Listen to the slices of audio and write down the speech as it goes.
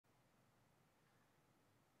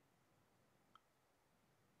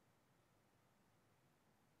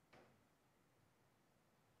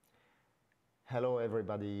Hello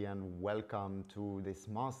everybody and welcome to this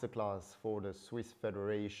masterclass for the Swiss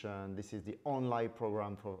Federation. This is the online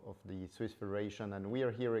program of the Swiss Federation, and we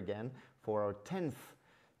are here again for our 10th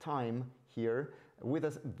time here with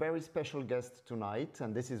a very special guest tonight,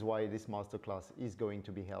 and this is why this masterclass is going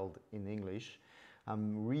to be held in English.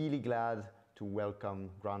 I'm really glad to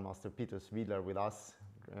welcome Grandmaster Peter Svidler with us.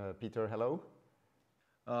 Peter, hello.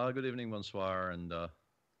 Good evening, bonsoir, and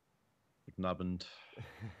guten Abend.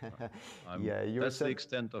 That's the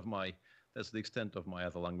extent of my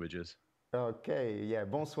other languages. Okay, yeah.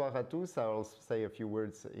 Bonsoir à tous. I'll say a few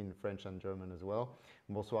words in French and German as well.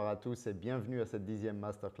 Bonsoir à tous et bienvenue à cette 10e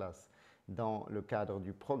masterclass. Dans le cadre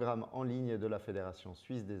du programme en ligne de la Fédération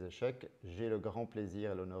suisse des échecs, j'ai le grand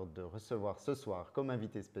plaisir et l'honneur de recevoir ce soir comme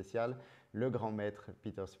invité spécial le grand maître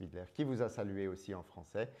Peter Svidler, qui vous a salué aussi en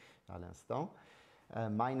français à l'instant.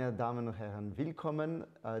 Meine Damen und Herren, willkommen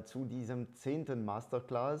zu diesem 10.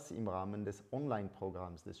 Masterclass im Rahmen des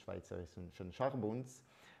Online-Programms des Schweizerischen Schachbunds.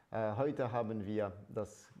 Heute haben wir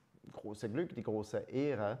das große Glück, die große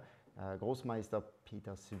Ehre, Großmeister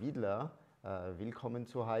Peter Svidler willkommen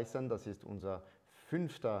zu heißen. Das ist unser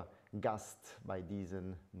 5. Gast bei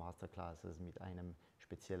diesen Masterclasses mit einem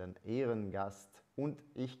speziellen Ehrengast. Und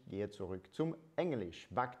ich gehe zurück zum Englisch.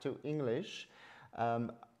 Back to English.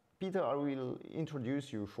 Peter, I will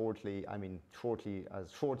introduce you shortly, shortly,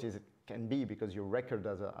 as short as it can be, because your record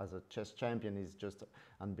as a chess champion is just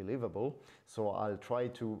unbelievable. So I'll try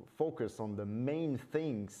to focus on the main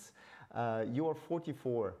things. You are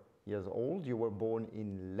 44 years old. You were born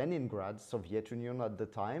in Leningrad, Soviet Union at the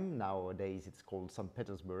time. Nowadays it's called St.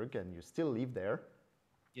 Petersburg, and you still live there.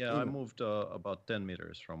 Yeah, I moved about 10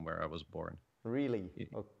 meters from where I was born. Really?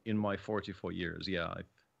 In my 44 years, yeah.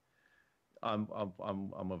 I'm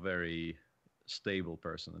a very stable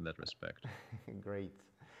person in that respect. Great.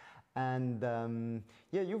 And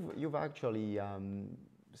yeah, you've actually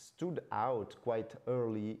stood out quite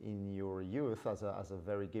early in your youth as a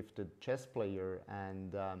very gifted chess player,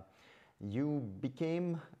 and you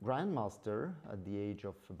became grandmaster at the age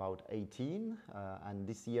of about 18, and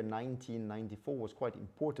this year 1994 was quite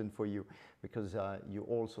important for you because you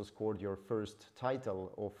also scored your first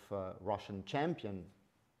title of Russian champion,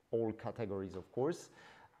 all categories, of course.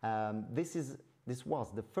 This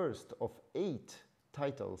was the first of 8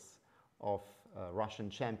 titles of Russian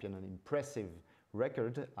champion, an impressive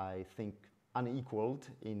record, I think unequaled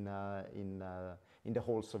in the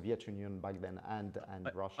whole Soviet Union back then and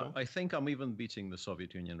Russia. I think I'm even beating the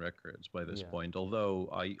Soviet Union records by this point, although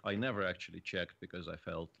I never actually checked because I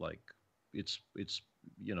felt like it's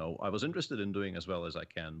I was interested in doing as well as I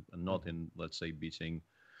can and not in, let's say, beating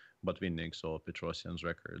Botvinnik's or Petrosian's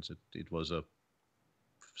records. It was a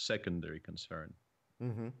secondary concern,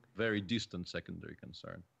 very distant secondary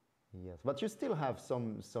concern. Yes, but you still have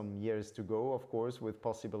some years to go, of course, with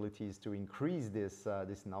possibilities to increase this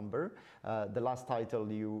number. The last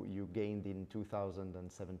title you gained in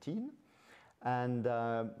 2017, and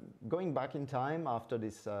going back in time after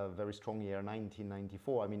this very strong year,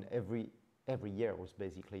 1994. I mean, every year was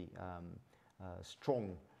basically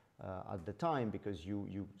strong. At the time, because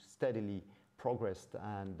you steadily progressed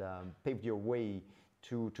and paved your way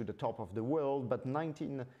to the top of the world. But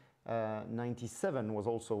 1997 was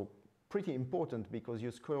also pretty important because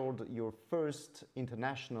you scored your first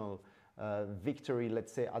international victory,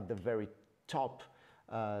 let's say at the very top.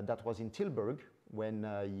 That was in Tilburg, when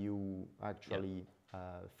you actually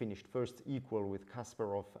finished first equal with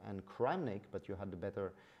Kasparov and Kramnik, but you had the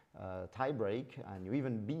better tie break, and you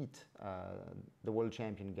even beat the world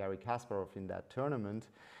champion Garry Kasparov in that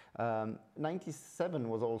tournament. 97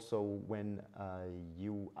 was also when I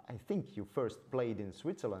think you first played in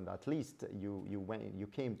Switzerland. At least you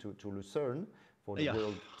came to Lucerne for the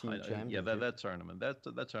World Team Championship. Yeah, that tournament.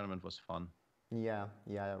 That tournament was fun. Yeah.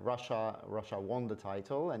 Russia won the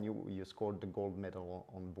title, and you scored the gold medal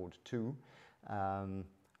on board too.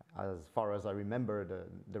 As far as I remember,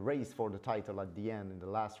 the race for the title at the end in the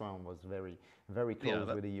last round was very, very close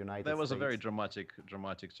with the United States. That was a very dramatic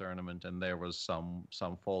tournament, and there was some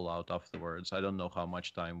fallout afterwards. I don't know how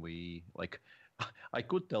much time I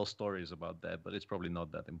could tell stories about that, but it's probably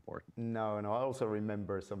not that important. No. I also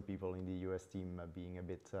remember some people in the US team being a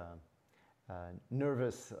bit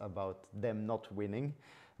nervous about them not winning.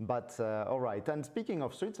 But all right, and speaking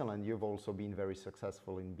of Switzerland, you've also been very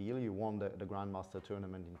successful in Biel. You won the Grandmaster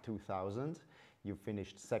tournament in 2000. You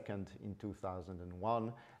finished second in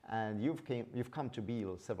 2001, and you've come to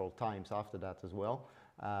Biel several times after that as well.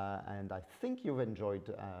 And I think you've enjoyed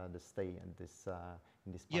the stay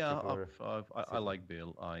in this Yeah, particular I city? like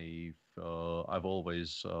Bill. I've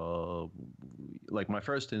always like my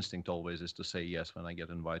first instinct always is to say yes when I get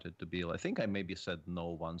invited to Bill. I think I maybe said no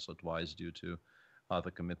once or twice due to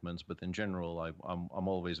other commitments, but in general, I'm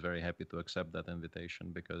always very happy to accept that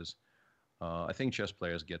invitation because I think chess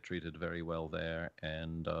players get treated very well there,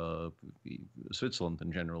 and Switzerland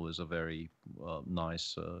in general is a very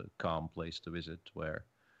nice, calm place to visit where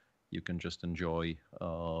you can just enjoy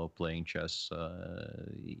playing chess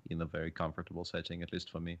in a very comfortable setting, at least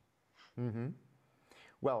for me. Mm-hmm.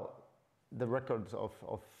 Well, the records of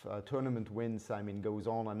tournament wins, I mean, goes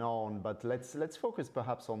on, but let's focus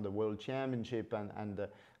perhaps on the World Championship and the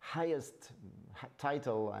highest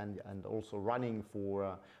title and also running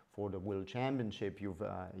for the World Championship.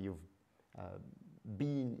 Uh, you've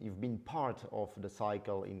been part of the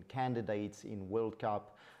cycle in candidates in World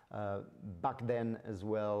Cup. Back then as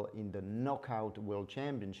well in the knockout World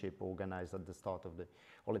Championship organized at the start of the,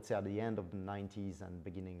 or let's say at the end of the 90s and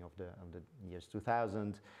beginning of the years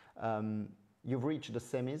 2000. You've reached the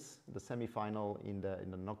semis, the semi-final in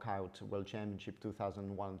the knockout World Championship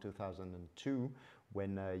 2001-2002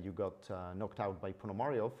 when you got knocked out by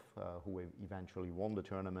Ponomaryov, who eventually won the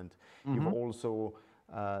tournament. Mm-hmm. You've also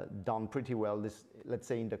done pretty well this, let's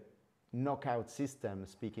say in the knockout system.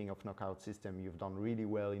 Speaking of knockout system, you've done really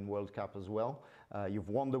well in World Cup as well. You've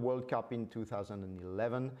won the World Cup in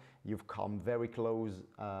 2011. You've come very close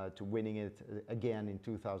to winning it again in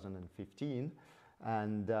 2015.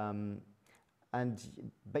 And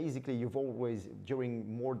basically you've always, during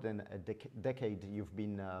more than a decade, you've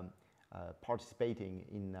been participating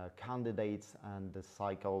in candidates and the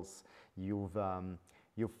cycles.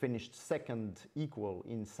 You've finished second equal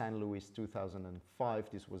in San Luis 2005.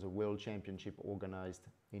 This was a World Championship organized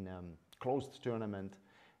in a closed tournament.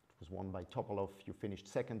 It was won by Topalov. You finished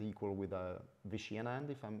second equal with Vishianand,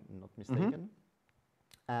 if I'm not mistaken.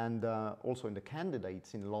 Mm-hmm. And also in the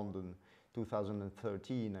candidates in London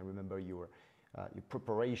 2013, I remember your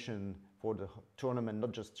preparation for the tournament,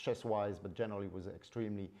 not just chess-wise, but generally was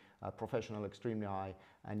extremely professional, extremely high.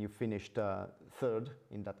 And you finished third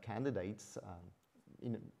in that candidates.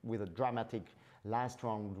 With a dramatic last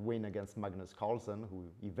round win against Magnus Carlsen,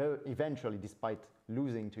 who eventually, despite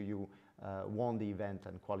losing to you, won the event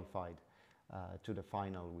and qualified to the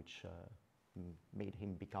final, which made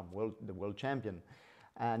him become the world champion.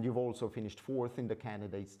 And you've also finished fourth in the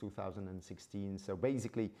candidates 2016. So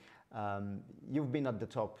basically, you've been at the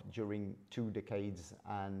top during 2 decades,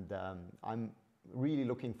 and I'm really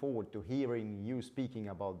looking forward to hearing you speaking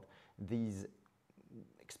about these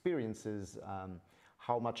experiences.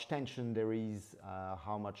 How much tension there is,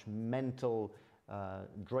 how much mental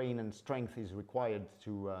drain and strength is required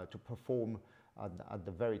to perform at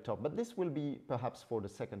the very top. But this will be perhaps for the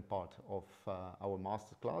second part of our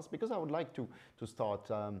masterclass, because I would like to start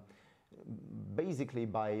basically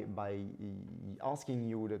by asking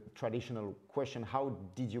you the traditional question: how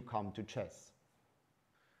did you come to chess?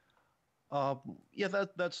 Yeah,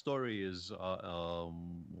 that story is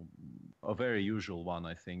a very usual one,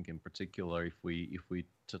 I think. In particular, if we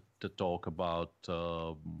to talk about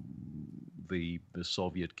the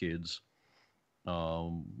Soviet kids,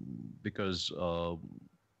 because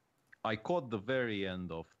I caught the very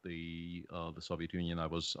end of the Soviet Union. I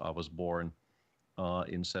was born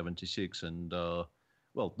in '76, and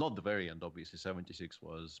well, not the very end, obviously. '76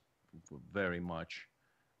 was very much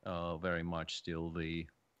still the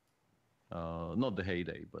not the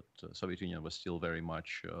heyday, but Soviet Union was still very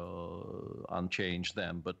much unchanged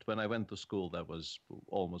then. But when I went to school, that was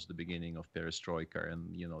almost the beginning of perestroika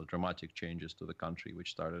and, you know, dramatic changes to the country,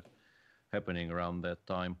 which started happening around that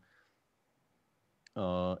time.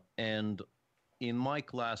 And in my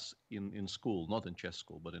class in school, not in chess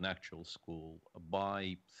school, but in actual school,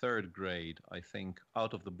 by third grade, I think,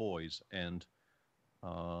 out of the boys and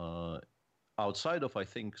outside of, I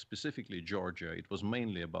think, specifically Georgia, it was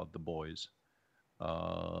mainly about the boys.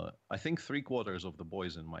 I think 3/4 of the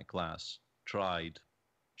boys in my class tried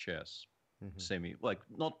chess, like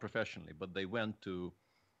not professionally, but they went to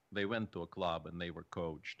a club and they were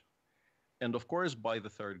coached. And of course, by the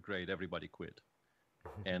third grade, everybody quit,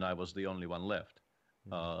 and I was the only one left,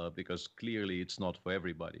 because clearly it's not for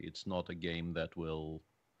everybody. It's not a game that will,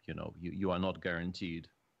 you know, you are not guaranteed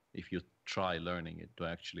if you try learning it to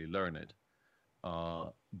actually learn it.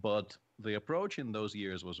 But the approach in those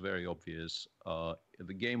years was very obvious.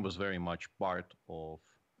 The game was very much part of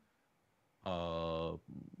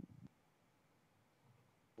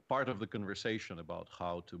the conversation about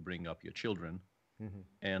how to bring up your children. Mm-hmm.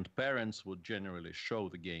 And parents would generally show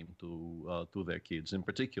the game to their kids, in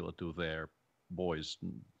particular to their boys,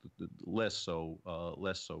 less so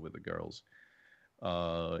with the girls.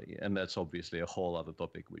 And that's obviously a whole other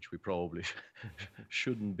topic which we probably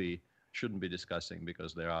shouldn't be discussing,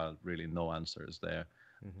 because there are really no answers there.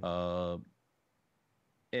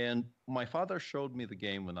 And my father showed me the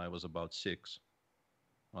game when I was about 6.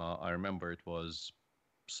 I remember it was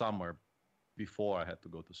summer before I had to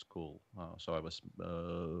go to school, so I was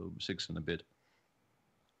 6 and a bit.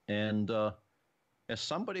 And as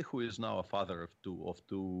somebody who is now a father of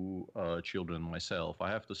two children myself, I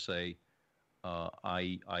have to say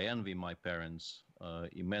I envy my parents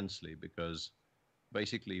immensely, because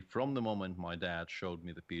basically from the moment my dad showed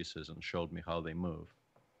me the pieces and showed me how they move,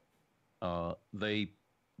 they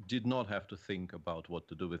did not have to think about what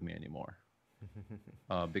to do with me anymore,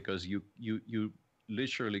 because you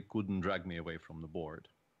literally couldn't drag me away from the board.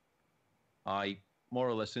 I more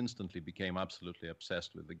or less instantly became absolutely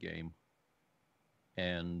obsessed with the game,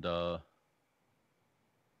 and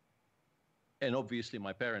obviously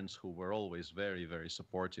my parents, who were always very, very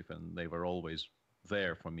supportive, and they were always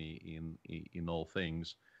there for me in all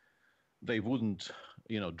things, they wouldn't,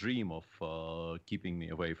 dream of keeping me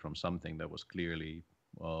away from something that was clearly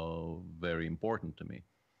very important to me.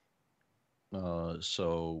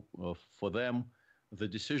 So for them, the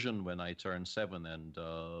decision when I turned 7, and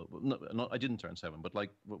no, I didn't turn 7, but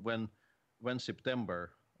like when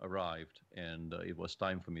September arrived and it was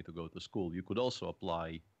time for me to go to school, you could also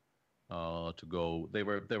apply to go. They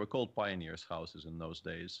were called pioneers' houses in those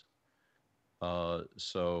days.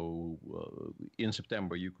 So in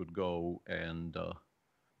September you could go and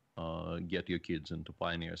get your kids into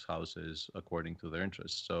pioneers' houses according to their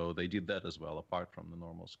interests. So they did that as well, apart from the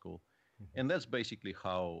normal school. And that's basically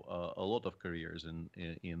how a lot of careers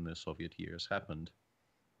in the Soviet years happened.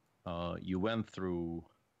 You went through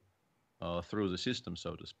the system,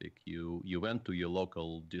 so to speak. You went to your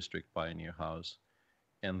local district pioneer house,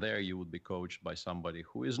 and there you would be coached by somebody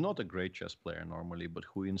who is not a great chess player normally, but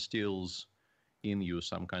who instills in you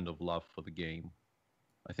some kind of love for the game.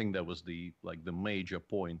 I think that was the major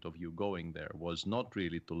point of you going there, was not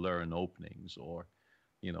really to learn openings or,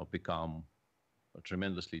 become a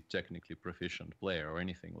tremendously technically proficient player or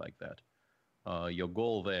anything like that. Your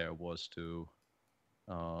goal there was to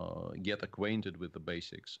get acquainted with the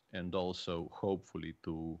basics, and also hopefully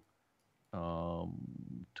to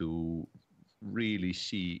really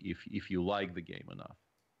see if you like the game enough.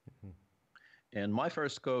 And my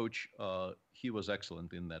first coach, he was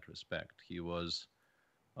excellent in that respect. He was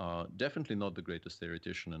definitely not the greatest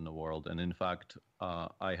theoretician in the world. And in fact,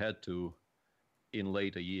 I had to, in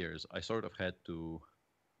later years, I sort of had to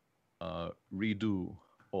redo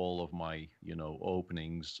all of my,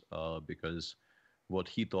 openings, because what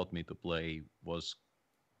he taught me to play was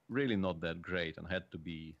really not that great and had to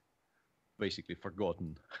be basically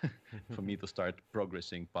forgotten for me to start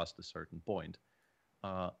progressing past a certain point.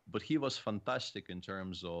 But he was fantastic in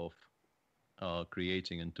terms of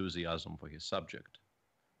creating enthusiasm for his subject.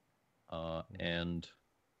 And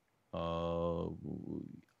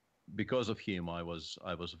because of him, I was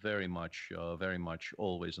very much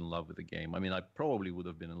always in love with the game. I mean, I probably would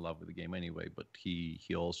have been in love with the game anyway, but he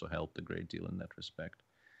also helped a great deal in that respect.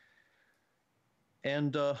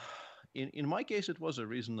 And in my case, it was a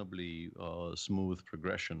reasonably smooth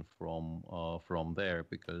progression from there,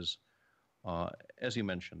 because as you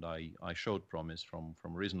mentioned, I showed promise from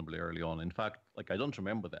reasonably early on. In fact, I don't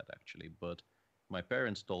remember that actually, but my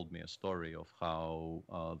parents told me a story of how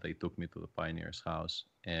they took me to the Pioneers' house.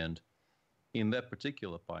 And in that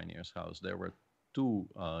particular Pioneers' house, there were 2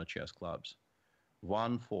 chess clubs,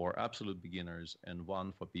 one for absolute beginners and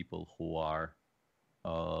one for people who are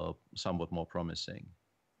somewhat more promising.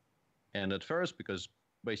 And at first, because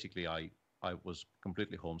basically I was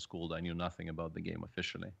completely homeschooled, I knew nothing about the game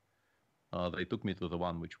officially. They took me to the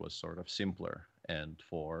one which was sort of simpler and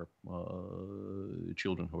for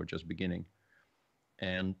children who were just beginning.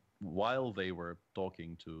 And while they were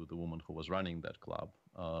talking to the woman who was running that club,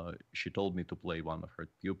 she told me to play one of her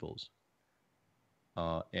pupils.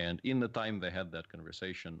 And in the time they had that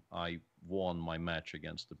conversation, I won my match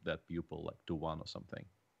against that pupil 2-1 or something.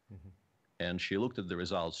 And she looked at the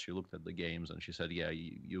results, she looked at the games, and she said, yeah,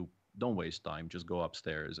 you don't waste time, just go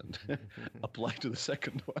upstairs and apply to the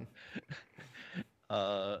second one.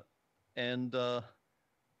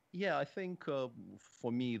 Yeah, I think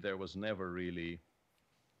for me, there was never really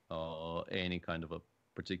any kind of a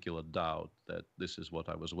particular doubt that this is what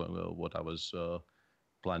I was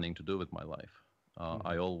planning to do with my life.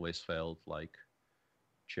 I always felt like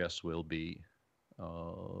chess will be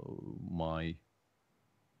my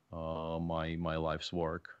life's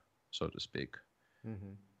work, so to speak.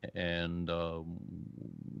 And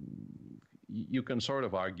you can sort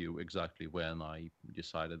of argue exactly when I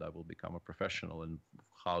decided I will become a professional, and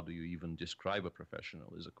how do you even describe a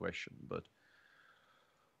professional is a question. But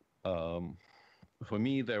for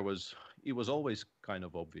me, it was always kind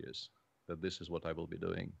of obvious that this is what I will be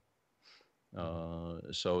doing.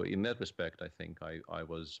 So in that respect, I think I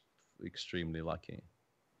was extremely lucky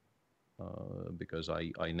because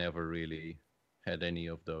I never really had any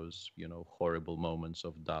of those, horrible moments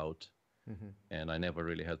of doubt. And I never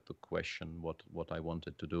really had to question what I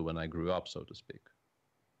wanted to do when I grew up, so to speak.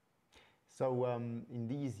 So in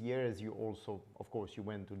these years, you also, of course, you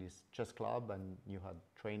went to this chess club and you had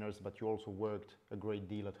trainers, but you also worked a great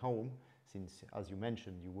deal at home since, as you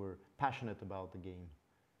mentioned, you were passionate about the game.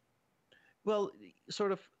 Well,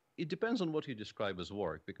 sort of, it depends on what you describe as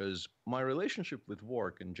work, because my relationship with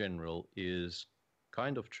work in general is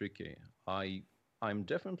kind of tricky. I'm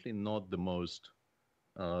definitely not the most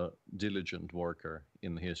diligent worker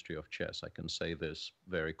in the history of chess. I can say this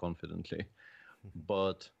very confidently.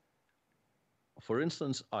 But for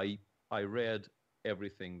instance, I read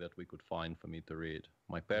everything that we could find for me to read.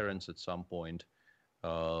 My parents at some point,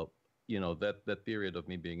 that period of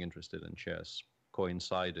me being interested in chess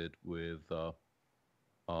coincided with a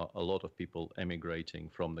lot of people emigrating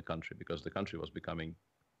from the country, because the country was becoming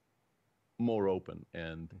more open,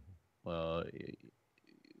 and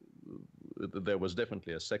there was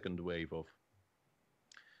definitely a second wave of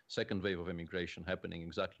immigration happening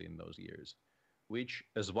exactly in those years, which,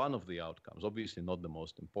 as one of the outcomes, obviously not the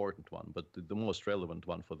most important one, but the most relevant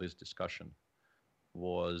one for this discussion,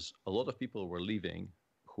 was a lot of people were leaving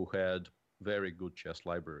who had very good chess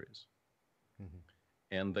libraries.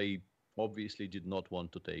 And they obviously did not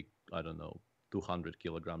want to take, I don't know, 200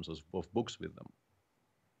 kilograms of books with them.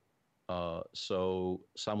 So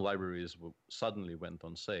some libraries suddenly went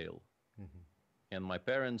on sale. And my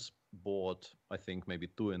parents bought, I think, maybe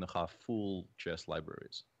 2.5 full chess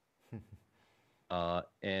libraries.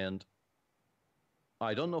 And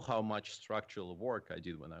I don't know how much structural work I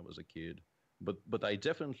did when I was a kid, but I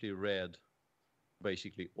definitely read.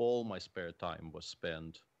 Basically, all my spare time was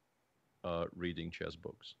spent reading chess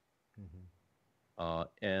books.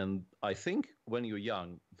 And I think when you're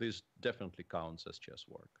young, this definitely counts as chess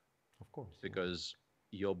work. Of course. Because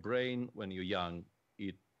your brain, when you're young,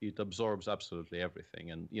 it absorbs absolutely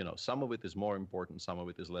everything. And, some of it is more important, some of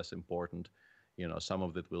it is less important. Some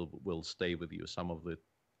of it will stay with you. Some of it,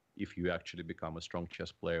 if you actually become a strong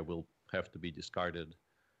chess player, will have to be discarded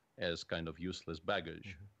as kind of useless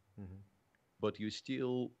baggage. But you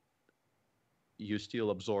still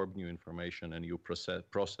absorb new information, and you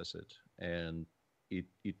process it, and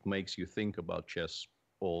it makes you think about chess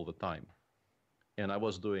all the time. And I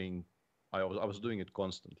was doing it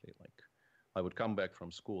constantly. Like, I would come back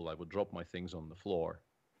from school, I would drop my things on the floor,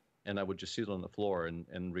 and I would just sit on the floor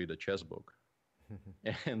and read a chess book.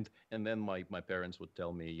 And then my parents would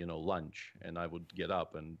tell me, lunch, and I would get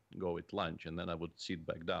up and go eat lunch, and then I would sit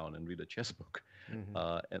back down and read a chess book.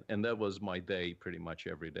 And that was my day pretty much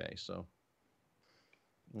every day. So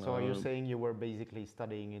are you saying you were basically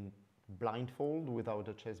studying in blindfold without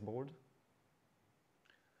a chessboard?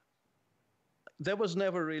 There was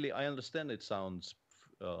never really, I understand it sounds,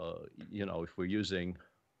 if we're using,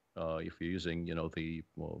 the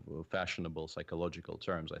more fashionable psychological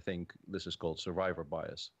terms, I think this is called survivor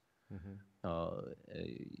bias.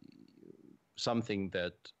 Something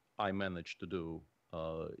that I managed to do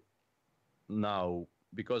now,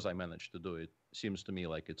 because I managed to do it, seems to me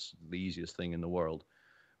like it's the easiest thing in the world.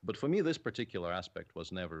 But for me, this particular aspect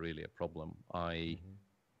was never really a problem. I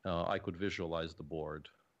could visualize the board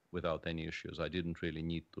without any issues. I didn't really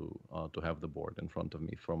need to have the board in front of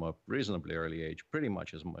me from a reasonably early age. Pretty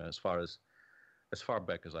much as far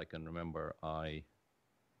back as I can remember, I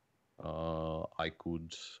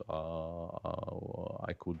could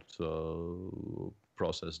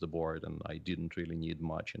process the board, and I didn't really need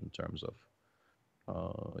much in terms of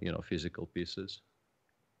physical pieces.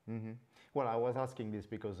 Well, I was asking this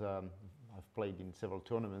because I've played in several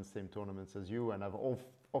tournaments, same tournaments as you, and I've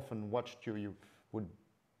often watched you. You would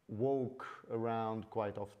walk around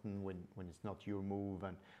quite often when it's not your move,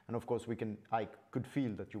 and of course I could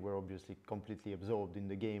feel that you were obviously completely absorbed in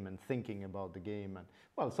the game and thinking about the game, and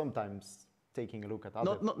well, sometimes taking a look at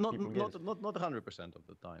other people. Not 100% of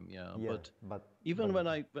the time, yeah. But even when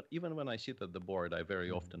I sit at the board, I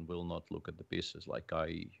very often will not look at the pieces. Like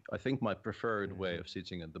I think my preferred way of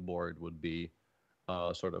sitting at the board would be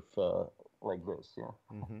sort of like this, yeah.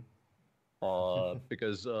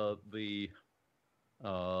 Because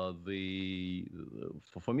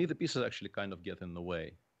for me, the pieces actually kind of get in the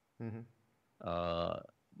way.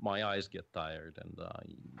 My eyes get tired, and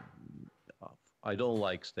I don't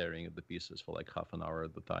like staring at the pieces for like half an hour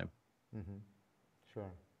at the time. Mm-hmm.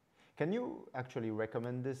 Sure. Can you actually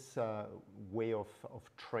recommend this way of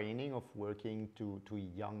training, of working to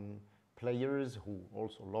young players who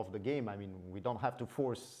also love the game? I mean, we don't have to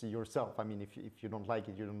force yourself. I mean, if you don't like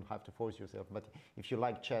it, you don't have to force yourself. But if you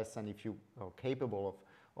like chess and if you are capable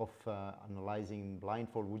of analyzing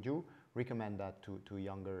blindfold, would you recommend that to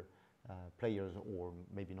younger players, or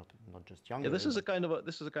maybe not just younger? Yeah, this is a kind of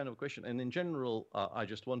a question, and in general, I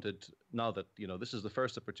just wanted, now that this is the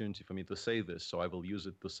first opportunity for me to say this, so I will use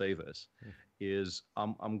it to say this. Is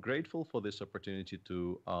I'm grateful for this opportunity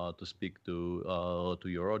to speak to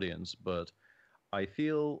your audience, but I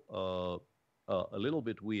feel a little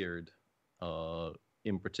bit weird,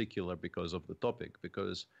 in particular because of the topic,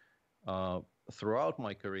 because throughout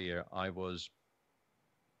my career,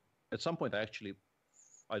 at some point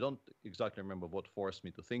I don't exactly remember what forced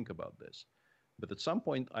me to think about this, but at some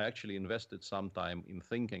point I actually invested some time in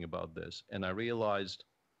thinking about this, and I realized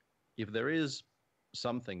if there is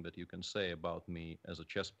something that you can say about me as a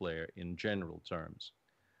chess player in general terms,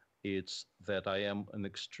 it's that I am an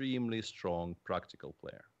extremely strong practical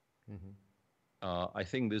player. Mm-hmm. I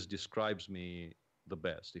think this describes me the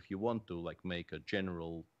best. If you want to like make a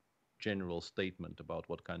general statement about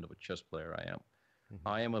what kind of a chess player I am,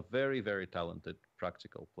 I am a very, very talented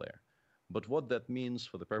practical player. But what that means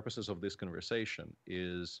for the purposes of this conversation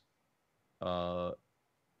is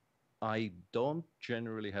I don't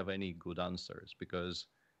generally have any good answers, because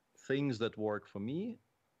things that work for me,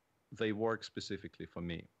 they work specifically for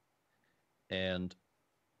me. And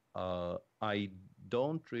I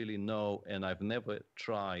don't really know, and I've never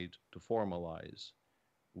tried to formalize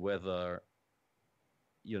whether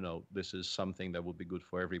this is something that would be good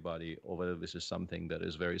for everybody, or whether this is something that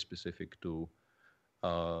is very specific to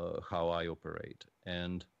how I operate.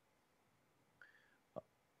 And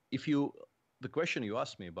the question you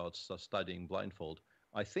asked me about studying blindfold,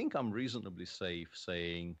 I think I'm reasonably safe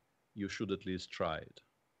saying you should at least try it.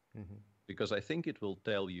 Mm-hmm. Because I think it will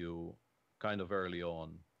tell you kind of early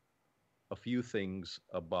on a few things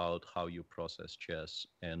about how you process chess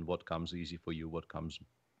and what comes easy for you, what comes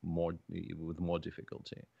with more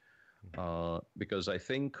difficulty. Because I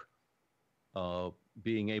think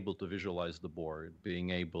being able to visualize the board, being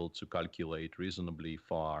able to calculate reasonably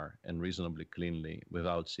far and reasonably cleanly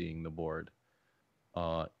without seeing the board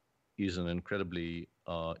is an incredibly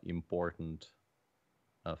important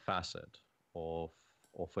facet of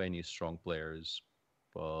any strong player's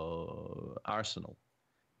arsenal.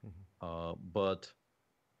 Mm-hmm. But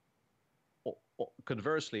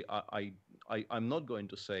conversely, I'm not going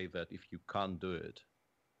to say that if you can't do it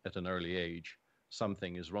at an early age,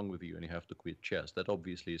 something is wrong with you and you have to quit chess. That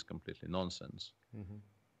obviously is completely nonsense.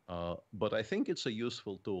 Mm-hmm. But I think it's a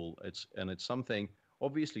useful tool. It's something,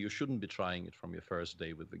 obviously you shouldn't be trying it from your first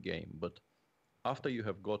day with the game, but after you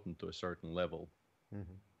have gotten to a certain level,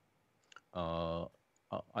 mm-hmm.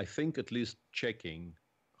 I think at least checking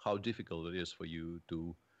how difficult it is for you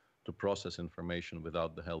to process information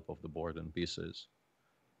without the help of the board and pieces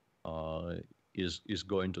is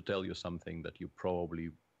going to tell you something that you probably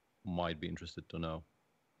might be interested to know.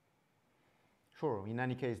 Sure. In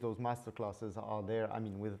any case, those masterclasses are there. I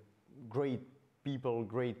mean, with great people,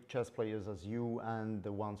 great chess players as you and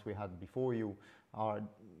the ones we had before you are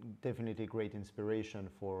definitely great inspiration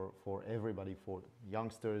for everybody, for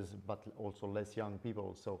youngsters, but also less young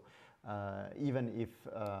people. So even if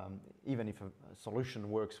a solution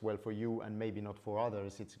works well for you and maybe not for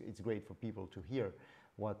others, it's great for people to hear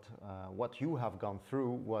what you have gone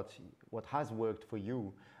through, what has worked for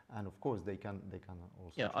you, and of course they can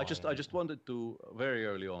also. Yeah, I just wanted to very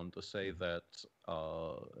early on to say that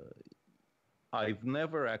I've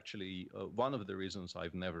never actually one of the reasons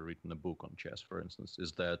I've never written a book on chess, for instance,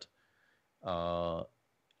 is that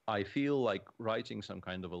I feel like writing some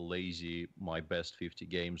kind of a lazy my best 50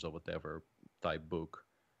 games or whatever type book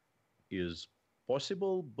is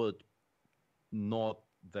possible, but not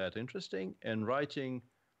that interesting. And writing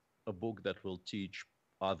a book that will teach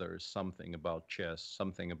others something about chess,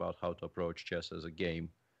 something about how to approach chess as a game,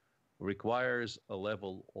 requires a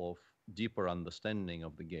level of deeper understanding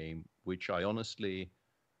of the game, which I honestly,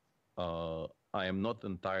 I am not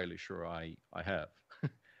entirely sure I have.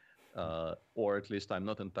 Or at least I'm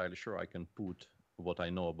not entirely sure I can put what I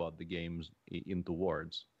know about the games into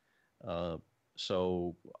words.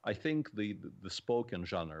 So I think the spoken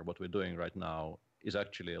genre, what we're doing right now, is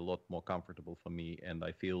actually a lot more comfortable for me, and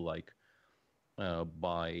I feel like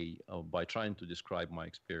by trying to describe my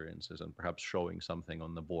experiences and perhaps showing something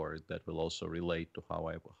on the board that will also relate to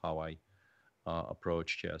how I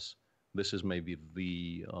approach chess, this is maybe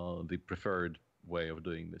the preferred way of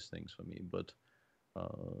doing these things for me. But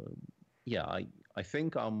yeah, I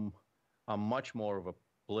think I'm much more of a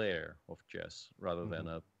player of chess rather than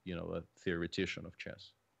a a theoretician of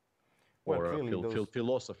chess Well, or a clearly those,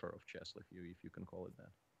 philosopher of chess, if you can call it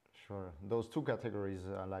that. sure, those two categories,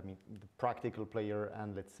 I mean, the practical player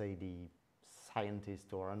and let's say the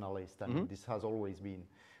scientist or analyst. I mean, this has always been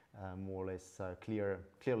more or less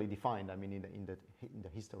clearly defined. I mean, in the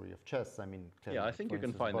history of chess. I mean, Yeah, I think for you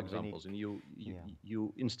can instance, find Botvinnik. examples, and you Yeah.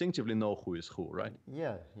 you instinctively know who is who, right?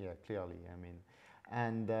 Yeah, yeah, clearly. I mean,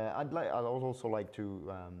 and I'd also like to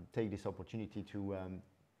take this opportunity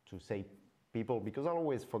to say people, because I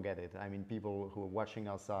always forget it. I mean, people who are watching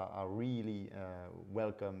us are really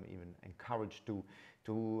welcome, even encouraged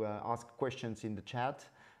to ask questions in the chat.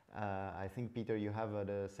 I think Peter, you have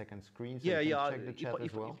the second screen, so Yeah, you can yeah. check the chat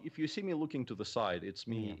as well. If you see me looking to the side,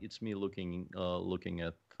 Yeah. it's me looking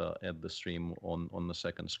at the stream on the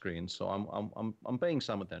second screen. So I'm paying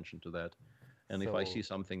some attention to that. And if I see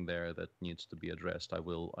So something there that needs to be addressed, I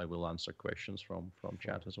will answer questions from sure.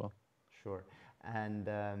 chat as well. Sure. And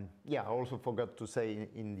yeah, I also forgot to say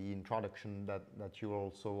in the introduction that you're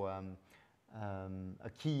also a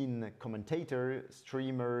keen commentator,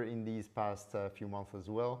 streamer in these past few months as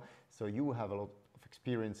well. So you have a lot of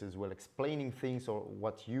experience as well explaining things or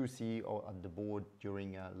what you see or at the board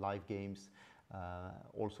during live games.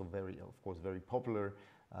 Also very, of course, very popular,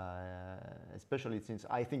 especially since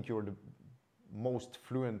I think you're the most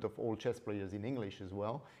fluent of all chess players in English as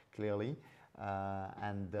well, clearly.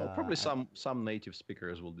 Well, probably some native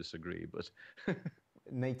speakers will disagree, but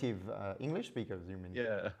Native English speakers, you mean?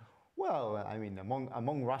 yeah, Well, I mean,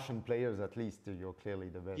 among Russian players, at least, you're clearly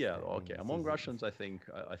the best. yeah, I mean, okay. Among Russians, I think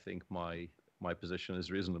my position is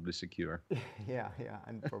reasonably secure. yeah, yeah,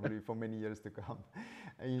 and probably for many years to come.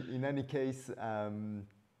 In any case,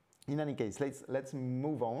 let's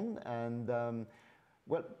move on and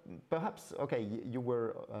well, perhaps okay.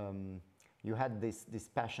 You had this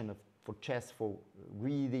passion for chess, for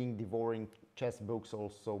reading, devouring chess books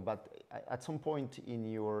also. But at some point in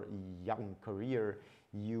your young career,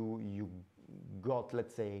 you got,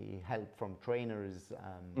 let's say, help from trainers,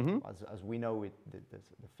 as we know it,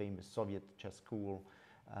 the famous Soviet chess school.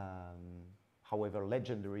 However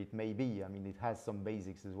legendary it may be, I mean, it has some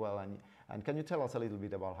basics as well. And can you tell us a little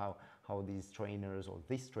bit about how these trainers, or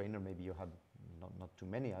this trainer, maybe you had not too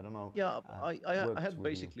many, I don't know. Yeah, I had with you?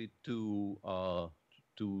 basically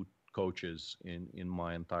two coaches in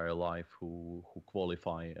my entire life who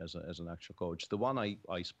qualify as an actual coach. The one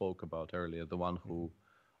I spoke about earlier, the one who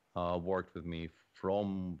worked with me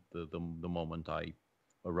from the moment I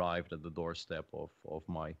arrived at the doorstep of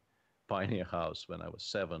my pioneer house when I was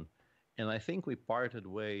 7, and I think we parted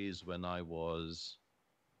ways when I was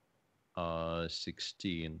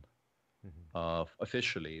 16.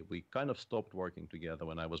 Officially, we kind of stopped working together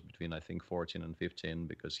when I was between, I think, 14 and 15,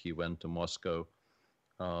 because he went to Moscow.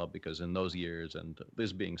 Because in those years, and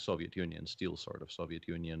this being Soviet Union, still sort of Soviet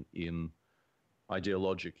Union in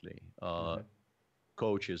ideologically,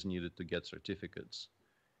 coaches needed to get certificates,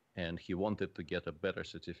 and he wanted to get a better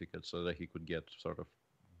certificate so that he could get sort of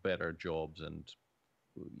better jobs, and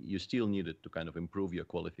you still needed to kind of improve your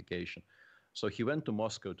qualification. So he went to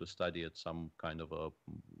Moscow to study at some kind of a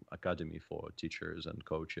academy for teachers and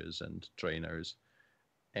coaches and trainers,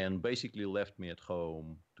 and basically left me at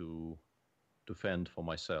home to fend for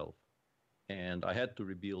myself. And I had to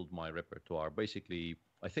rebuild my repertoire. Basically,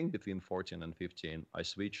 I think between 14 and 15, I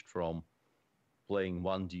switched from playing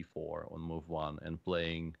 1d4 on move 1 and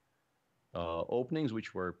playing openings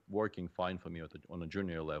which were working fine for me on a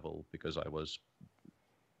junior level, because I was,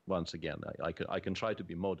 once again, I can try to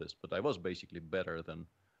be modest, but I was basically better than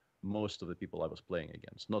most of the people I was playing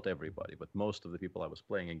against. Not everybody, but most of the people I was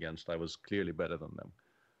playing against, I was clearly better than them.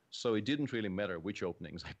 So it didn't really matter which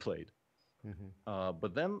openings I played.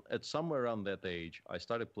 But then at somewhere around that age, I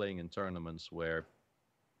started playing in tournaments where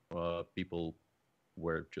people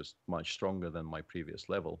were just much stronger than my previous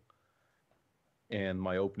level, and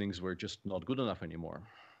my openings were just not good enough anymore.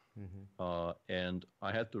 And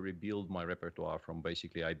I had to rebuild my repertoire from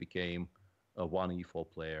basically I became a 1e4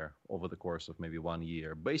 player over the course of maybe 1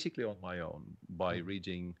 year, basically on my own, by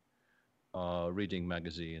reading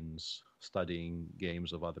magazines, studying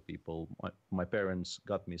games of other people. My parents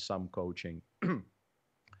got me some coaching,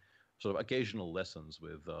 sort of occasional lessons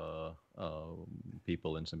with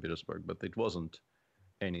people in St. Petersburg, but it wasn't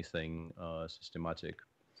anything systematic.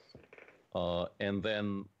 And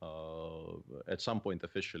then at some point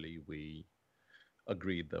officially, we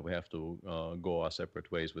agreed that we have to go our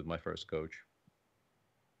separate ways with my first coach.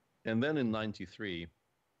 And then in 93,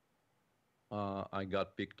 I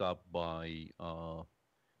got picked up by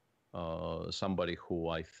somebody who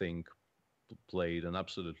I think played an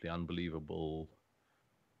absolutely unbelievable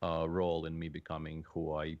role in me becoming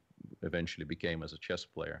who I eventually became as a chess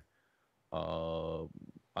player.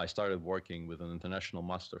 I started working with an international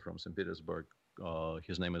master from St. Petersburg.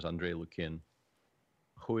 His name is Andrei Lukin,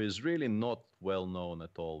 who is really not well known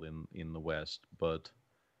at all in the West. But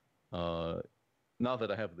now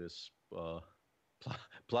that I have this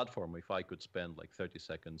platform, if I could spend like 30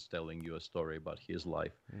 seconds telling you a story about his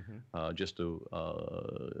life, just to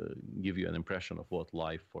give you an impression of what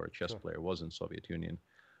life for a chess player was in Soviet Union.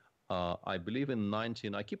 I believe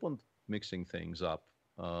I keep on mixing things up.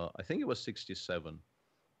 I think it was 67.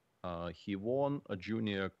 He won a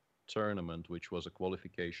junior tournament, which was a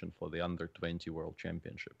qualification for the under-20 World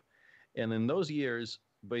Championship. And in those years,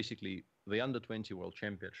 basically, the under-20 World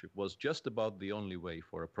Championship was just about the only way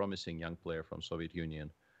for a promising young player from Soviet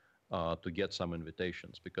Union to get some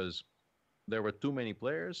invitations, because there were too many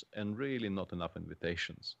players and really not enough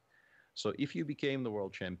invitations. So if you became the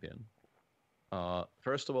world champion,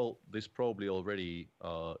 first of all, this probably already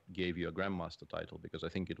gave you a grandmaster title, because I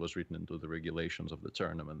think it was written into the regulations of the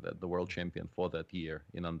tournament that the world champion for that year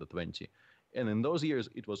in under 20. And in those years,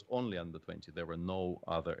 it was only under 20. There were no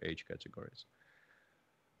other age categories.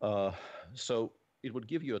 So it would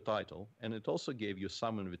give you a title, and it also gave you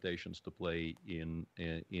some invitations to play in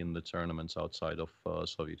the tournaments outside of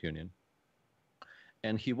Soviet Union.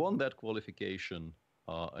 And he won that qualification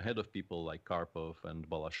ahead of people like Karpov and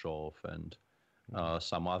Balashov and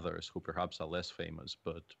some others who perhaps are less famous,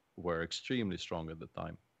 but were extremely strong at the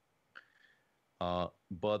time.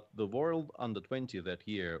 But the World Under-20 that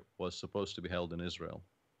year was supposed to be held in Israel.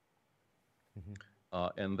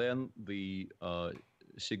 And then the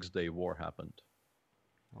Six-Day War happened.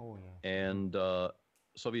 Oh, yeah. And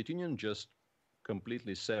Soviet Union just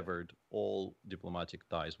completely severed all diplomatic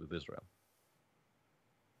ties with Israel.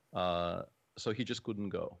 So he just couldn't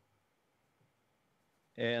go.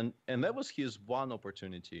 And that was his one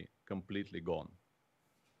opportunity completely gone.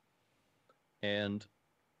 And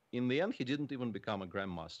in the end, he didn't even become a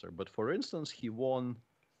grandmaster. But for instance, he won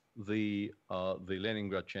the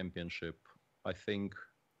Leningrad Championship, I think,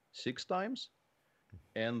 6 times.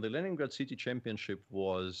 And the Leningrad City Championship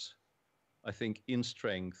was, I think, in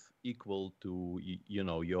strength equal to,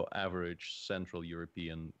 your average Central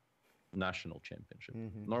European national championship.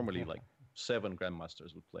 Normally, like 7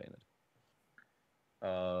 grandmasters would play in it.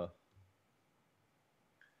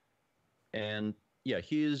 And yeah,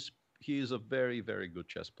 he is a very, very good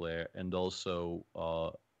chess player. And also,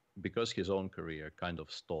 because his own career kind of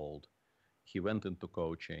stalled, he went into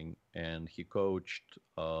coaching, and he coached,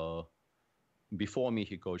 before me,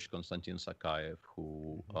 he coached Konstantin Sakayev,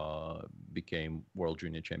 who became world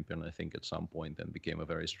junior champion, I think, at some point, and became a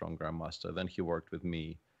very strong grandmaster. Then he worked with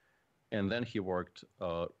me. And then he worked,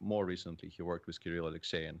 more recently, he worked with Kirill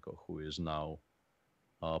Alexeyenko, who is now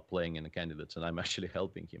playing in the candidates, and I'm actually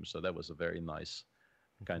helping him. So that was a very nice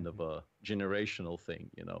kind of a generational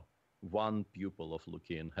thing, One pupil of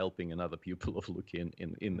Lukin helping another pupil of Lukin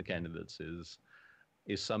in the candidates is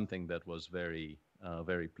something that was very,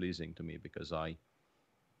 very pleasing to me, because I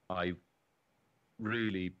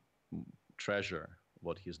really treasure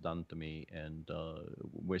what he's done to me, and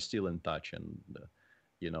we're still in touch. And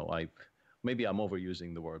maybe I'm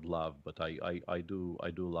overusing the word love, but I do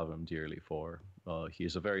love him dearly for.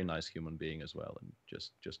 He's a very nice human being as well, and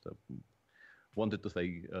just wanted to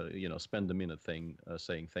say, spend a minute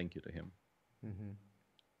saying thank you to him.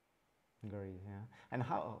 Great, yeah. And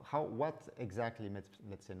what exactly,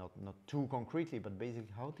 let's say not too concretely, but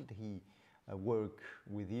basically, how did he work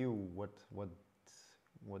with you? What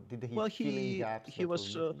did he fill in gaps?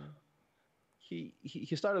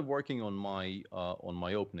 He started working on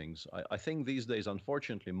my openings. I think these days,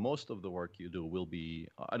 unfortunately, most of the work you do will be,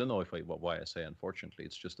 I don't know why I say unfortunately,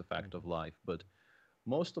 it's just a fact of life, but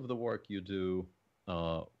most of the work you do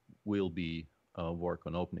will be work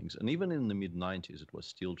on openings. And even in the mid-90s, it was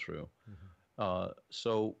still true.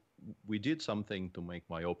 So we did something to make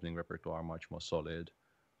my opening repertoire much more solid.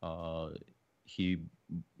 He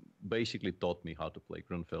basically taught me how to play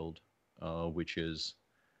Grunfeld, which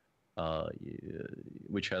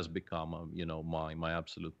has become, my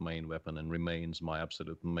absolute main weapon, and remains my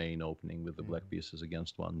absolute main opening with the black pieces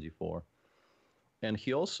against 1d4. And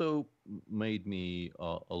he also made me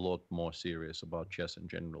a lot more serious about chess in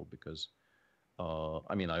general, because,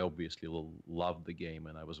 I obviously loved the game,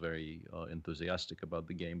 and I was very enthusiastic about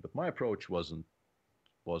the game, but my approach wasn't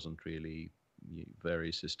really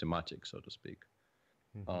very systematic, so to speak.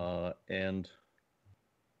 And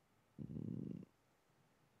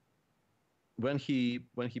when he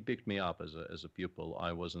picked me up as a pupil,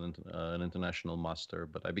 I was an international master,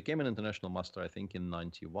 but I became an international master, I think, in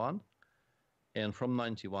 91. And from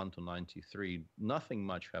 91 to 93, nothing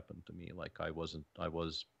much happened to me. Like I was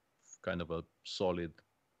kind of a solid,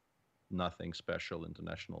 nothing special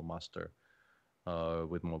international master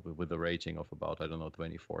with a rating of about, I don't know,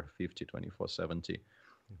 2450, 2470,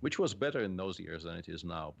 which was better in those years than it is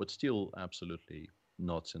now, but still absolutely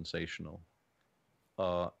not sensational.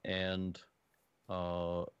 And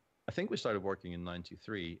I think we started working in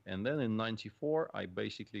 93. And then in 94, I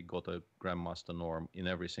basically got a Grandmaster norm in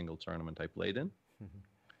every single tournament I played in.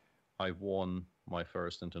 I won my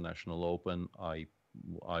first international open. I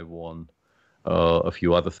won a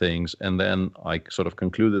few other things, and then I sort of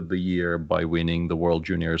concluded the year by winning the World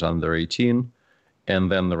Juniors Under 18,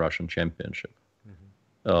 and then the Russian Championship.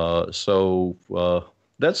 So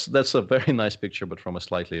that's a very nice picture, but from a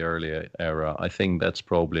slightly earlier era. I think that's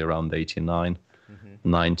probably around 89,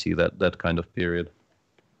 90, that kind of period.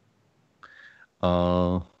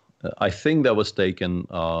 I think that was taken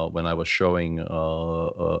when I was showing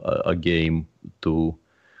a game to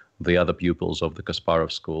the other pupils of the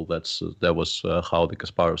Kasparov School. That was how the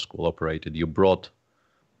Kasparov School operated. You brought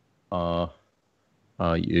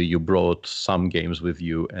some games with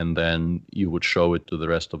you, and then you would show it to the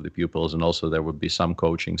rest of the pupils, and also there would be some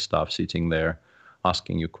coaching staff sitting there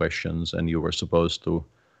asking you questions, and you were supposed to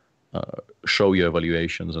show your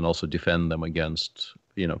evaluations and also defend them against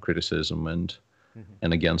criticism and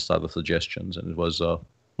against other suggestions. And it was a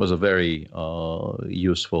very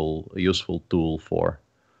useful tool for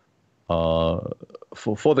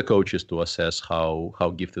the coaches to assess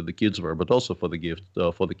how gifted the kids were, but also for the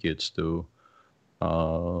kids to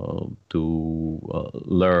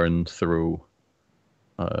learn through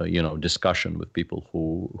discussion with people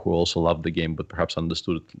who also loved the game but perhaps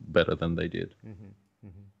understood it better than they did.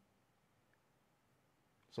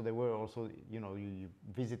 So they were also, you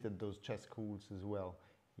visited those chess schools as well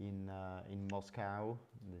in Moscow,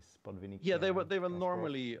 this Podvinik. Yeah, they were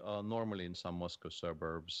normally in some Moscow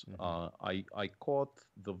suburbs. I caught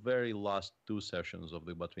the very last two sessions of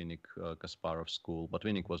the Botvinnik Kasparov school.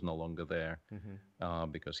 Botvinnik was no longer there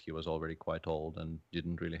because he was already quite old and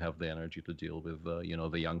didn't really have the energy to deal with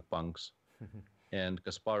the young punks. And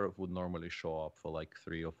Kasparov would normally show up for like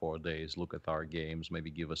 3 or 4 days, look at our games,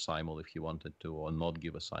 maybe give a simul if he wanted to, or not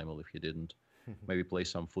give a simul if he didn't. Maybe play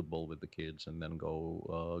some football with the kids and then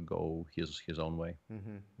go his own way.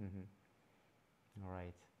 All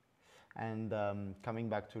right. And coming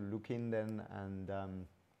back to Lukin then,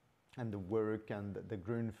 and the work and the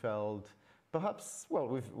Grunfeld, perhaps, well,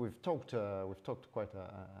 we've talked quite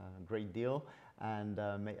a great deal, and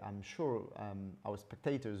I'm sure our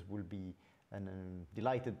spectators will be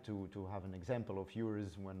delighted to have an example of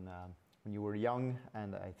yours when you were young,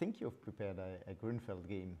 and I think you've prepared a Grunfeld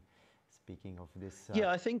game. Speaking of this,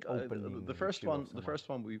 I think the first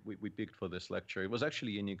one we picked for this lecture, it was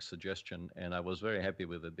actually Yannick's suggestion, and I was very happy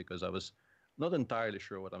with it because I was not entirely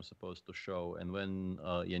sure what I'm supposed to show. And when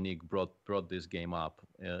Yannick brought this game up,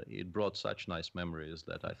 it brought such nice memories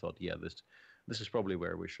that I thought, this is probably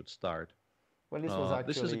where we should start. Well, this was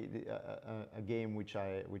actually a game which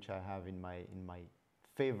I have in my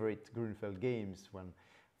favorite Grunfeld games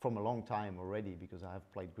from a long time already, because I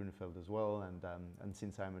have played Grunfeld as well, and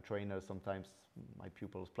since I'm a trainer, sometimes my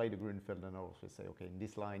pupils play the Grunfeld, and I also say, okay, in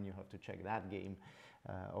this line you have to check that game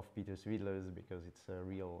of Peter Svidler's, because it's a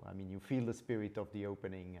real. I mean, you feel the spirit of the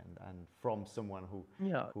opening, and from someone who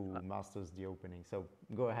masters the opening. So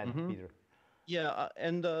go ahead, Peter. Yeah,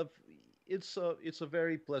 and it's a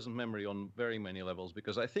very pleasant memory on very many levels,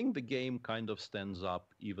 because I think the game kind of stands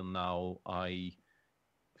up even now.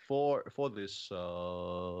 For this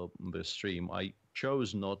this stream, I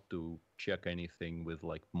chose not to check anything with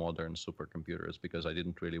like modern supercomputers because I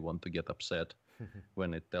didn't really want to get upset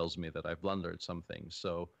when it tells me that I've blundered something.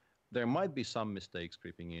 So there might be some mistakes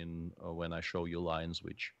creeping in when I show you lines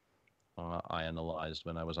which I analyzed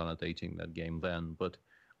when I was annotating that game then. But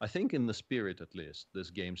I think in the spirit, at least, this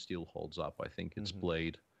game still holds up. I think it's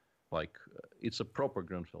played like it's a proper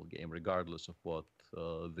Grunfeld game, regardless of what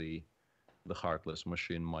the heartless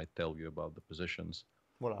machine might tell you about the positions.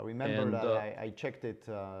 Well, I remember that I checked it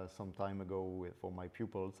some time ago for my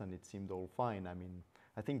pupils, and it seemed all fine. I mean,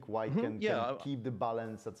 I think white can keep the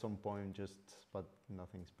balance at some point, but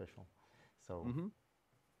nothing special. So.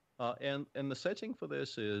 And the setting for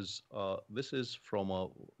this is from a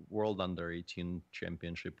World Under 18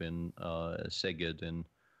 Championship in Szeged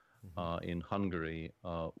in Hungary,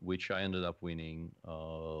 which I ended up winning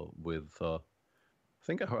with. I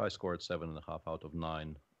think I scored 7.5 out of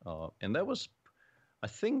 9, and I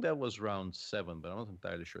think that was round 7, but I'm not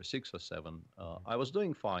entirely sure, 6 or 7. I was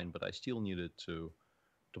doing fine, but I still needed to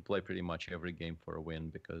play pretty much every game for a win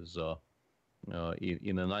because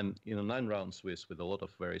in a 9-round Swiss with a lot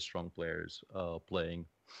of very strong players playing,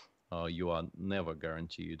 you are never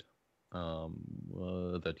guaranteed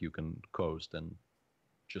that you can coast and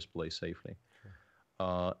just play safely.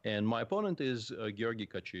 And my opponent is Georgi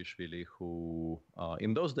Kachishvili, who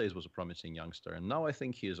in those days was a promising youngster, and now I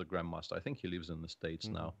think he is a grandmaster. I think he lives in the States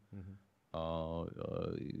now.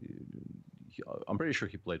 I'm pretty sure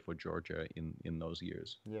he played for Georgia in those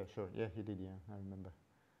years. Yeah, sure. Yeah, he did. Yeah, I remember.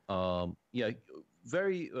 Yeah,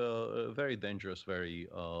 very dangerous, very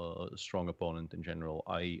strong opponent in general.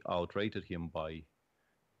 I outrated him by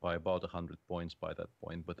about 100 points by that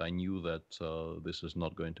point, but I knew that this is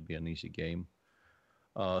not going to be an easy game.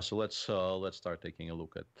 So let's start taking a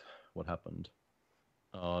look at what happened.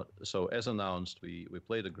 So as announced, we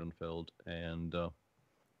played a Grunfeld, and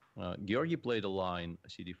Georgi played a line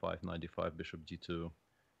CD5, 95, Bishop D2,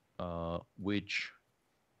 which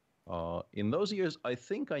in those years I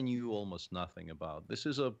think I knew almost nothing about. This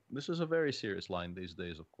is a very serious line these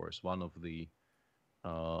days, of course. One of the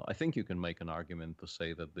I think you can make an argument to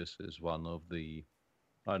say that this is one of the,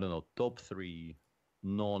 I don't know, top 3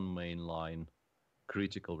 non-mainline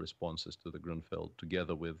critical responses to the Grunfeld,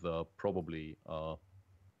 together with probably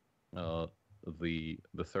the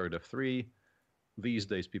third F3. These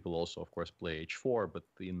days, people also, of course, play H4, but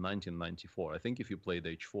in 1994, I think if you played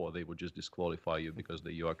H4, they would just disqualify you because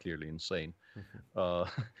you are clearly insane.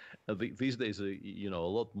 These days, a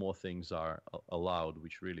lot more things are allowed,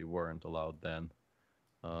 which really weren't allowed then.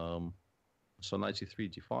 So knight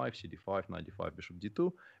c3, d5, cd5, knight d5, bishop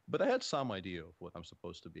d2. But I had some idea of what I'm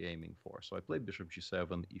supposed to be aiming for. So I played bishop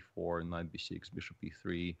g7, e4, knight b6, bishop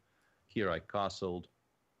e3. Here I castled.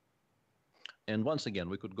 And once again,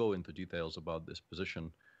 we could go into details about this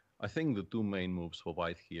position. I think the 2 main moves for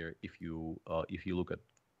white here, if you look at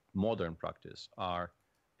modern practice, are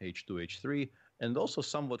h2, h3, and also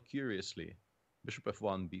somewhat curiously, bishop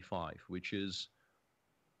f1, b5, which is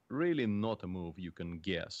really not a move you can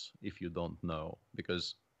guess if you don't know,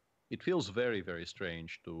 because it feels very, very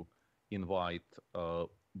strange to invite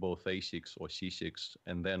both a6 or c6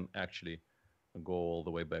 and then actually go all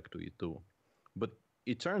the way back to e2. But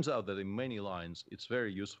it turns out that in many lines, it's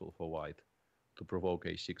very useful for white to provoke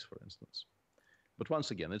a6, for instance. But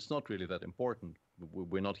once again, it's not really that important.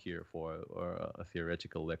 We're not here for a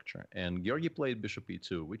theoretical lecture. And Georgi played bishop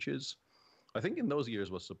e2, which is, I think in those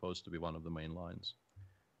years was supposed to be one of the main lines.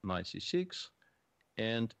 Knight c6,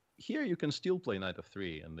 and here you can still play knight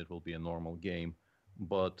f3 and it will be a normal game,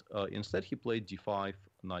 but instead he played d5,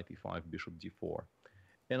 knight e5, bishop d4,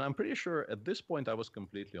 and I'm pretty sure at this point I was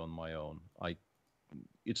completely on my own.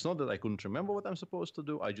 It's not that I couldn't remember what I'm supposed to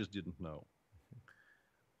do, I just didn't know.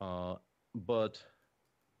 But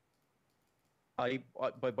by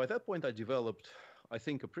that point I developed, I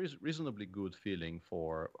think, a reasonably good feeling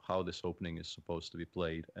for how this opening is supposed to be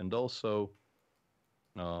played, and also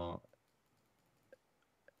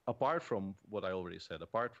apart from what I already said,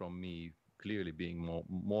 apart from me clearly being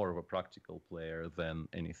more of a practical player than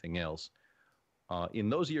anything else, in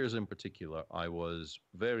those years in particular, I was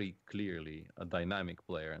very clearly a dynamic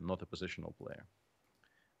player and not a positional player.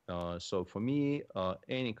 So for me,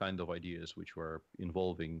 any kind of ideas which were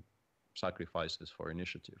involving sacrifices for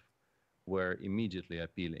initiative were immediately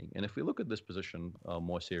appealing. And if we look at this position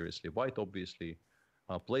more seriously, white obviously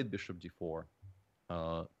played bishop d4,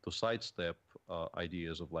 to sidestep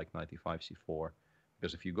ideas of like knight e5, c4,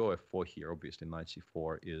 because if you go f4 here, obviously knight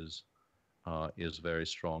c4 is very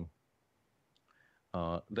strong.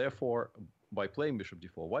 Therefore, by playing bishop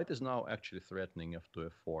d4, white is now actually threatening f2,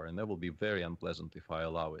 f4, and that will be very unpleasant if I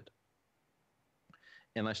allow it.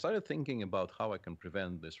 And I started thinking about how I can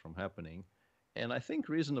prevent this from happening, and I think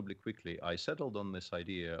reasonably quickly I settled on this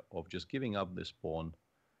idea of just giving up this pawn,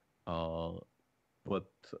 but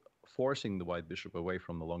forcing the white bishop away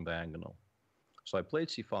from the long diagonal. So I played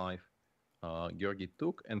c5, Georgi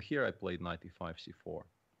took, and here I played knight e5, c4.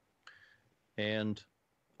 And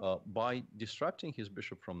by distracting his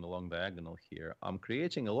bishop from the long diagonal here, I'm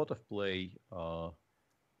creating a lot of play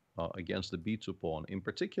against the b2 pawn. In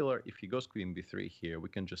particular, if he goes queen b3 here, we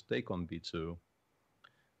can just take on b2.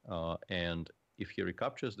 And if he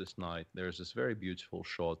recaptures this knight, there's this very beautiful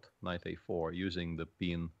shot, knight a4, using the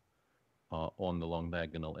pin on the long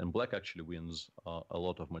diagonal, and black actually wins a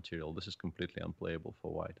lot of material. This is completely unplayable for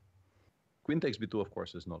white. Queen takes b2, of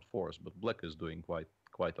course, is not forced, but black is doing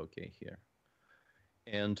quite okay here.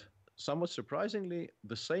 And somewhat surprisingly,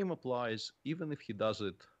 the same applies even if he does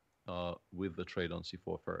it with the trade on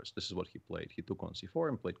c4 first. This is what he played. He took on c4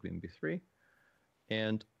 and played queen b3.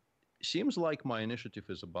 And seems like my initiative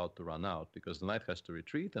is about to run out because the knight has to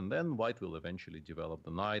retreat, and then white will eventually develop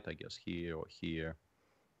the knight, I guess here or here.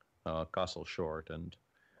 castle short, and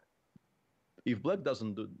if black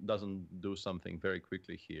doesn't do something very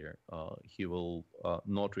quickly here, he will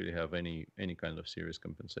not really have any kind of serious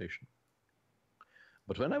compensation.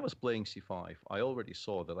 But when I was playing c5, I already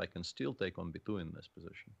saw that I can still take on b2 in this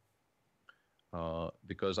position.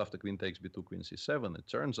 Because after queen takes b2, queen c7, it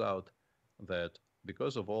turns out that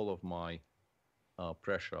because of all of my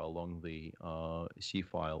pressure along the c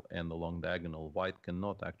file and along diagonal, white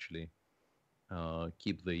cannot actually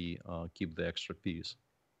keep the extra piece.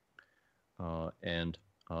 And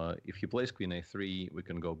if he plays queen a3, we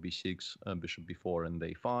can go b6, bishop b4, and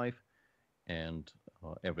a5, and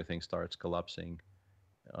everything starts collapsing.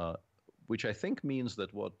 Which I think means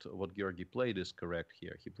that what Georgi played is correct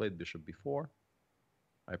here. He played bishop b4,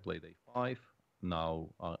 I played a5. Now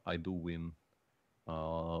I do win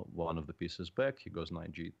one of the pieces back. He goes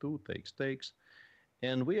knight g2, takes,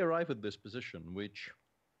 and we arrive at this position, which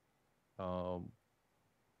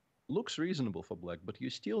looks reasonable for black, but you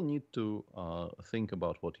still need to think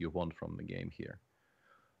about what you want from the game here,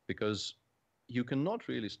 because you cannot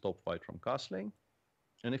really stop white from castling.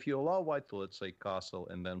 And if you allow white to, let's say, castle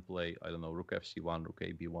and then play, I don't know, rook fc1, rook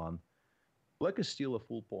a b1, black is still a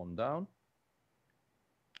full pawn down.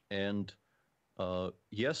 And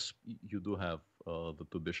yes, you do have the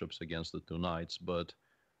two bishops against the two knights, but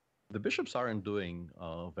the bishops aren't doing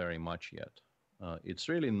very much yet. It's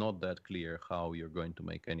really not that clear how you're going to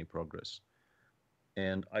make any progress.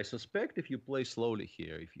 And I suspect if you play slowly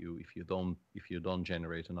here, if you don't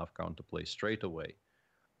generate enough counterplay straight away,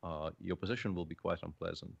 your position will be quite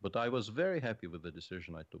unpleasant. But I was very happy with the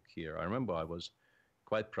decision I took here. I remember I was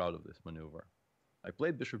quite proud of this maneuver. I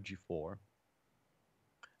played bishop g4.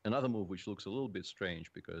 Another move which looks a little bit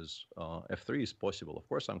strange because f3 is possible. Of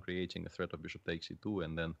course, I'm creating a threat of bishop takes e2,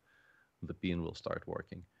 and then the pin will start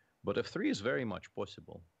working. But f3 is very much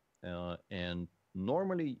possible. And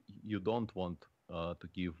normally, you don't want to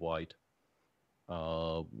give white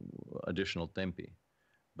additional tempi.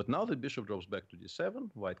 But now the bishop drops back to d7,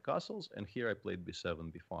 white castles, and here I played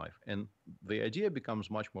b7, b5. And the idea becomes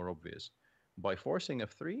much more obvious. By forcing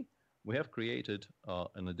f3, we have created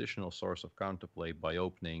an additional source of counterplay by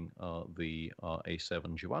opening the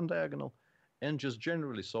a7 g1 diagonal and just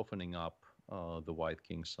generally softening up the white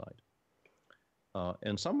king side.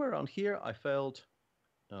 And somewhere around here, I felt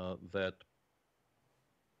that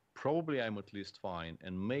probably I'm at least fine,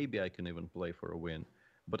 and maybe I can even play for a win.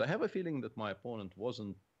 But I have a feeling that my opponent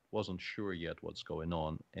wasn't sure yet what's going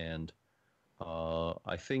on, and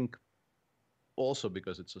I think also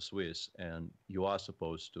because it's a Swiss and you are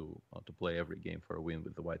supposed to play every game for a win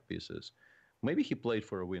with the white pieces, maybe he played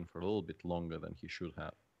for a win for a little bit longer than he should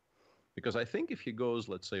have. Because I think if he goes,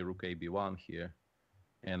 let's say, rook a b1 here,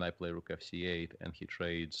 and I play rook fc8, and he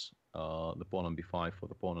trades the pawn on b5 for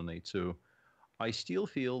the pawn on a2, I still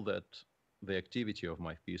feel that the activity of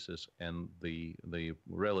my pieces and the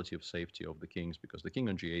relative safety of the kings, because the king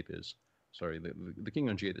on g8 is, sorry, the king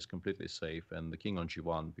on g8 is completely safe, and the king on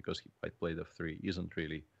g1, because I played f3, isn't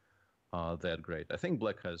really that great. I think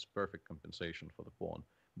black has perfect compensation for the pawn,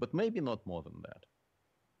 but maybe not more than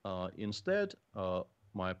that. Instead,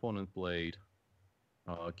 my opponent played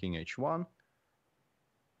king h1,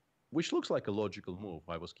 which looks like a logical move.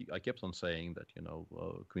 I kept on saying that, you know,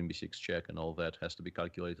 queen b6 check and all that has to be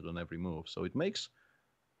calculated on every move. So it makes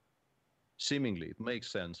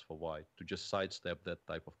sense for white to just sidestep that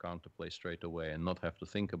type of counterplay straight away and not have to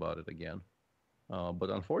think about it again. But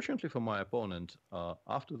unfortunately for my opponent,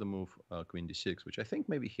 after the move queen d6, which I think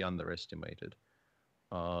maybe he underestimated,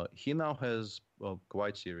 he now has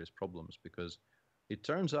quite serious problems, because it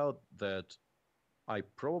turns out that I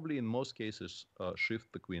probably in most cases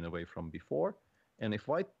shift the queen away from b4, and if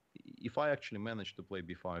I actually manage to play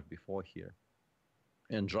b5 before here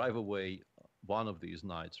and drive away one of these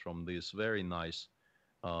knights from this very nice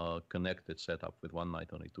connected setup with one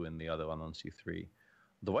knight on e2 and the other one on c3,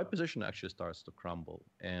 the white position actually starts to crumble.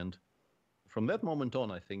 And from that moment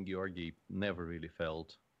on, I think Georgi never really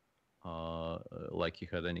felt like he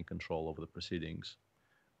had any control over the proceedings.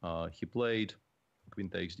 He played queen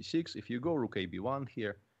takes d6. If you go rook a b1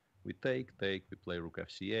 here, we take, we play rook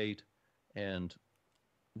fc8, and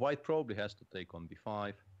white probably has to take on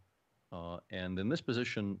b5. And in this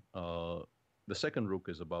position, the second rook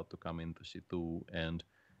is about to come into c2, and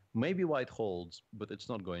maybe white holds, but it's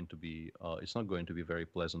not going to be very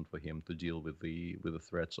pleasant for him to deal with the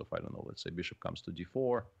threats of, I don't know, let's say bishop comes to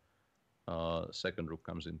d4, second rook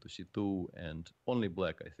comes into c2, and only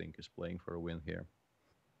black, I think, is playing for a win here.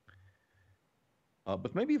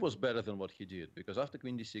 But maybe it was better than what he did, because after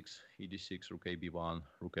queen d6, e d6, rook a b1,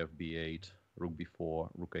 rook fb8, rook b4,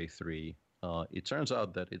 rook a3, it turns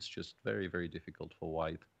out that it's just very, very difficult for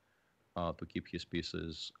white to keep his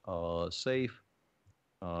pieces safe.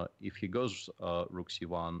 If he goes rook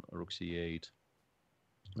c1, rook c8,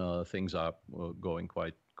 things are going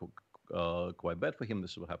quite bad for him.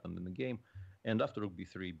 This is what happened in the game. And after rook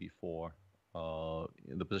b3, b4,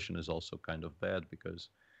 the position is also kind of bad because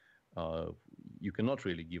you cannot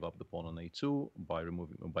really give up the pawn on a2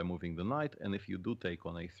 by moving the knight. And if you do take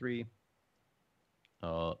on a3,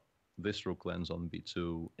 this rook lands on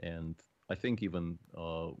b2, and I think even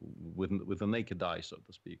with a naked eye, so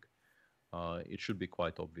to speak, it should be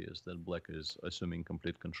quite obvious that black is assuming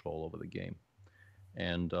complete control over the game.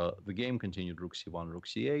 And the game continued rook c1, rook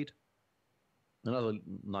c8. Another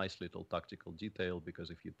nice little tactical detail, because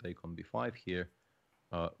if you take on b5 here,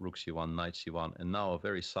 rook c1, knight c1, and now a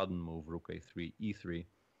very sudden move, rook a3, e3,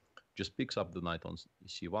 just picks up the knight on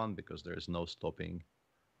c1 because there is no stopping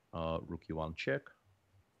rook e1 check.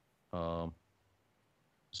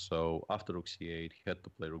 So after rook c8, he had to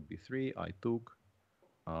play rook b3. I took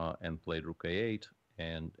and played rook a8,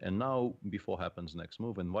 and now b4 happens next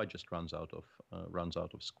move, and white just runs out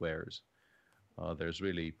of squares.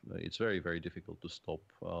 It's very, very difficult to stop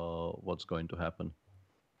what's going to happen.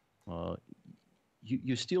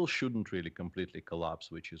 You still shouldn't really completely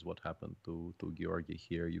collapse, which is what happened to Georgi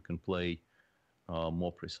here. You can play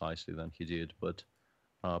more precisely than he did, but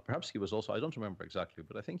perhaps he was also, I don't remember exactly,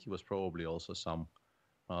 but I think he was probably also some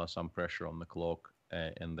pressure on the clock,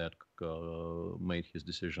 and that made his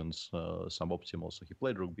decisions suboptimal. So he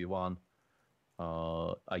played rook b1,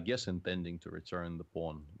 I guess intending to return the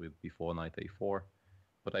pawn with b4, knight a4,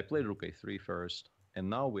 but I played rook a3 first, and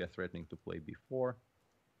now we are threatening to play b4.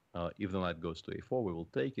 If the knight goes to a4, we will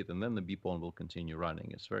take it, and then the b pawn will continue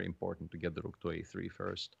running. It's very important to get the rook to a3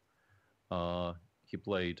 first. He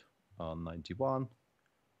played knight d1,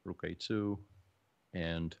 rook a2,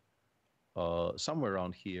 and somewhere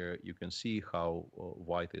around here, you can see how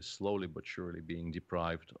white is slowly but surely being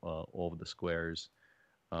deprived of the squares.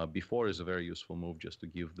 B4 is a very useful move just to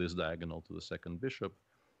give this diagonal to the second bishop.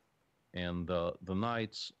 And the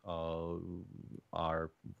knights are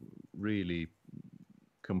really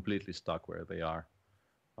completely stuck where they are.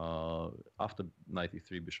 After knight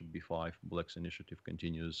e3, bishop b5, black's initiative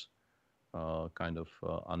continues kind of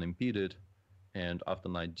unimpeded. And after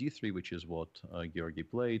knight d3, which is what Georgi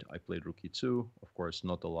played, I played rook e2, of course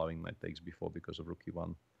not allowing knight takes b4 because of rook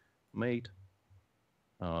e1 mate.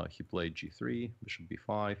 He played g3, bishop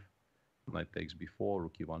b5, knight takes b4,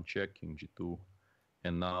 rook e1 check, king g2,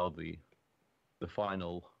 and now the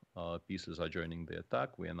final pieces are joining the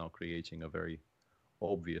attack. We are now creating a very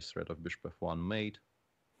obvious threat of bishop f1 mate.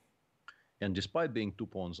 And despite being 2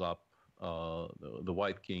 pawns up, the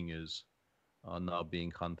white king is now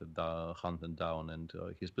being hunted down, and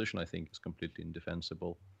his position, I think, is completely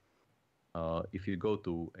indefensible. If you go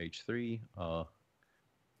to h3,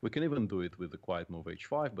 we can even do it with the quiet move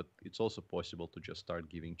h5, but it's also possible to just start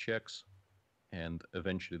giving checks, and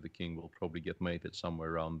eventually the king will probably get mated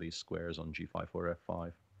somewhere around these squares on g5 or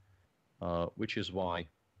f5, which is why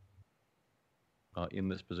in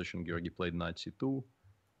this position Georgi played knight c2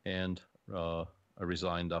 and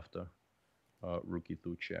resigned after rook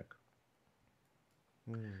e2 check.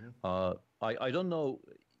 Mm-hmm. I don't know,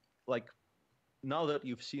 like, now that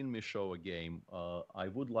you've seen me show a game, I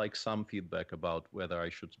would like some feedback about whether I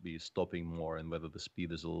should be stopping more and whether the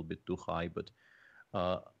speed is a little bit too high. But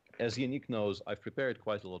as Yannick knows, I've prepared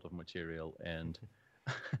quite a lot of material, and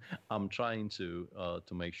I'm trying to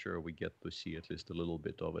make sure we get to see at least a little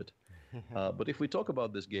bit of it. But if we talk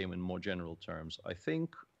about this game in more general terms, I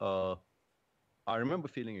think I remember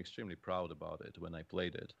feeling extremely proud about it when I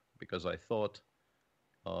played it, because I thought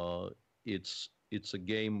it's a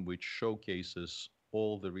game which showcases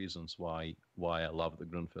all the reasons why I love the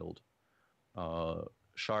Grunfeld.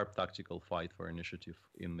 Sharp tactical fight for initiative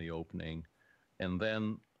in the opening, and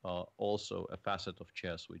then also a facet of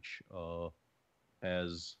chess which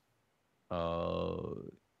has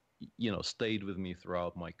stayed with me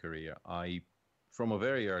throughout my career. From a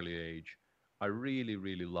very early age, I really,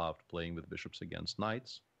 really loved playing with bishops against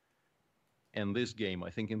knights. And this game, I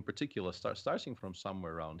think in particular, starting from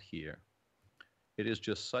somewhere around here, it is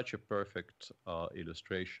just such a perfect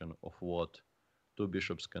illustration of what 2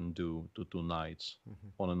 bishops can do to 2 knights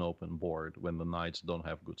on an open board when the knights don't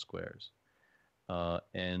have good squares.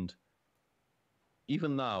 And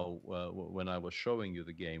even now, when I was showing you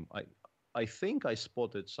the game, I think I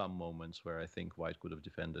spotted some moments where I think white could have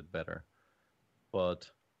defended better.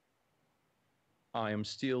 But I am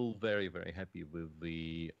still very, very happy with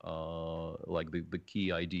the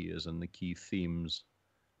key ideas and the key themes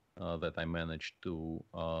that I managed to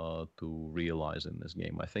realize in this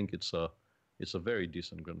game. I think it's it's a very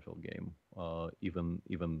decent Grunfeld game,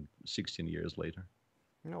 even 16 years later.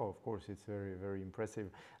 No, of course, it's very, very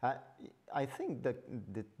impressive. I think that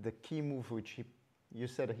the key move which you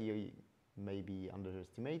said he maybe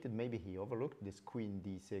underestimated, maybe he overlooked, this queen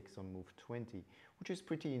d6 on move 20, which is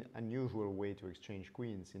pretty unusual way to exchange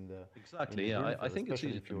queens in the exactly. In the Yeah, I think it's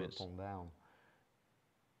easy if to you're miss. pawn down.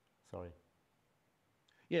 Sorry.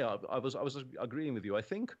 Yeah, I was agreeing with you. I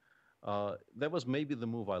think that was maybe the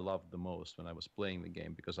move I loved the most when I was playing the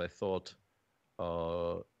game, because I thought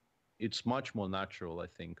it's much more natural, I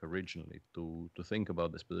think, originally to think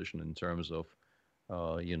about this position in terms of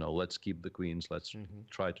let's keep the queens, let's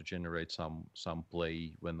try to generate some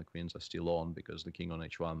play when the queens are still on, because the king on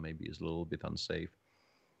h1 maybe is a little bit unsafe.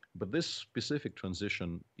 But this specific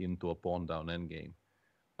transition into a pawn down endgame,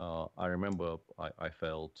 I remember I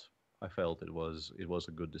felt it was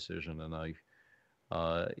a good decision, and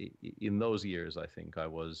in those years I think I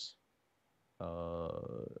was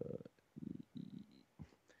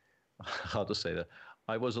how to say that,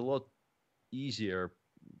 I was a lot easier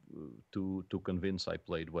to convince I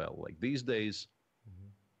played well. Like these days,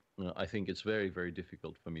 I think it's very, very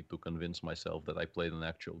difficult for me to convince myself that I played an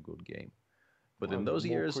actual good game. But in those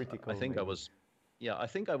years, I think maybe. I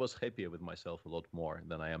think I was happier with myself a lot more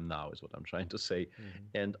than I am now, is what I'm trying to say.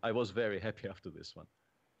 And I was very happy after this one.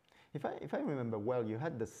 If I remember well, you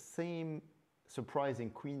had the same surprising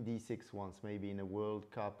queen d6 once, maybe in a World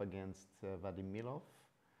Cup against Vadim Milov,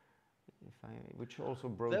 which also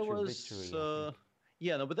brought you victory.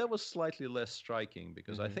 Yeah, no, but that was slightly less striking,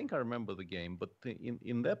 because I think I remember the game, but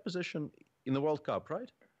in that position in the World Cup,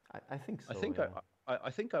 right? I think so.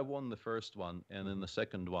 I think I won the first one, and in the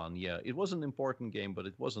second one, it was an important game, but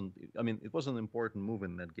it wasn't. I mean, it was an important move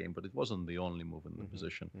in that game, but it wasn't the only move in the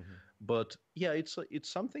position. But yeah, it's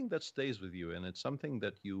something that stays with you, and it's something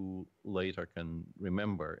that you later can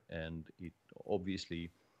remember. And it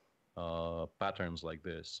obviously patterns like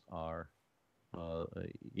this are.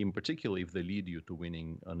 In particular, if they lead you to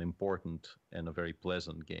winning an important and a very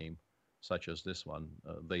pleasant game, such as this one,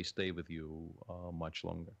 they stay with you much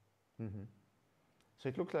longer. So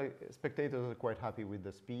it looks like spectators are quite happy with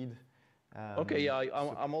the speed. Okay, yeah,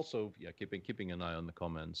 I'm also keeping an eye on the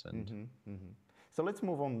comments. And So let's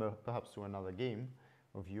move on perhaps to another game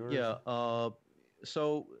of yours. Yeah,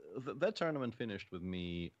 so that tournament finished with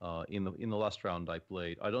me in the last round I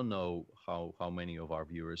played. I don't know how many of our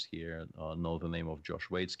viewers here know the name of Josh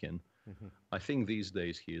Waitzkin. I think these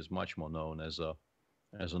days he is much more known as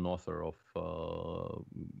an author of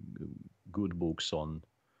good books on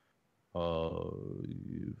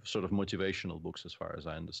sort of motivational books, as far as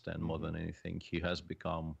I understand, more than anything. He has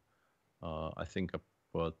become, I think, a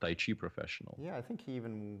Tai Chi professional. Yeah, I think he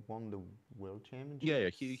even won the world championship. Yeah,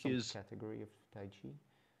 he's category of Tai Chi.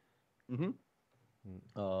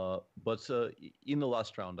 But in the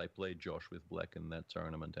last round, I played Josh with black in that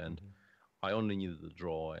tournament, and I only needed a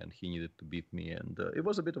draw, and he needed to beat me. And it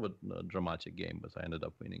was a bit of a dramatic game, but I ended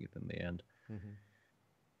up winning it in the end.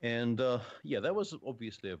 And that was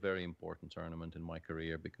obviously a very important tournament in my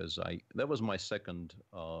career, because that was my second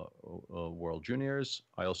World Juniors.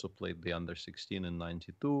 I also played the under 16 in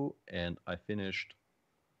 '92, and I finished.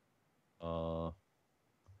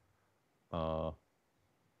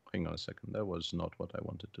 Hang on a second. That was not what I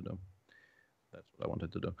wanted to do. That's what I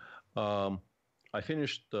wanted to do. I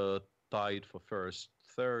finished tied for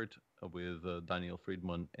third with Daniel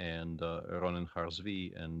Friedman and Ronen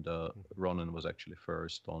Harzvi, and Ronen was actually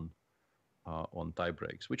first on tie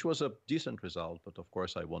breaks, which was a decent result. But of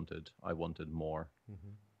course, I wanted more.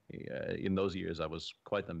 In those years, I was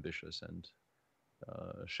quite ambitious, and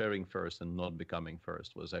sharing first and not becoming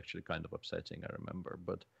first was actually kind of upsetting, I remember.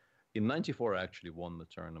 But in '94, I actually won the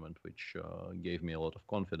tournament, which gave me a lot of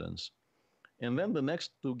confidence. And then the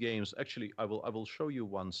next two games, actually, I will show you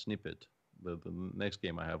one snippet. The next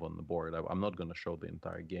game I have on the board. I'm not going to show the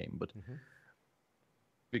entire game, but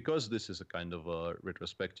because this is a kind of a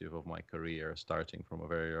retrospective of my career, starting from a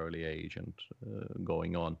very early age and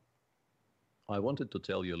going on, I wanted to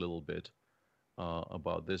tell you a little bit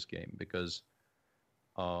about this game, because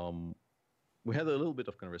we had a little bit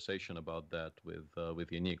of conversation about that with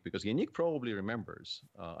Yannick, because Yannick probably remembers.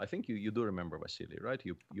 I think you do remember Vasily, right?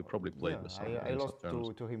 You probably played with some. I lost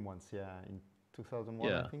to him once, in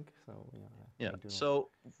 2001, I think. So yeah. So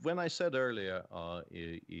when I said earlier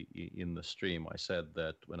in the stream, I said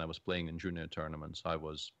that when I was playing in junior tournaments, I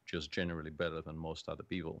was just generally better than most other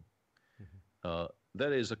people.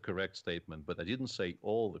 That is a correct statement, but I didn't say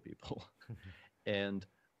all the people. And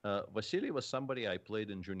Vasily was somebody I played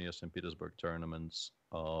in junior St. Petersburg tournaments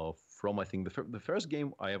from, I think, the first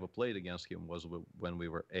game I ever played against him was when we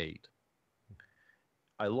were 8.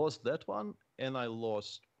 I lost that one, and I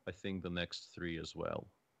lost, I think, the next three as well.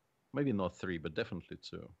 Maybe not three, but definitely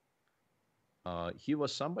two. He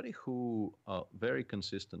was somebody who very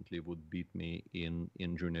consistently would beat me in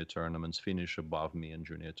junior tournaments, finish above me in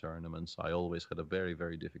junior tournaments. I always had a very,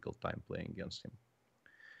 very difficult time playing against him.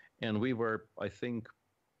 And we were, I think,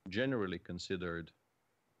 generally considered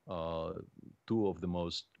two of the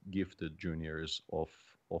most gifted juniors of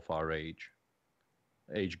our age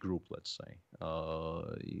group, let's say.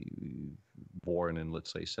 Born in,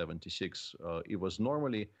 let's say, 76. It was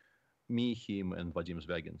normally me, him, and Vadim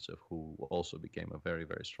Zvyagincev, who also became a very,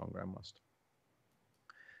 very strong grandmaster.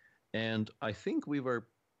 And I think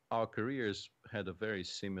our careers had a very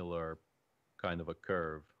similar kind of a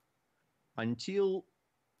curve until,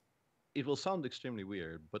 it will sound extremely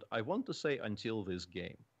weird, but I want to say until this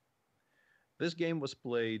game. This game was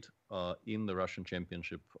played in the Russian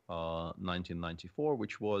Championship 1994,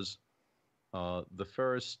 which was the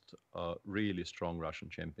first really strong Russian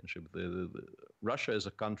championship. Russia as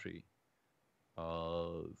a country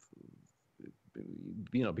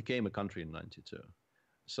became a country in 92.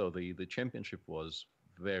 So the championship was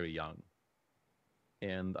very young.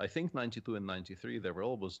 And I think 92 and 93, there were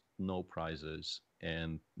almost no prizes,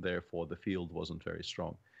 and therefore the field wasn't very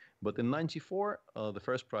strong. But in 94, the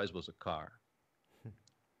first prize was a car.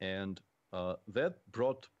 And that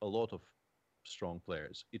brought a lot of strong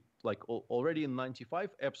players. Already in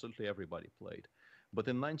 95, absolutely everybody played. But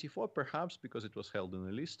in 94, perhaps because it was held in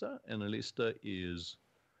Elista, and Elista is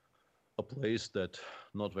a place that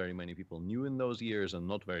not very many people knew in those years, and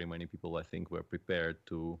not very many people, I think, were prepared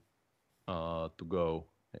to go,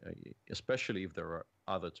 especially if there are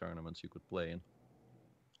other tournaments you could play in.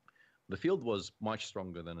 The field was much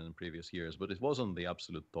stronger than in previous years, but it wasn't the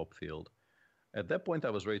absolute top field. At that point,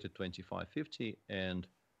 I was rated 2550, and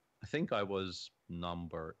I think I was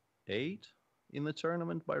number 8 in the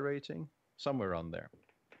tournament by rating, somewhere around there.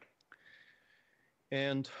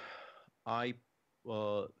 And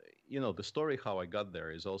the story how I got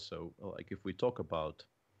there is also, like, if we talk about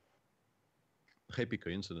happy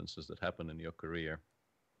coincidences that happen in your career,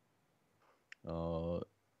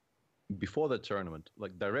 before the tournament,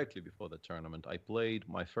 like directly before the tournament, I played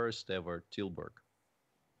my first ever Tilburg.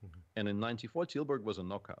 Mm-hmm. And in 94, Tilburg was a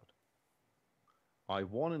knockout. I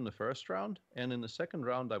won in the first round, and in the second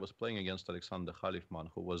round, I was playing against Alexander Khalifman,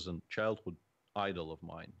 who was a childhood idol of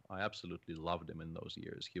mine. I absolutely loved him in those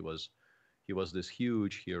years. He was this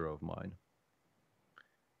huge hero of mine.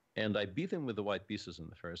 And I beat him with the white pieces in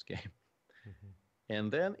the first game. Mm-hmm.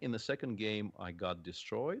 And then in the second game, I got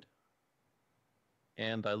destroyed,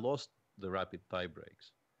 and I lost the rapid tie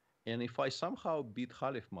breaks. And if I somehow beat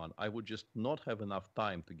Khalifman, I would just not have enough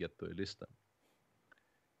time to get to Elista.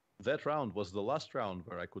 That round was the last round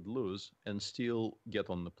where I could lose and still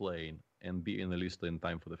get on the plane and be in Elista in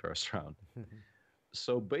time for the first round.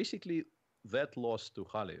 So basically, that loss to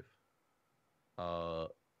Khalif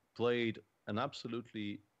played an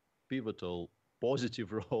absolutely pivotal,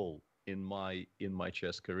 positive role in my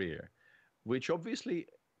chess career, which obviously,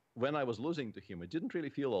 when I was losing to him, it didn't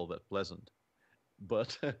really feel all that pleasant.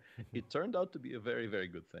 But it turned out to be a very, very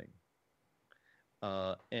good thing.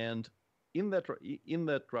 And in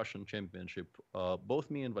that Russian championship,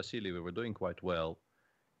 both me and Vasily, we were doing quite well.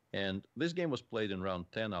 And this game was played in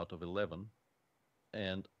round 10 out of 11.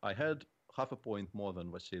 And I had half a point more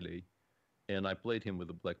than Vasily, and I played him with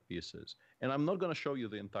the black pieces. And I'm not going to show you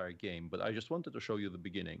the entire game, but I just wanted to show you the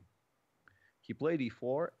beginning. He played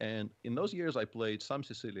e4, and in those years I played some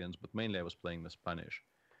Sicilians, but mainly I was playing the Spanish.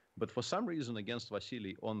 But for some reason against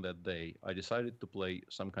Vasily on that day, I decided to play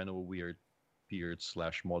some kind of a weird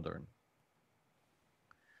period/modern.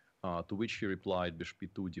 To which he replied bishop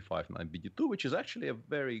e2, d5, knight bd2, which is actually a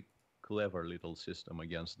very clever little system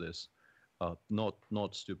against this.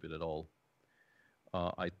 Not stupid at all.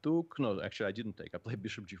 I didn't take. I played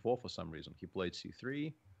bishop g4 for some reason. He played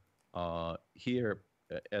c3. Here,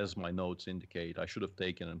 as my notes indicate, I should have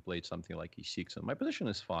taken and played something like e6, and my position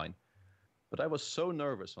is fine. But I was so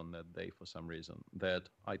nervous on that day for some reason that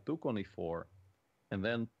I took on e4 and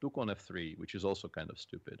then took on f3, which is also kind of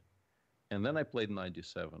stupid. And then I played knight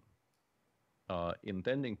d7,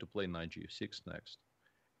 intending to play knight g6 next.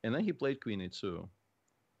 And then he played queen e2.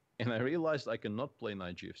 And I realized I cannot play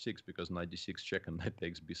knight gf6 because knight d6 check and knight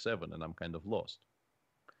takes b7, and I'm kind of lost.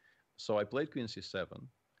 So I played queen c7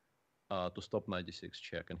 to stop knight d6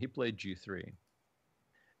 check, and he played g3.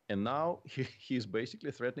 And now he's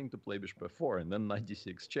basically threatening to play bishop f4 and then knight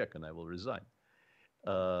d6 check, and I will resign.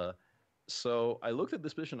 So I looked at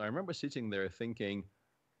this position. I remember sitting there thinking,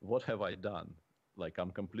 what have I done? Like,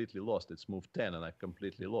 I'm completely lost. It's move 10, and I've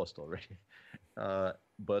completely lost already.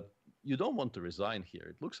 But you don't want to resign here.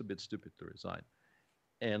 It looks a bit stupid to resign.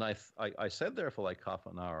 And I sat there for like half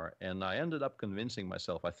an hour, and I ended up convincing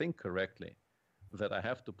myself, I think correctly, that I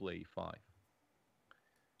have to play e5.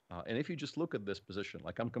 And if you just look at this position,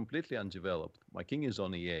 like I'm completely undeveloped, my king is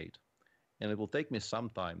on e8, and it will take me some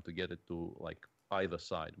time to get it to like either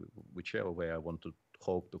side, whichever way I want to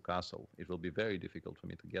hope to castle. It will be very difficult for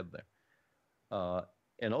me to get there.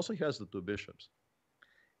 And also he has the two bishops.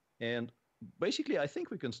 And basically, I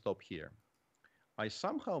think we can stop here. I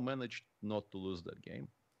somehow managed not to lose that game.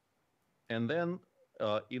 And then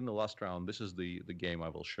in the last round, this is the game I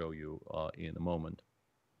will show you in a moment.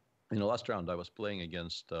 In the last round, I was playing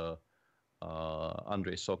against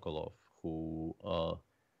Andrei Sokolov, who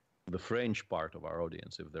the French part of our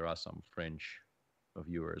audience, if there are some French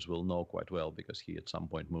viewers, will know quite well because he at some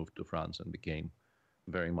point moved to France and became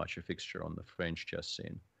very much a fixture on the French chess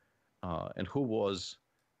scene. And who was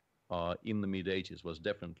in the mid-80s was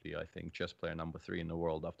definitely, I think, chess player number 3 in the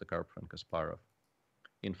world after Karpov and Kasparov.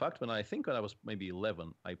 In fact, when I was maybe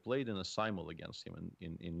 11, I played in a simul against him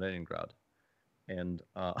in Leningrad. And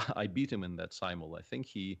I beat him in that simul. I think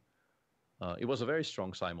it was a very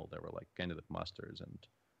strong simul. There were like candidate masters. And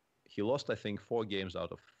he lost, I think, 4 games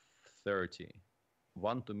out of 30.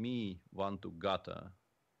 1 to me, 1 to Gata,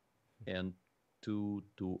 and 2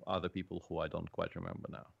 to other people who I don't quite remember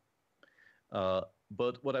now.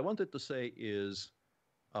 But what I wanted to say is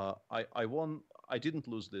I won. I didn't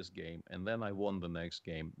lose this game, and then I won the next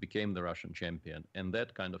game, became the Russian champion, and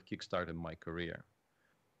that kind of kickstarted my career.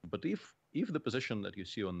 But if the position that you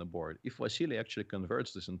see on the board, if Vasily actually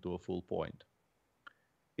converts this into a full point,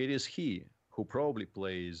 it is he who probably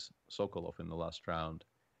plays Sokolov in the last round.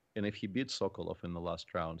 And if he beats Sokolov in the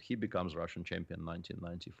last round, he becomes Russian champion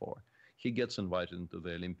 1994. He gets invited into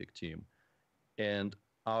the Olympic team. And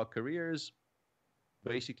our careers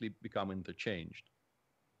basically become interchanged.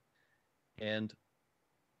 And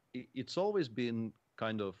it's always been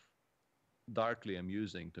kind of darkly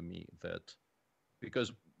amusing to me that,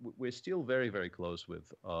 because we're still very, very close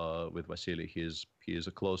with Vasily. He is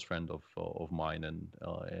a close friend of mine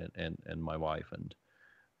and my wife, and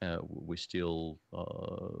we still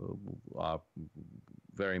are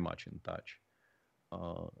very much in touch.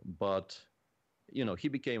 But he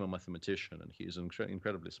became a mathematician, and he's an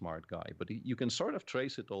incredibly smart guy. But you can sort of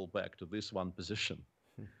trace it all back to this one position,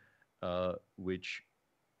 which,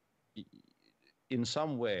 in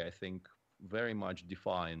some way, I think, very much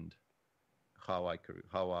defined how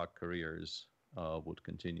our careers would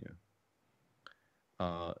continue.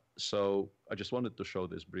 So I just wanted to show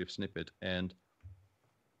this brief snippet, and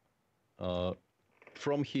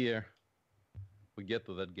from here we get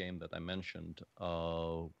to that game that I mentioned.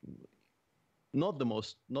 Not the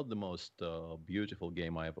most beautiful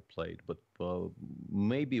game I ever played, but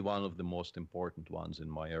maybe one of the most important ones in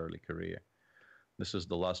my early career. This is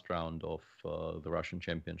the last round of the Russian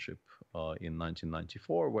Championship in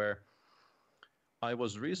 1994, where I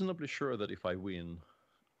was reasonably sure that if I win,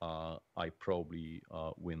 I probably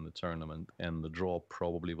win the tournament, and the draw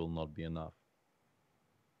probably will not be enough.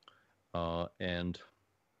 And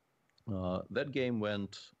that game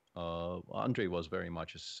went. Andrei was very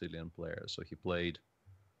much a Sicilian player, so he played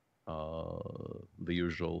the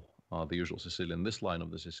usual Sicilian. This line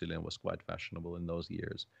of the Sicilian was quite fashionable in those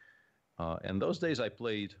years. And those days I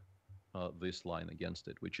played this line against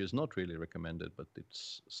it, which is not really recommended, but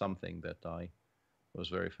it's something that I was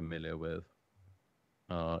very familiar with.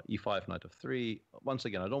 E5, knight of 3. Once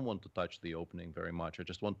again, I don't want to touch the opening very much. I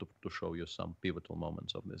just want to show you some pivotal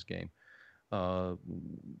moments of this game.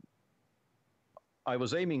 I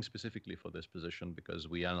was aiming specifically for this position because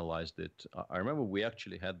we analyzed it. I remember we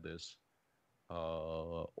actually had this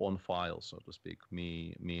on file, so to speak.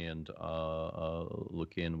 Me and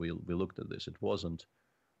Lukin, we looked at this. It wasn't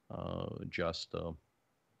just an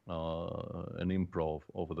improv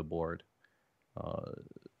over the board.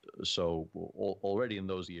 So already in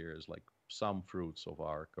those years, like, some fruits of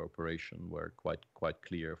our cooperation were quite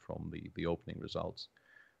clear from the opening results.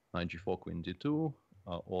 Knight g4, queen d2.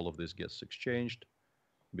 All of this gets exchanged.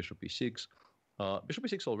 Bishop e6. Bishop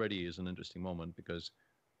e6 already is an interesting moment because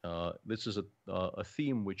this is a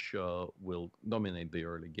theme which will dominate the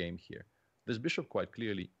early game here. This bishop quite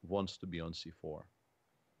clearly wants to be on c4.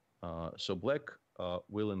 So black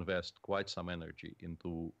will invest quite some energy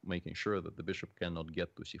into making sure that the bishop cannot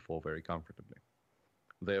get to c4 very comfortably.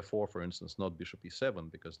 Therefore, for instance, not bishop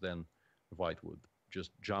e7, because then white would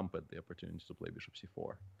just jump at the opportunity to play bishop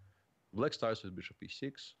c4. Black starts with bishop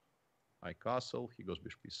e6. I castle. He goes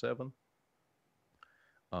bishop e7.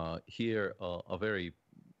 Here, a very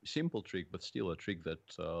simple trick, but still a trick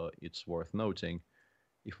that it's worth noting.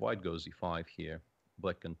 If white goes e5 here,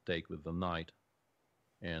 black can take with the knight,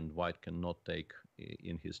 and white cannot take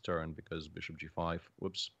in his turn because bishop g5,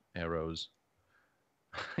 whoops, arrows.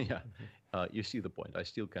 Yeah, you see the point. I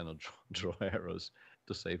still cannot draw arrows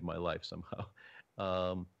to save my life somehow.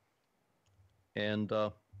 And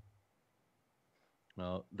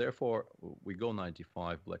therefore, we go knight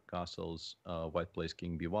d5, black castles, white plays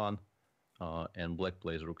king b1, and black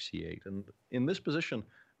plays rook c8. And in this position,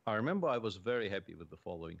 I remember I was very happy with the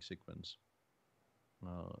following sequence,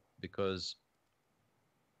 because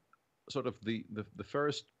sort of the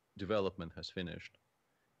first development has finished,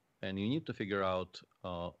 and you need to figure out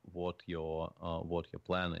what your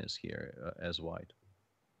plan is here as white.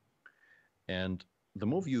 And the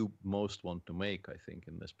move you most want to make, I think,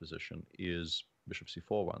 in this position is bishop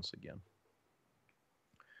c4 once again,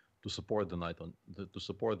 to support the knight on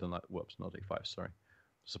whoops, not a5, sorry,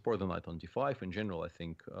 to support the knight on d5. In general, I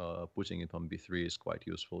think putting it on b3 is quite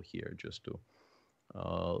useful here, just to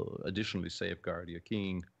additionally safeguard your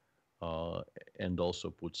king, and also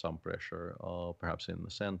put some pressure perhaps in the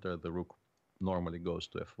center. The rook normally goes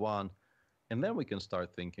to f1, and then we can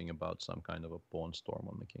start thinking about some kind of a pawn storm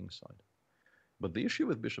on the king's side. But the issue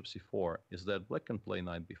with bishop c4 is that black can play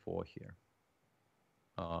knight b4 here,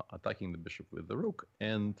 attacking the bishop with the rook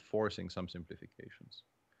and forcing some simplifications.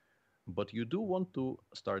 But you do want to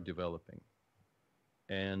start developing.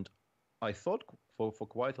 And I thought for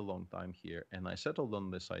quite a long time here, and I settled on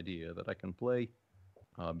this idea that I can play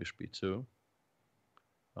bishop e2,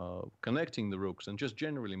 connecting the rooks and just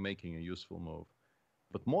generally making a useful move.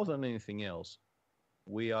 But more than anything else,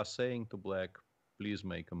 we are saying to black, please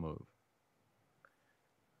make a move.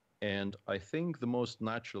 And I think the most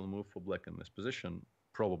natural move for black in this position,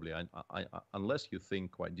 probably, unless you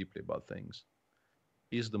think quite deeply about things,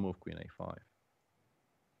 is the move queen a5,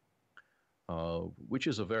 which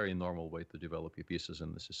is a very normal way to develop your pieces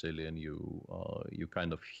in the Sicilian. You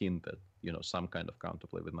kind of hint at some kind of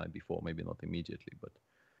counterplay with knight b4, maybe not immediately, but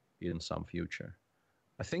in some future.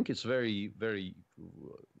 I think it's very, very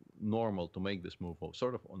normal to make this move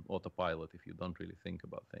sort of on autopilot if you don't really think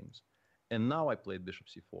about things. And now I played bishop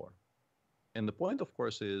c4. And the point, of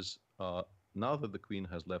course, is now that the queen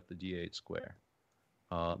has left the d8 square,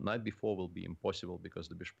 knight b4 will be impossible because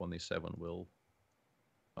the bishop on a7 will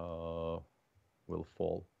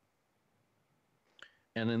fall.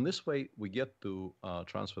 And in this way, we get to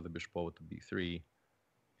transfer the bishop over to b3.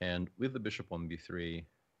 And with the bishop on b3,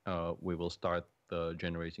 we will start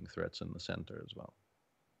generating threats in the center as well.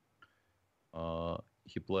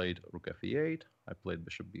 He played rook f8. I played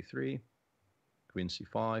bishop b3, queen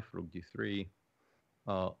c5, rook d3.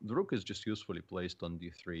 The rook is just usefully placed on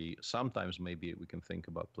d3. Sometimes maybe we can think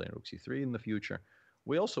about playing rook c3 in the future.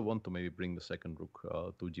 We also want to maybe bring the second rook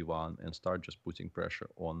to d1 and start just putting pressure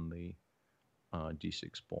on the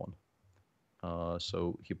d6 pawn.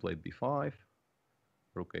 So he played b5,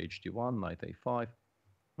 rook h d1, knight a5.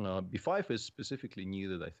 b5 is specifically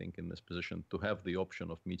needed, I think, in this position to have the option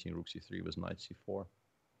of meeting rook c3 with knight c4.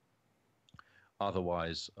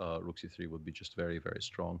 Otherwise, rook c3 would be just very, very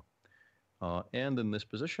strong. And in this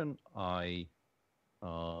position, I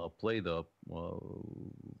played a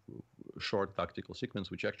short tactical sequence,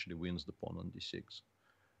 which actually wins the pawn on d6.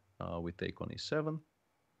 We take on e7,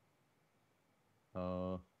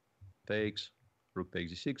 takes, rook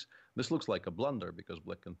takes d6. This looks like a blunder because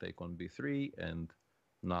black can take on b3, and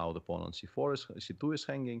now the pawn on c2 is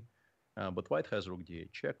hanging. But white has rook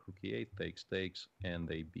d8 check, rook e8, takes,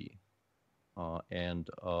 and ab. And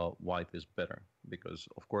white is better because,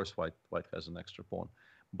 of course, white has an extra pawn.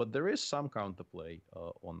 But there is some counterplay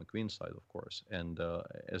on the queen side, of course. And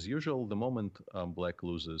as usual, the moment black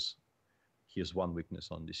loses his one weakness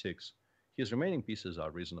on d6, his remaining pieces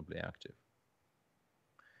are reasonably active.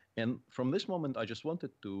 And from this moment, I just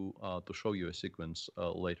wanted to show you a sequence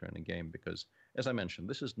later in the game because, as I mentioned,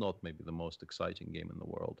 this is not maybe the most exciting game in the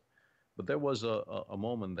world. But there was a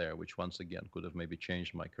moment there which, once again, could have maybe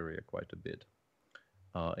changed my career quite a bit.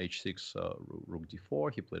 h6, rook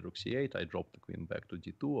d4, he played rook c8, I dropped the queen back to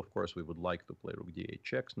d2. Of course, we would like to play rook d8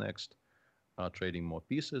 checks next, trading more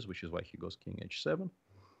pieces, which is why he goes king h7.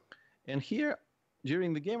 And here,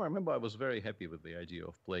 during the game, I remember I was very happy with the idea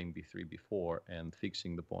of playing b3, b4, and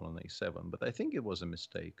fixing the pawn on a7, but I think it was a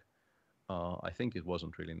mistake. I think it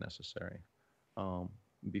wasn't really necessary.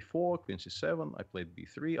 Before queen c7, I played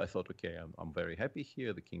b3. I thought, okay, I'm very happy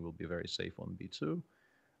here. The king will be very safe on b2.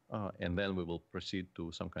 And then we will proceed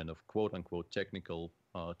to some kind of quote-unquote technical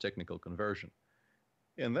conversion.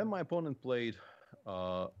 And then my opponent played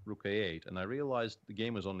rook a8, and I realized the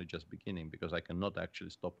game is only just beginning because I cannot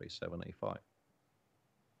actually stop a7, a5.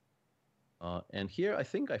 And here I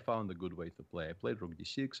think I found a good way to play. I played rook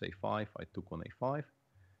d6, a5, I took on a5,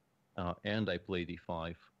 and I played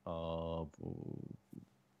e5,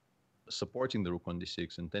 supporting the rook on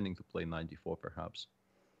d6, intending to play knight d4 perhaps.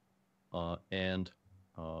 And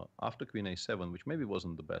after queen a7, which maybe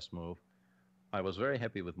wasn't the best move, I was very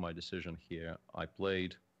happy with my decision here. I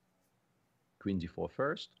played queen d4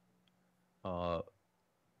 first,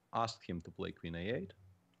 asked him to play queen a8.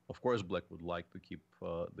 Of course, black would like to keep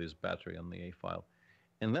this battery on the a file.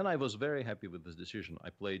 And then I was very happy with this decision. I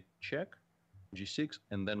played check, g6,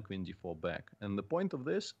 and then queen d4 back. And the point of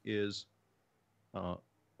this is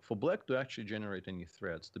for black to actually generate any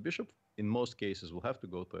threats, the bishop in most cases will have to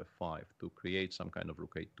go to f5 to create some kind of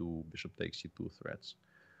rook a2, bishop takes c2 threats.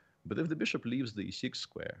 But if the bishop leaves the e6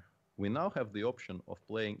 square, we now have the option of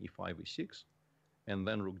playing e5, e6, and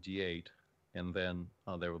then rook d8, and then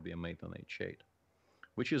there will be a mate on h8,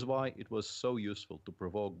 which is why it was so useful to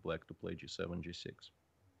provoke black to play g7, g6.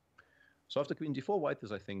 So after queen d4, white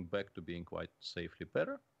is, I think, back to being quite safely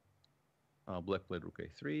better. Black played rook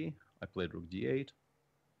a3, I played rook d8,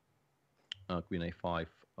 queen a5,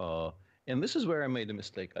 and this is where I made a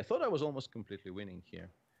mistake. I thought I was almost completely winning here.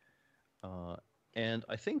 And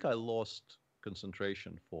I think I lost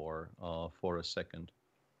concentration for a second.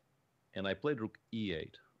 And I played rook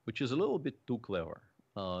e8, which is a little bit too clever.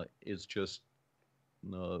 It's just,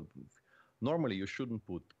 normally you shouldn't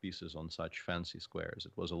put pieces on such fancy squares.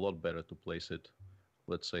 It was a lot better to place it,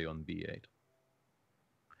 let's say, on b8.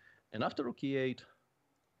 And after rook e8,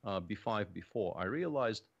 b5, b4, I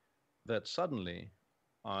realized that suddenly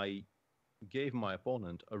I gave my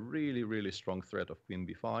opponent a really, really strong threat of queen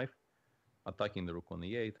b5, attacking the rook on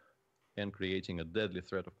e8, and creating a deadly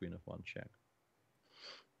threat of queen f1 check.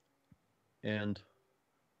 And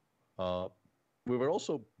we were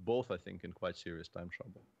also both, I think, in quite serious time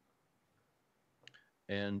trouble.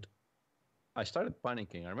 And I started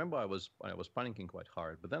panicking. I remember I was panicking quite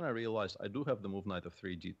hard, but then I realized I do have the move knight of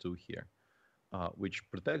 3 d2 here, which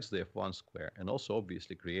protects the f1 square and also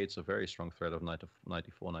obviously creates a very strong threat of knight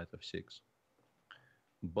e4, knight f6.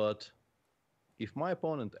 But if my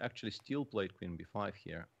opponent actually still played queen b5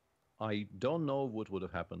 here, I don't know what would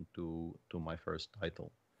have happened to my first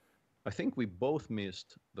title. I think we both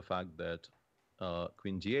missed the fact that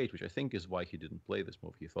queen d8, which I think is why he didn't play this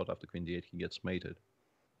move. He thought after queen d8 he gets mated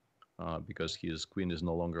because his queen is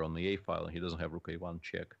no longer on the a file and he doesn't have rook a1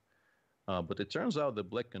 check. But it turns out that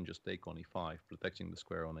black can just take on e5, protecting the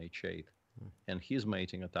square on h8, and his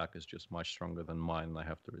mating attack is just much stronger than mine, and I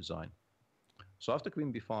have to resign. So after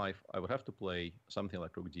queen b5, I would have to play something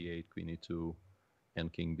like rook d8, queen e2,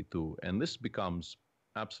 and king b2, and this becomes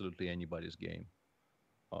absolutely anybody's game.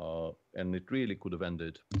 And it really could have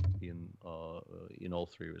ended in all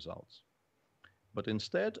three results. But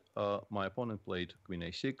instead, my opponent played queen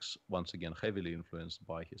a6, once again heavily influenced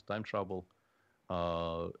by his time trouble.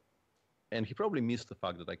 And he probably missed the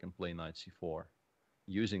fact that I can play knight c4,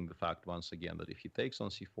 using the fact, once again, that if he takes on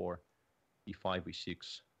c4, e5,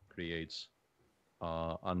 e6 creates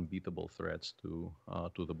unbeatable threats to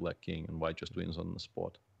the black king, and white just wins on the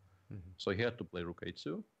spot. Mm-hmm. So he had to play rook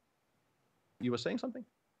a2. You were saying something?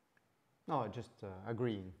 No, just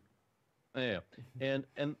agreeing. Yeah, and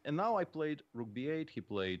now I played rook b8, he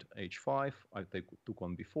played h5, I took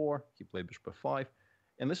on b4, he played bishop f5,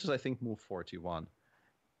 and this is, I think, move 41.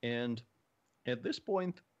 And at this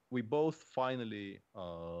point, we both finally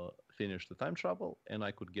finished the time trouble, and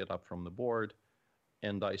I could get up from the board,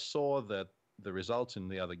 and I saw that the results in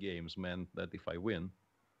the other games meant that if I win,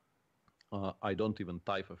 I don't even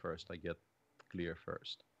tie for first, I get clear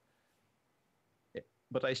first.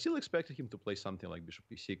 But I still expected him to play something like bishop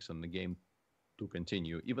e6 and the game to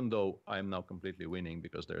continue, even though I'm now completely winning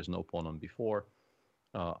because there's no pawn on b4.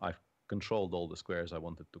 I've controlled all the squares I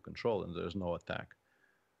wanted to control, and there's no attack.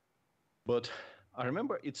 But I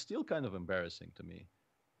remember it's still kind of embarrassing to me.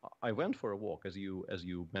 I went for a walk, as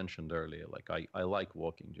you mentioned earlier. Like I like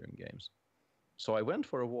walking during games. So I went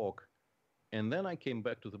for a walk, and then I came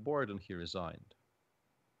back to the board, and he resigned.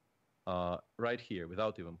 Right here,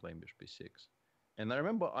 without even playing bishop e6. And I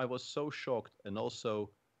remember I was so shocked and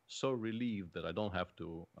also so relieved that I don't have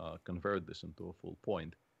to convert this into a full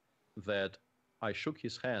point, that I shook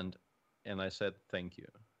his hand and I said, thank you.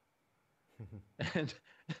 And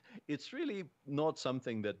it's really not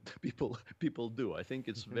something that people do. I think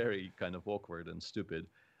it's very kind of awkward and stupid.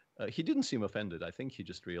 He didn't seem offended. I think he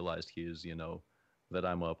just realized he is, that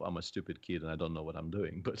I'm a stupid kid and I don't know what I'm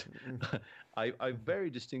doing. But I very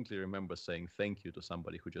distinctly remember saying thank you to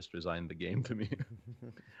somebody who just resigned the game to me.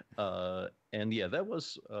 And yeah, that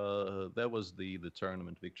was the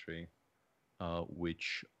tournament victory,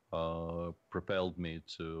 which propelled me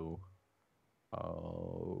to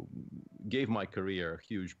gave my career a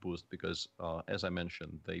huge boost because, as I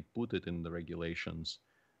mentioned, they put it in the regulations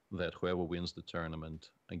that whoever wins the tournament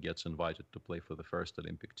gets invited to play for the first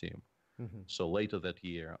Olympic team. Mm-hmm. So later that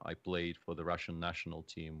year, I played for the Russian national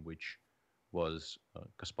team, which was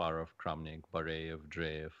Kasparov, Kramnik, Bareyev,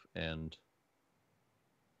 Dreyev, and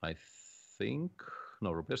I think,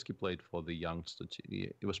 no, Robevsky played for the youngster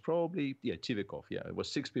team. It was probably, Tivikov. Yeah, it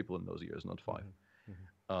was 6 people in those years, not 5.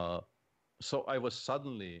 Mm-hmm. Mm-hmm. So I was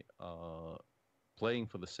suddenly playing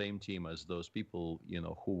for the same team as those people,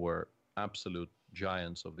 who were absolute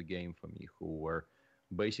giants of the game for me, who were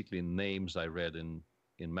basically names I read in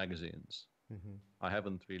magazines. Mm-hmm. I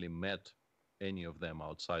haven't really met any of them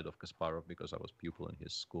outside of Kasparov because I was pupil in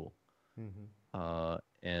his school. Mm-hmm.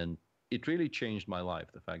 And it really changed my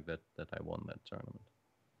life, the fact that I won that tournament.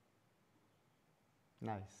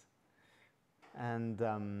 Nice. And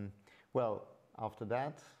well, after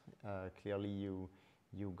that, clearly you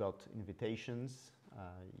got invitations.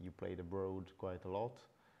 You played abroad quite a lot,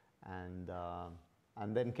 and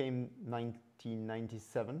then came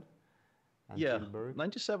 1997. Yeah, Tilburg.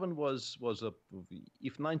 97 was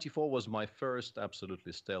if 94 was my first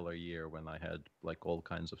absolutely stellar year when I had like all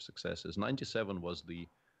kinds of successes, 97 was the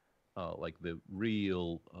like the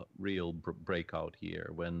real breakout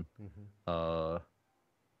year when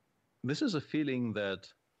this is a feeling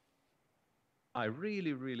that I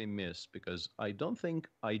really, really miss because I don't think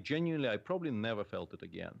I probably never felt it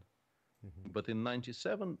again. But in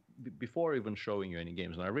 97, before even showing you any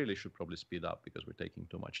games, and I really should probably speed up because we're taking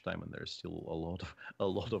too much time and there's still a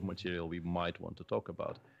lot of material we might want to talk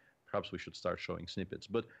about. Perhaps we should start showing snippets.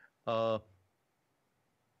 But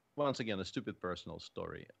once again, a stupid personal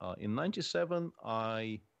story. In 97,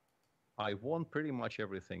 I won pretty much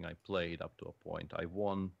everything I played up to a point. I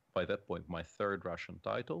won, by that point, my 3rd Russian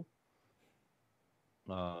title.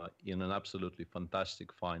 In an absolutely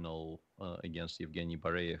fantastic final against Evgeny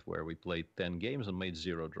Bareyev, where we played 10 games and made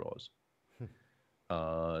 0 draws.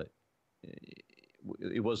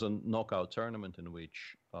 It was a knockout tournament in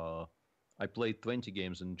which I played 20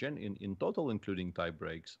 games in total, including tie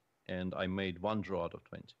breaks, and I made 1 draw out of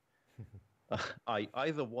 20. I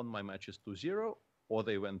either won my matches 2-0 or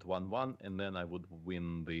they went 1-1, and then I would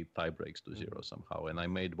win the tie breaks 2-0 somehow. And I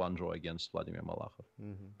made 1 draw against Vladimir Malakhov.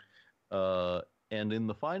 And in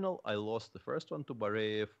the final, I lost the first one to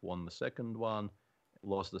Bareyev, won the second one,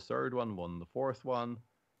 lost the third one, won the fourth one,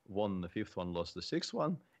 won the fifth one, lost the sixth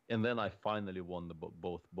one, and then I finally won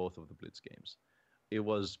both of the Blitz games. It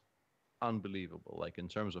was unbelievable. Like in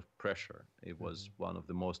terms of pressure, it was one of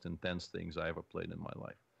the most intense things I ever played in my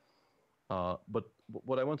life. But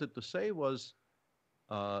what I wanted to say was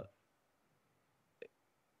the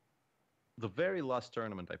very last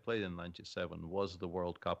tournament I played in 97 was the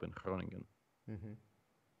World Cup in Groningen.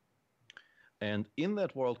 And in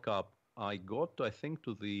that World Cup, I got, I think,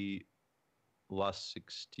 to the last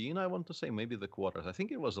 16, I want to say, maybe the quarters. I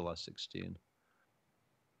think it was the last 16.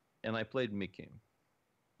 And I played Mickey,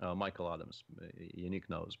 Michael Adams. Yannick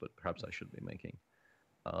knows, but perhaps I should be making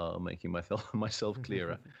myself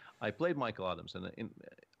clearer. I played Michael Adams, and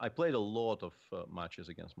I played a lot of matches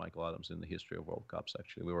against Michael Adams in the history of World Cups,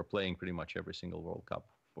 actually. We were playing pretty much every single World Cup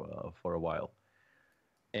for a while.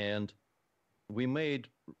 And we made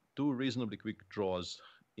 2 reasonably quick draws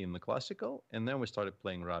in the Classical, and then we started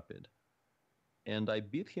playing Rapid. And I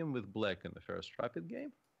beat him with black in the first Rapid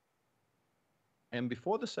game. And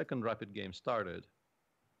before the second Rapid game started,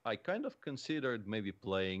 I kind of considered maybe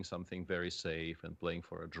playing something very safe and playing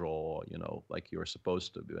for a draw, like you're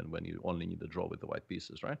supposed to do, and when you only need a draw with the white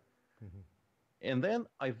pieces, right? And then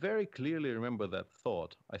I very clearly remember that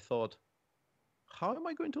thought. I thought, how am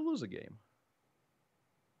I going to lose a game?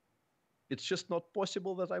 It's just not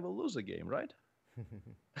possible that I will lose a game, right?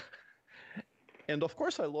 And of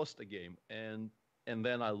course I lost a game, and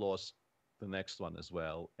then I lost the next one as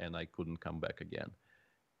well, and I couldn't come back again.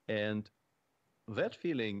 And that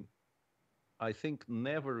feeling, I think,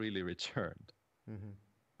 never really returned.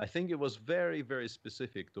 I think it was very, very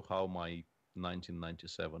specific to how my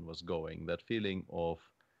 1997 was going. That feeling of,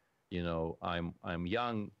 I'm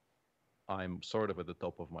young, I'm sort of at the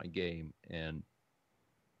top of my game, and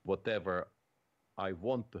whatever I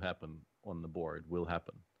want to happen on the board will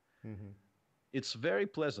happen. It's very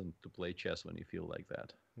pleasant to play chess when you feel like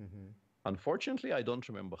that. Unfortunately, I don't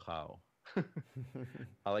remember how.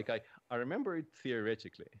 I remember it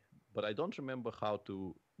theoretically, but I don't remember how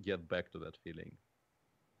to get back to that feeling.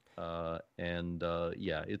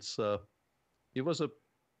 Yeah, it was a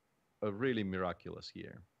really miraculous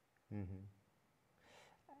year.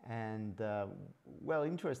 And well,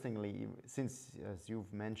 interestingly, since as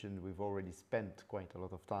you've mentioned, we've already spent quite a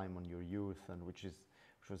lot of time on your youth, and which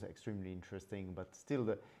was extremely interesting. But still,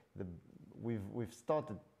 the we've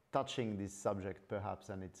started touching this subject perhaps,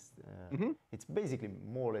 and it's basically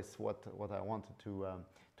more or less what I wanted to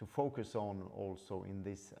focus on also in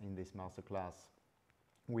this masterclass,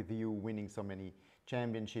 with you winning so many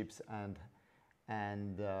championships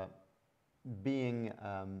and being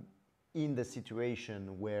in the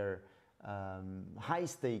situation where high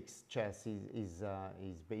stakes chess is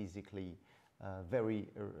basically a very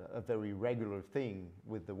regular thing,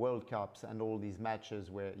 with the World Cups and all these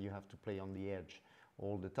matches where you have to play on the edge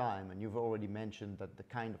all the time. And you've already mentioned that the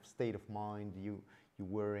kind of state of mind you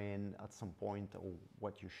were in at some point, or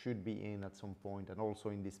what you should be in at some point, and also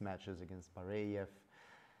in these matches against Bareyev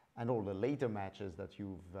and all the later matches that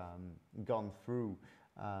you've gone through.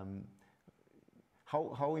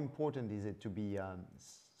 How important is it to be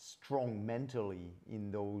strong mentally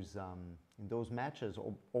in those matches,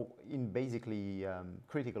 or in basically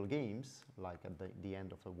critical games, like at the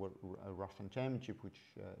end of a Russian championship, which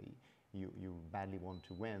you badly want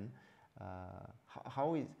to win?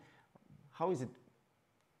 How is it?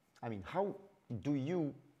 I mean, how do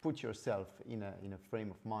you put yourself in a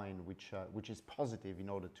frame of mind which is positive in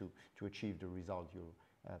order to achieve the result you're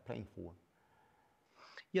playing for?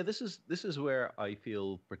 Yeah, this is where I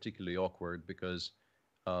feel particularly awkward, because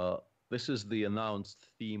this is the announced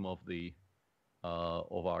theme of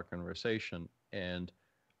our conversation, and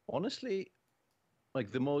honestly,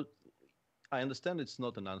 like I understand it's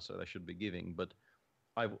not an answer I should be giving, but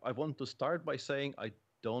I want to start by saying I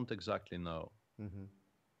don't exactly know. Mm-hmm.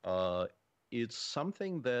 It's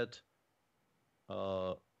something that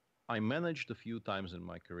I managed a few times in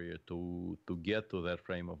my career to get to that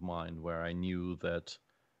frame of mind where I knew that.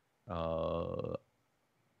 Well,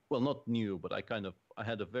 not new, but I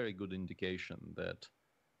had a very good indication that,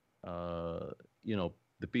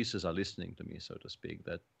 the pieces are listening to me, so to speak,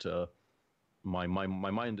 that my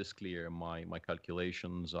mind is clear, my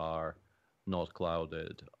calculations are not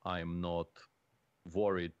clouded, I'm not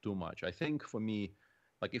worried too much. I think for me,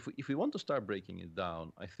 like if we want to start breaking it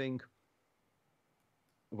down, I think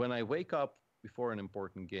when I wake up before an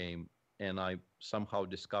important game and I somehow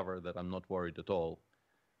discover that I'm not worried at all,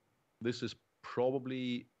 this is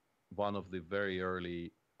probably one of the very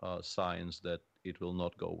early signs that it will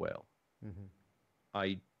not go well. Mm-hmm.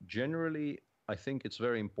 I think it's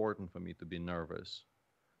very important for me to be nervous,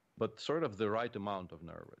 but sort of the right amount of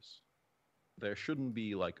nervous. There shouldn't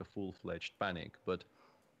be like a full-fledged panic, but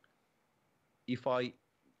if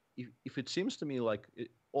it seems to me like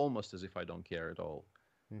almost as if I don't care at all,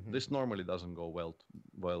 mm-hmm. This normally doesn't go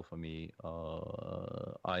well for me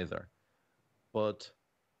either. But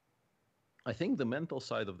I think the mental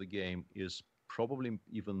side of the game is probably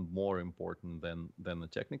even more important than the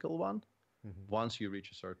technical one, mm-hmm. once you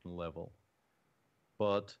reach a certain level.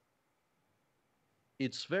 But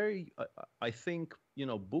it's I think,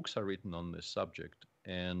 books are written on this subject,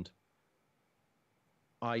 and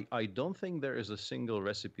I don't think there is a single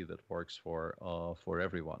recipe that works for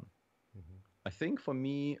everyone. Mm-hmm. I think for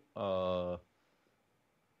me, sort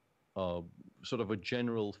of a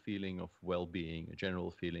general feeling of well-being, a general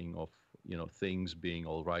feeling of, things being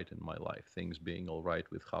all right in my life, things being all right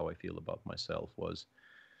with how I feel about myself, was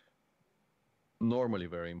normally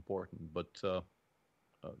very important. But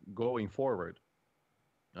going forward,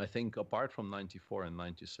 I think apart from 94 and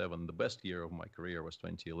 97, the best year of my career was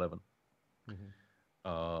 2011, mm-hmm.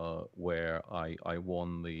 Where I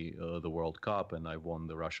won the World Cup, and I won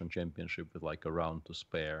the Russian Championship with like a round to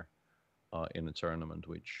spare in a tournament,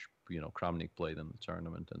 which Kramnik played in the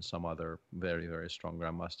tournament, and some other very, very strong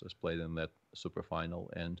grandmasters played in that super final,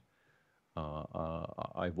 and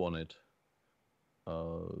I won it.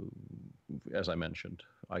 As I mentioned,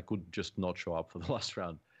 I could just not show up for the last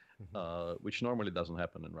round, mm-hmm. Which normally doesn't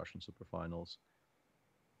happen in Russian super finals.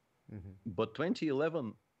 Mm-hmm. But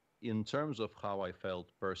 2011, in terms of how I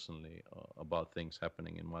felt personally about things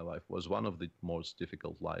happening in my life, was one of the most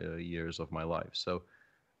difficult years of my life. So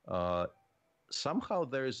somehow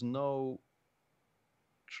there is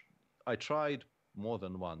I tried more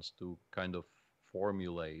than once to kind of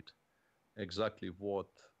formulate exactly what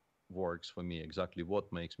works for me, exactly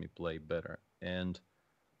what makes me play better. And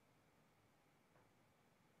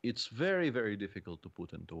it's very, very difficult to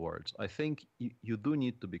put into words. I think you do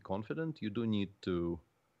need to be confident. You do need to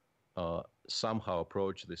somehow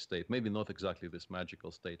approach this state. Maybe not exactly this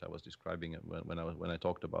magical state I was describing when I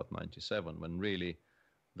talked about 97, when really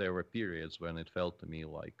there were periods when it felt to me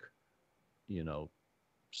like,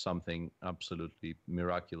 something absolutely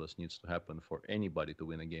miraculous needs to happen for anybody to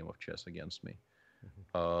win a game of chess against me.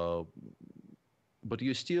 Uh, but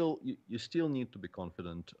you still need to be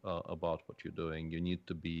confident about what you're doing. You need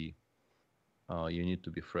to be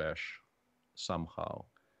fresh somehow.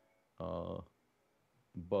 Uh,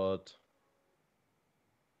 but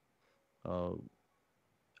uh,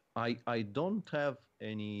 I don't have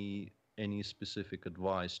any specific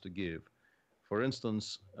advice to give. For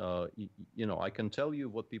instance, I can tell you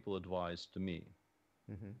what people advise to me,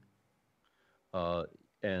 Mm-hmm. uh,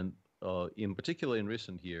 and in particular in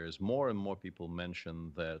recent years, more and more people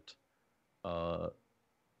mention that uh,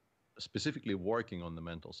 specifically working on the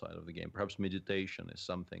mental side of the game, perhaps meditation is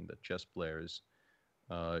something that chess players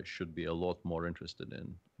should be a lot more interested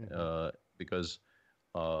in, Mm-hmm. because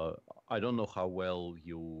uh, I don't know how well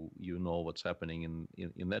you know what's happening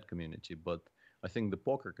in that community, but I think the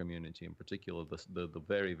poker community in particular, the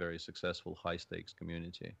very, very successful high stakes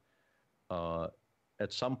community, uh,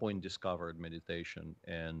 at some point discovered meditation,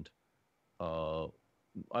 and uh,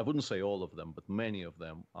 I wouldn't say all of them, but many of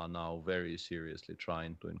them are now very seriously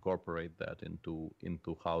trying to incorporate that into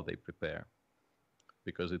how they prepare,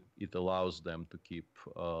 because it allows them to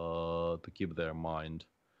keep their mind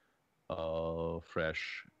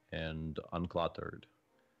fresh and uncluttered.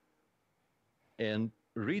 And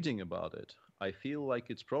reading about it, I feel like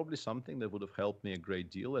it's probably something that would have helped me a great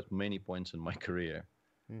deal at many points in my career.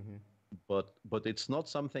 Mm-hmm. But it's not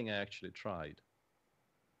something I actually tried.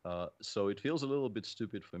 So it feels a little bit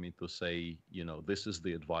stupid for me to say, this is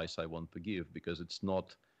the advice I want to give, because it's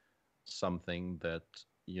not something that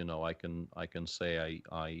I can say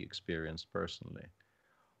I experienced personally.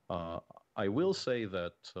 Uh, I will say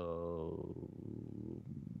that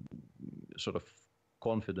sort of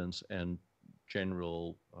confidence and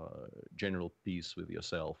general peace with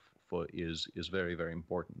yourself is very, very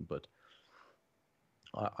important. But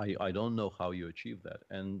I don't know how you achieve that.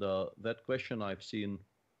 And that question I've seen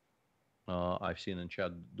in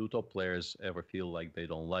chat: do top players ever feel like they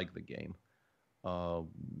don't like the game? Uh,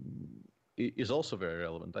 is also very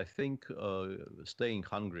relevant. I think staying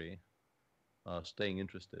hungry, staying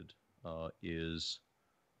interested, is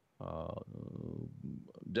uh,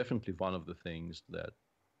 definitely one of the things that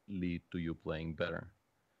lead to you playing better.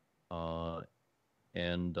 Uh,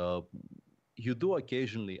 and you do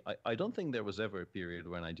occasionally, I don't think there was ever a period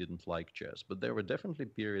when I didn't like chess, but there were definitely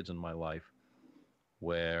periods in my life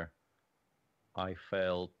where I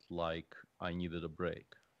felt like I needed a break.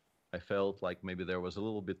 I felt like maybe there was a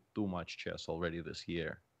little bit too much chess already this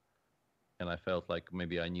year. And I felt like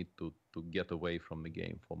maybe I need to get away from the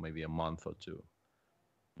game for maybe a month or two.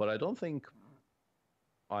 But I don't think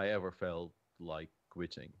I ever felt like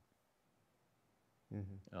quitting.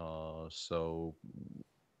 Mm-hmm. So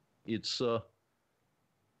it's, I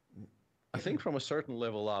think from a certain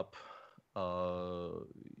level up, uh,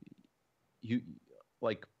 you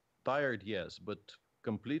like tired, yes, but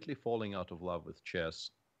completely falling out of love with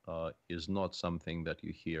chess is not something that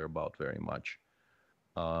you hear about very much.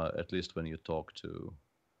 At least when you talk to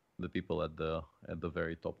the people at the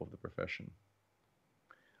very top of the profession.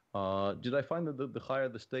 Did I find that the higher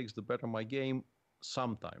the stakes, the better my game?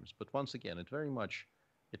 Sometimes, but once again, it very much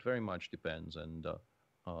depends. And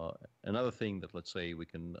uh, another thing that, let's say,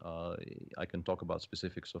 I can talk about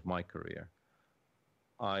specifics of my career.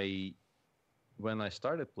 I When I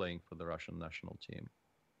started playing for the Russian national team,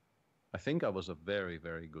 I think I was a very,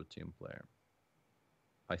 very good team player.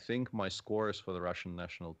 I think my scores for the Russian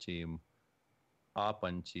national team up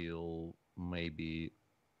until maybe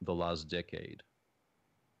the last decade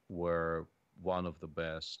were one of the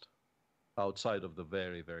best outside of the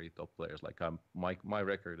very, very top players. Like my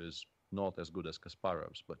record is not as good as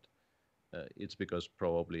Kasparov's, but it's because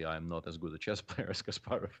probably I'm not as good a chess player as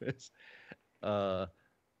Kasparov is. Uh,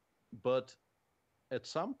 but at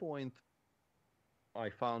some point, I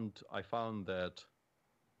found that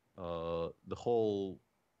the whole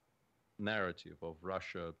narrative of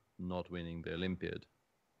Russia not winning the Olympiad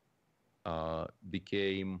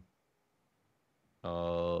became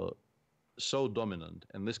uh, so dominant,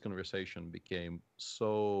 and this conversation became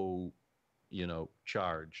so,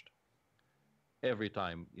 charged every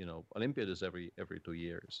time. Olympiad is every 2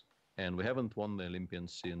 years, and we haven't won an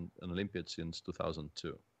Olympiad since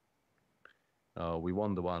 2002. We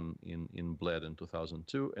won the one in Bled in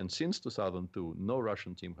 2002, and since 2002, no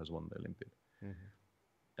Russian team has won the Olympiad. Mm-hmm.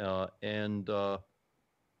 And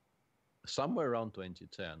somewhere around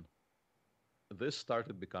 2010, this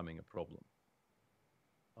started becoming a problem,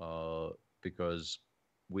 uh, because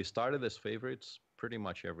we started as favorites pretty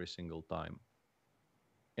much every single time,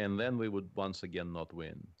 and then we would once again not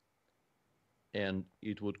win, and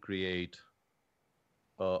it would create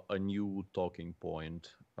a new talking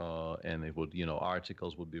point, and it would,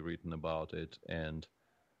 articles would be written about it, and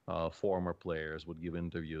former players would give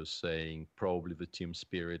interviews saying probably the team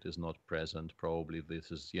spirit is not present, probably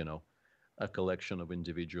this is, a collection of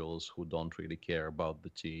individuals who don't really care about the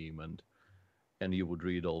team, and you would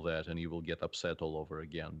read all that and you will get upset all over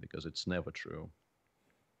again because it's never true.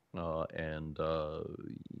 And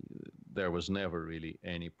there was never really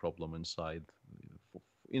any problem inside,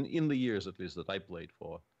 in the years at least that I played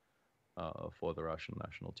for the Russian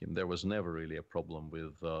national team. There was never really a problem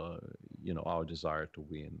with our desire to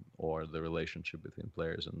win or the relationship between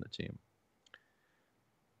players and the team.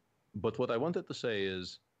 But what I wanted to say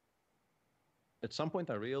is, at some point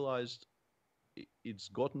I realized it's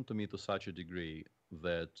gotten to me to such a degree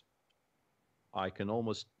that I can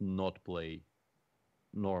almost not play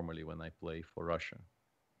normally when I play for Russia.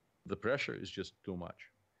 The pressure is just too much.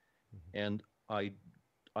 Mm-hmm. And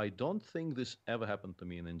I don't think this ever happened to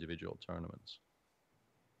me in individual tournaments.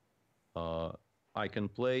 I can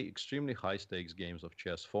play extremely high stakes games of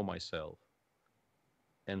chess for myself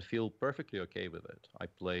and feel perfectly okay with it. I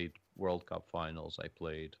played World Cup finals. I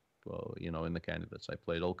played, in the candidates, I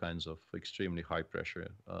played all kinds of extremely high pressure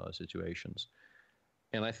situations.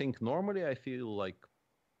 And I think normally I feel like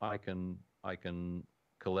I can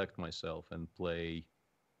collect myself and play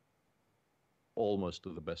almost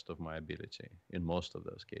to the best of my ability in most of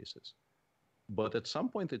those cases. But at some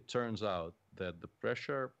point it turns out that the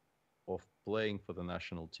pressure of playing for the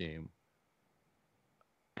national team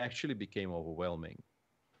actually became overwhelming.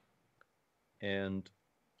 And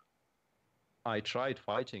I tried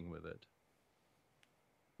fighting with it,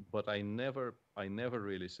 but I never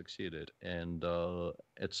really succeeded. And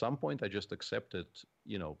at some point I just accepted,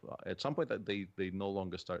 at some point that they no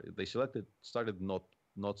longer started, started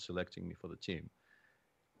not selecting me for the team.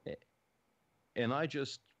 And I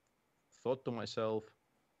just thought to myself,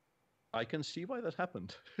 I can see why that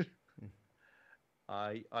happened.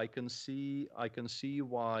 I can see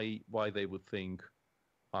why they would think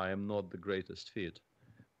I am not the greatest fit.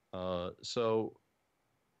 So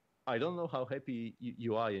I don't know how happy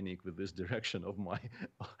you are, Yannick, with this direction of my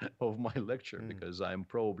lecture, because I'm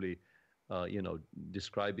probably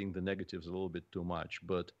describing the negatives a little bit too much.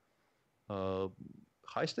 But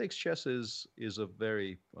high stakes chess is a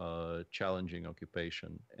very challenging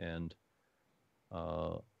occupation, and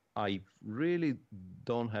I really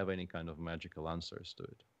don't have any kind of magical answers to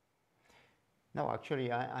it. No,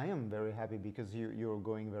 actually, I am very happy because you're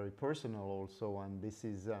going very personal also, and this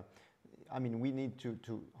is, we need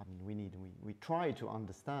we try to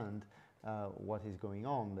understand what is going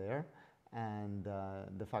on there, and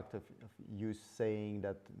the fact of you saying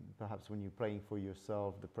that perhaps when you're playing for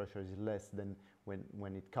yourself, the pressure is less than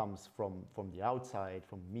when it comes from the outside,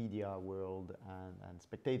 from media world and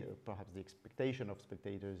spectator, perhaps the expectation of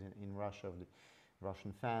spectators in Russia, of the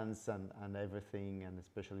Russian fans and everything, and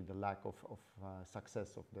especially the lack of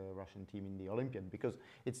success of the Russian team in the Olympiad, because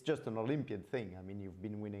it's just an Olympiad thing. I mean, you've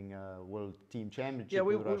been winning a World Team Championship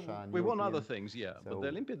with Russia. And we won other things, yeah, so, but the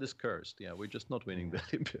Olympiad is cursed. Yeah, we're just not winning the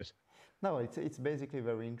Olympiad. No, it's basically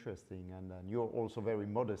very interesting, and you're also very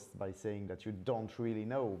modest by saying that you don't really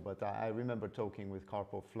know. But I remember talking with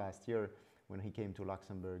Karpov last year when he came to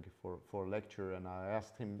Luxembourg for a lecture, and I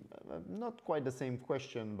asked him not quite the same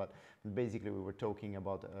question, but basically we were talking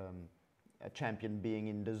about a champion being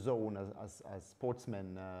in the zone, as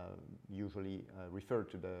sportsmen usually refer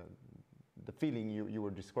to the feeling you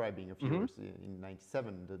were describing a few years in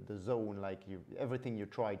 '97, the zone, like everything you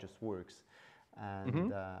try just works.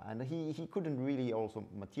 And he couldn't really also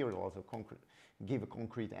materialize or give a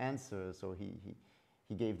concrete answer, so he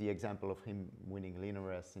gave the example of him winning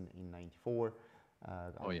Linares in '94,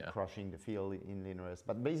 crushing the field in Linares,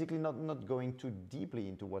 but basically not going too deeply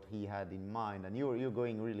into what he had in mind. And you're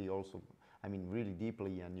going really also, really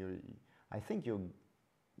deeply, and I think your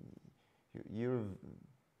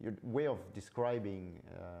way of describing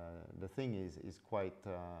the thing is quite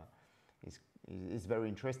is very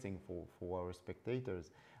interesting for our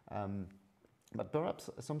spectators. But perhaps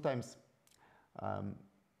sometimes.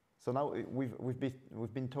 So now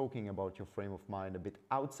we've been talking about your frame of mind a bit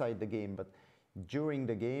outside the game, but during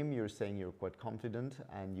the game you're saying you're quite confident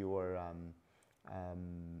and you are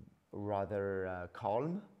rather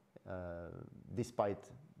calm,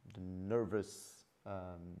 despite the nervous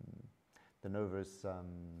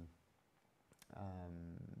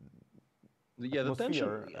yeah, the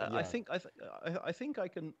tension. I think I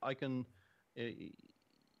can.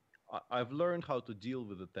 I've learned how to deal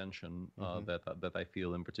with the tension that I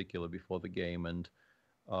feel, in particular before the game, and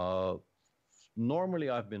normally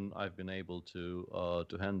I've been able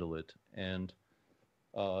to handle it. And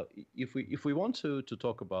if we want to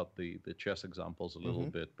talk about the chess examples a little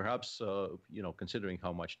Mm-hmm. bit, perhaps considering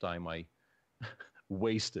how much time I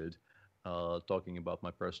wasted talking about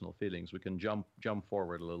my personal feelings, we can jump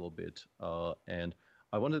forward a little bit. And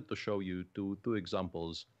I wanted to show you two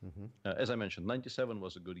examples. Mm-hmm. As I mentioned, 97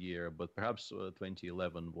 was a good year, but perhaps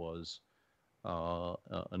 2011 was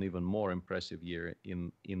an even more impressive year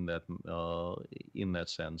in that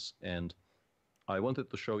sense. And I wanted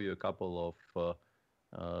to show you a couple of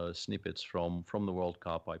snippets from the World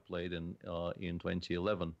Cup I played in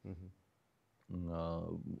 2011. Mm-hmm. Uh,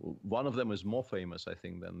 One of them is more famous, I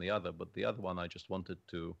think, than the other, but the other one I just wanted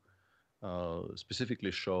to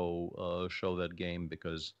specifically show that game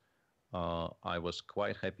because I was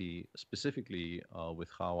quite happy, specifically with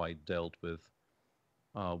how I dealt with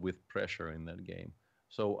pressure in that game.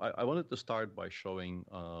 So I wanted to start by showing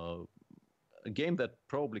a game that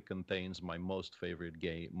probably contains my most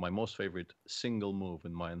favorite single move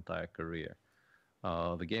in my entire career.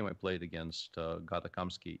 The game I played against Gata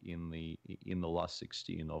Kamsky in the last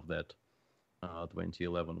 16 of that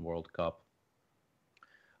 2011 World Cup.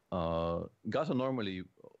 Gata normally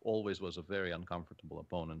always was a very uncomfortable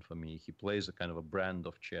opponent for me. He plays a kind of a brand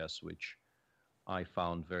of chess which I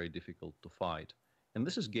found very difficult to fight. And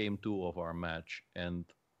this is game two of our match, and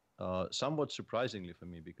somewhat surprisingly for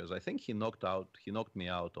me, because I think he knocked me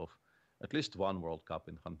out of at least one World Cup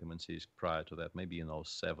in Khanty-Mansiysk prior to that, maybe in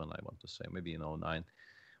 '07, I want to say, maybe in '09.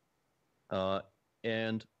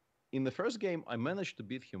 And in the first game, I managed to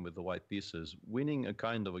beat him with the white pieces, winning a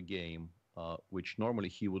kind of a game which normally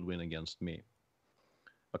he would win against me.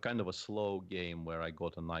 A kind of a slow game where I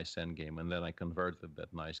got a nice endgame, and then I converted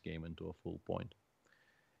that nice game into a full point.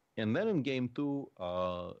 And then in game two,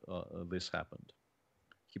 this happened.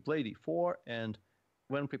 He played e4, and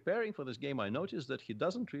when preparing for this game, I noticed that he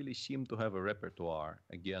doesn't really seem to have a repertoire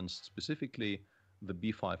against specifically the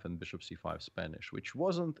b5 and bishop c5 Spanish, which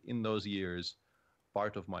wasn't in those years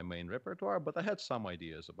part of my main repertoire, but I had some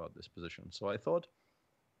ideas about this position. So I thought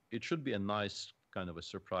it should be a nice kind of a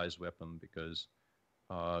surprise weapon because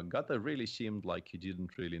Gata really seemed like he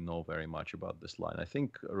didn't really know very much about this line. I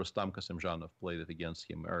think Rustam Kasemjanov played it against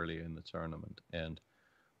him earlier in the tournament and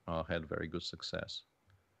had very good success.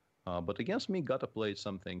 But against me, Gata played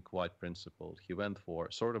something quite principled. He went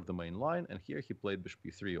for sort of the main line, and here he played bishop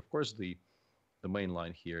e3. Of course, the main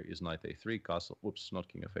line here is knight a3, castle. Whoops, not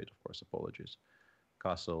king f8, of course, apologies.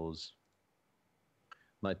 Castles,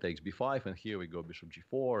 knight takes b5, and here we go bishop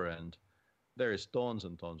g4, and there is tons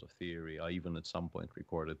and tons of theory. I even at some point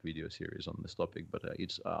recorded video series on this topic, but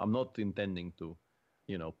I'm not intending to,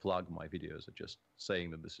 plug my videos. I'm just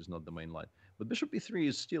saying that this is not the main line. But bishop e3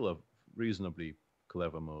 is still a reasonably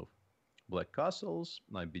clever move. Black castles,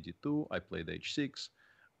 knight bd2, I played h6.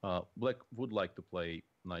 Black would like to play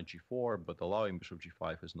knight g4, but allowing bishop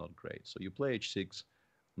g5 is not great. So you play h6,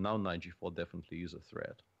 now knight g4 definitely is a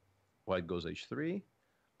threat. White goes h3,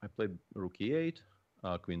 I played rook e8,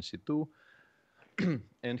 queen c2.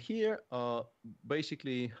 And here,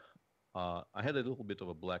 basically, I had a little bit of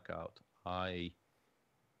a blackout. I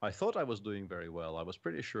thought I was doing very well. I was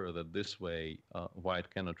pretty sure that this way, White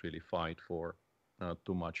cannot really fight for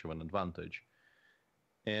too much of an advantage.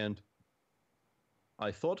 And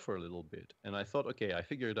I thought for a little bit, and I thought, okay, I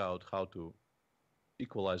figured out how to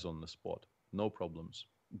equalize on the spot. No problems.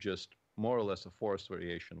 Just more or less a forced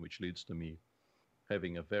variation, which leads to me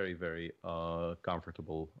having a very, very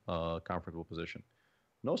comfortable position.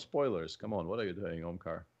 No spoilers. Come on, what are you doing,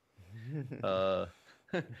 Omkar? uh,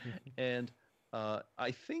 and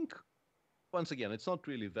I think, once again, it's not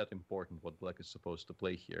really that important what Black is supposed to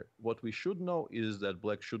play here. What we should know is that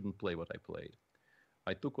Black shouldn't play what I played.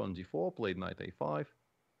 I took on d4, played knight a5.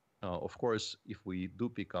 Of course, if we do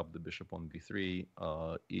pick up the bishop on b3,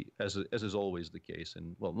 as is always the case,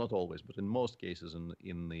 and well, not always, but in most cases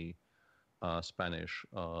in the Spanish,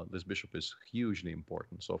 this bishop is hugely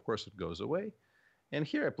important. So of course it goes away. And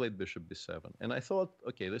here I played bishop b7. And I thought,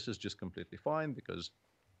 okay, this is just completely fine because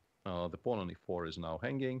the pawn on e4 is now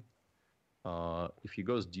hanging. If he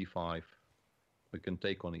goes d5, we can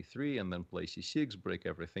take on e3 and then play c6, break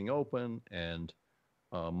everything open, and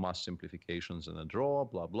mass simplifications and a draw,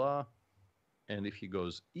 blah, blah. And if he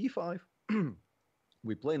goes e5,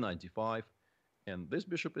 we play knight d5, and this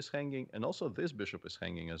bishop is hanging, and also this bishop is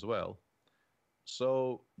hanging as well.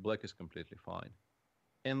 So Black is completely fine.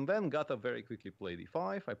 And then Gata very quickly played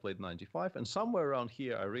e5, I played knight d5, and somewhere around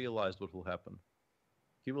here I realized what will happen.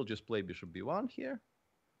 He will just play bishop b1 here,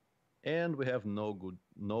 and we have no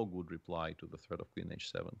good reply to the threat of queen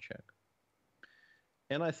h7 check.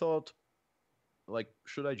 And I thought, like,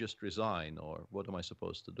 should I just resign, or what am I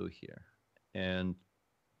supposed to do here? And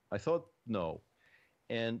I thought, no.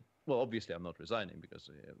 And well, obviously I'm not resigning because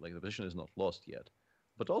like the position is not lost yet.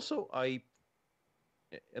 But also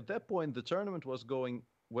at that point, the tournament was going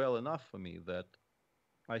well enough for me that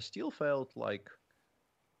I still felt like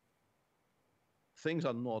things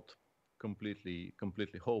are not completely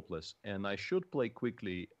hopeless, and I should play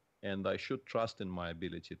quickly, and I should trust in my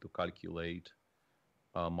ability to calculate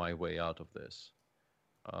my way out of this.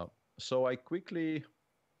 Uh, so I quickly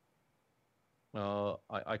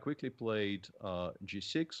played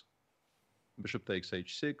g6, bishop takes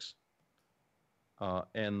h6,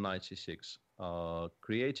 and knight c6,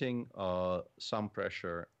 creating some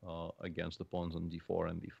pressure against the pawns on d4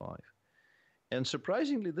 and d5. And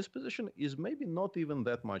surprisingly, this position is maybe not even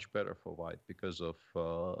that much better for white because of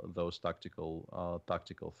those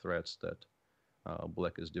tactical threats that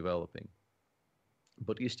black is developing.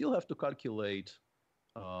 But you still have to calculate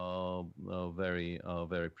very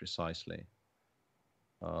precisely.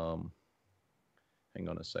 Hang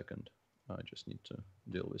on a second. I just need to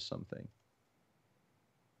deal with something.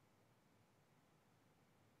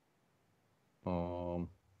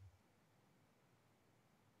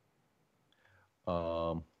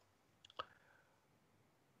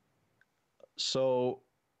 So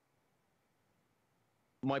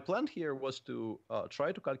my plan here was to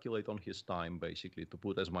try to calculate on his time, basically, to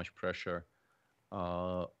put as much pressure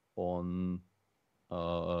on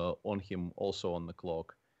him also on the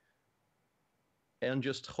clock, and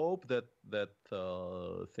just hope that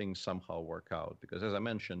things somehow work out. Because as I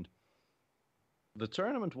mentioned, the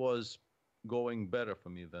tournament was going better for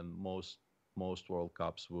me than most World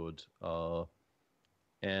Cups would,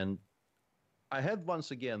 and I had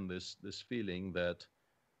once again this feeling that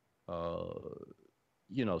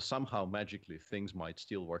somehow magically things might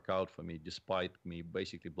still work out for me despite me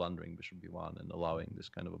basically blundering bishop b1 and allowing this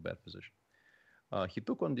kind of a bad position. He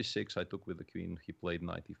took on d6, I took with the queen, he played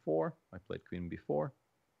knight e4, I played queen b4.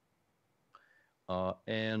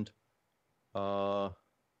 And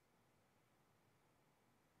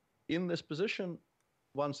in this position,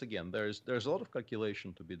 once again, there's a lot of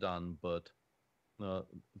calculation to be done, but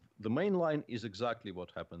the main line is exactly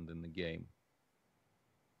what happened in the game.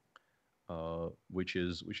 Which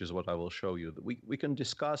is what I will show you. We can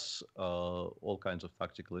discuss all kinds of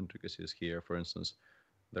tactical intricacies here. For instance,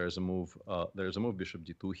 there's a move bishop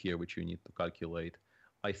d2 here, which you need to calculate.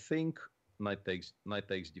 I think knight takes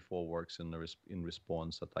d4 works in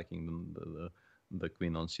response, attacking the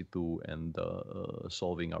queen on c2 and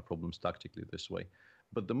solving our problems tactically this way.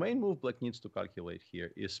 But the main move black needs to calculate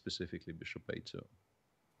here is specifically bishop a2,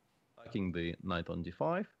 attacking the knight on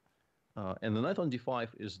d5. And the knight on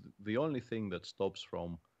d5 is the only thing that stops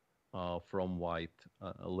from white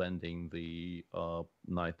landing the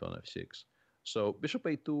knight on f6. So bishop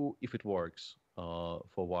a2, if it works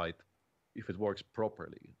for white, if it works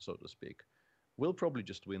properly, so to speak, will probably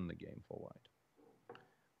just win the game for white.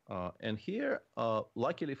 And here,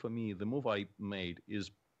 luckily for me, the move I made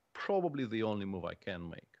is probably the only move I can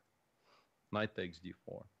make. Knight takes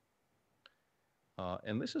d4.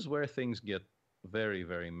 And this is where things get very,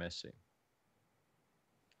 very messy.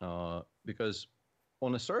 Because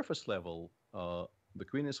on a surface level, the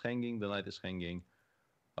queen is hanging, the knight is hanging.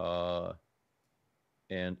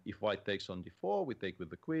 And if white takes on d4, we take with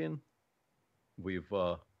the queen. We've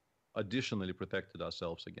additionally protected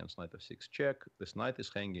ourselves against knight f6 check. This knight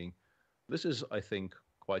is hanging. This is, I think,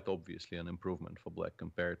 quite obviously an improvement for black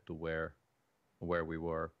compared to where we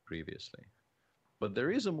were previously. But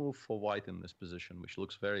there is a move for white in this position which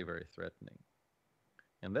looks very, very threatening.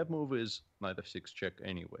 And that move is knight f6 check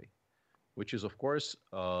anyway, which is, of course,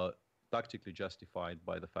 tactically justified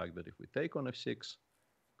by the fact that if we take on f6,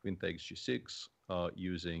 queen takes g6,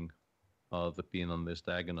 using the pin on this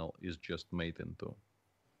diagonal is just mate in two.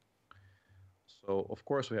 So, of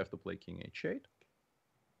course, we have to play king h8.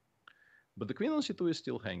 But the queen on c2 is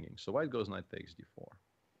still hanging, so white goes knight takes d4.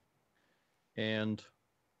 And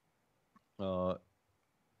the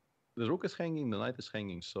rook is hanging, the knight is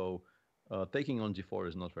hanging, so taking on d4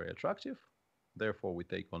 is not very attractive. Therefore, we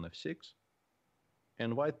take on f6.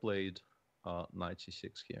 And white played knight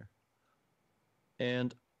c6 here.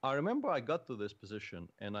 And I remember I got to this position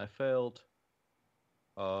and I felt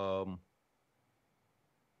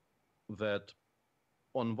that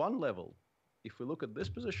on one level, if we look at this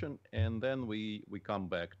position and then we come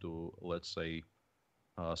back to, let's say,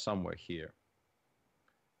 somewhere here,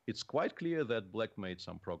 it's quite clear that black made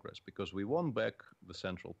some progress because we won back the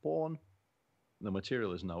central pawn. The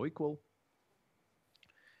material is now equal.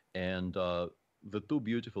 And the two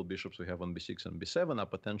beautiful bishops we have on b6 and b7 are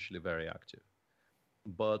potentially very active.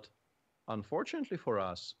 But unfortunately for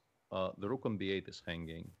us, the rook on b8 is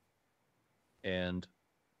hanging. And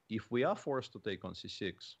if we are forced to take on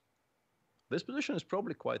c6, this position is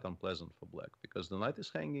probably quite unpleasant for black because the knight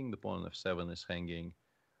is hanging, the pawn on f7 is hanging,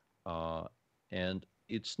 and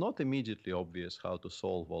it's not immediately obvious how to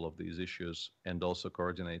solve all of these issues and also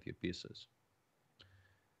coordinate your pieces.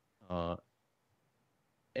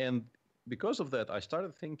 And because of that, I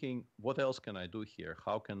started thinking, what else can I do here?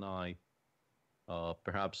 How can I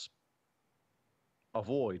perhaps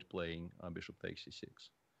avoid playing bishop takes c6?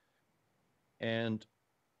 And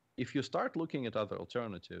if you start looking at other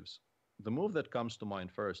alternatives, the move that comes to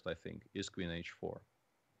mind first, I think, is queen h4.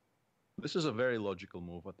 This is a very logical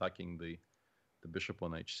move, attacking the bishop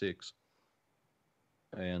on h6.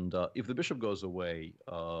 And if the bishop goes away,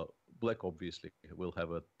 black obviously will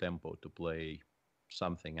have a tempo to play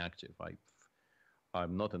something active.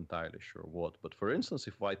 I'm not entirely sure what. But for instance,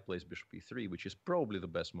 if white plays bishop e3, which is probably the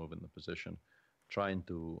best move in the position, trying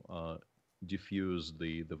to diffuse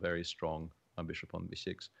the very strong bishop on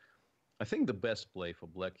b6, I think the best play for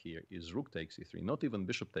black here is rook takes e3, not even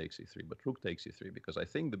bishop takes e3, but rook takes e3, because I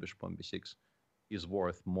think the bishop on b6 is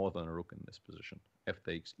worth more than a rook in this position. F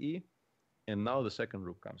takes e, and now the second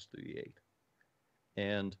rook comes to e8.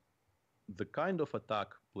 And the kind of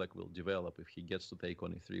attack black will develop if he gets to take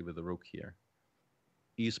on e3 with the rook here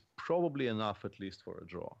is probably enough at least for a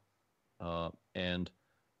draw. And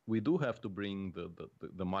we do have to bring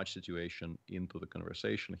the match situation into the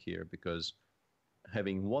conversation here, because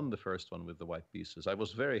having won the first one with the white pieces, I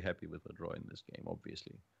was very happy with the draw in this game,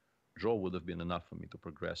 obviously. Draw would have been enough for me to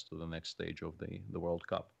progress to the next stage of the World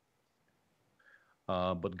Cup.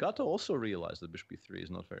 But Gato also realized that bishop e3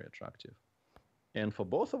 is not very attractive. And for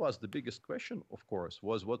both of us, the biggest question, of course,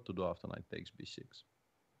 was what to do after knight takes b6.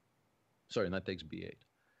 Sorry, knight takes b8.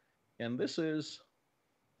 And this is...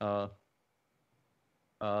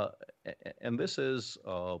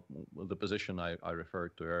 the position I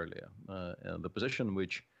referred to earlier, the position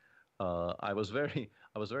which I was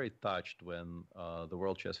very touched when the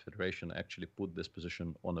World Chess Federation actually put this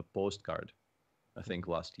position on a postcard, I think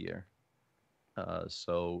last year.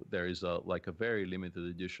 So there is a very limited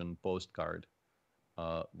edition postcard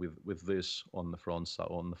with this on the front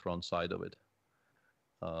side of it,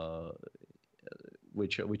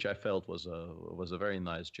 which I felt was a very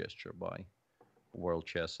nice gesture by World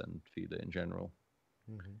Chess and FIDE in general.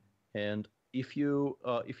 Mm-hmm. And if you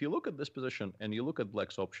look at this position and you look at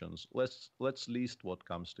black's options, let's list what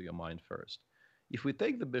comes to your mind first. If we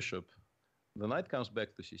take the bishop, the knight comes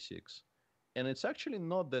back to c6, and it's actually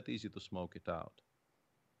not that easy to smoke it out.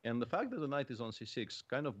 And the fact that the knight is on c6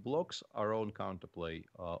 kind of blocks our own counterplay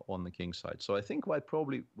on the king side. So I think white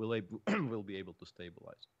probably will be able to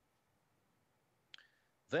stabilize.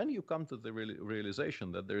 Then you come to the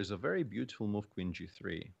realization that there is a very beautiful move, queen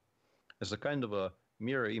g3, as a kind of a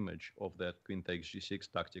mirror image of that queen takes g6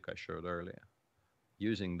 tactic I showed earlier,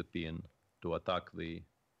 using the pin to attack the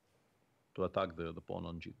pawn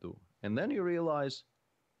on g2. And then you realize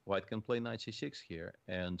white can play knight c6 here,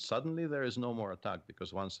 and suddenly there is no more attack,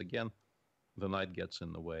 because once again the knight gets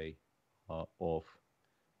in the way of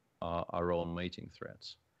our own mating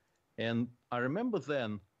threats. And I remember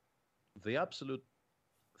then the absolute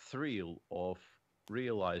thrill of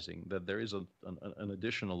realizing that there is an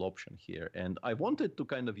additional option here. And I wanted to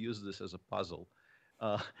kind of use this as a puzzle,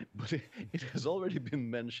 but it has already been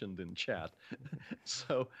mentioned in chat.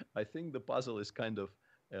 So I think the puzzle is kind of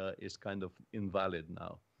invalid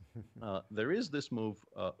now. There is this move,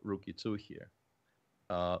 rook e2 here,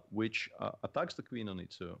 which attacks the queen on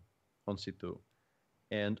e2, on c2,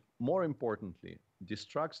 and more importantly,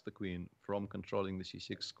 distracts the queen from controlling the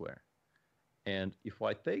c6 square. And if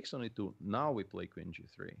white takes on e2, now we play queen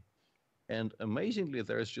g3. And amazingly,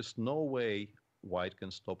 there is just no way white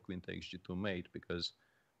can stop queen takes g2 mate, because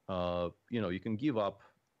you can give up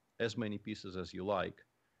as many pieces as you like,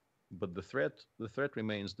 but the threat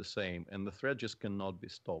remains the same, and the threat just cannot be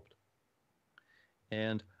stopped.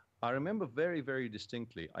 And I remember very, very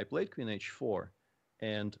distinctly, I played queen h4,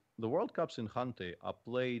 and the World Cups in Hante are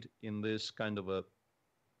played in this kind of a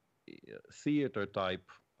theater type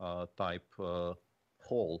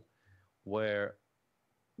hall, where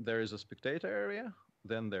there is a spectator area,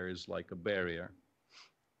 then there is like a barrier,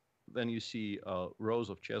 then you see rows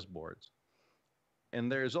of chessboards,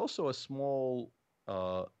 and there is also a small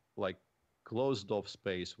closed off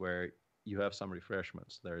space where you have some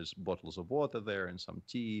refreshments. There's bottles of water there and some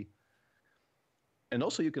tea, and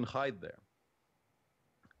also you can hide there.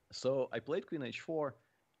 So I played queen h4,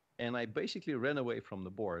 and I basically ran away from the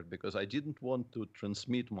board because I didn't want to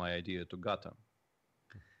transmit my idea to Gata.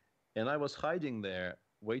 And I was hiding there,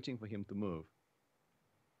 waiting for him to move.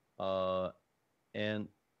 And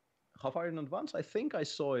how far in advance? I think I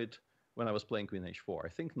saw it when I was playing Queen H4. I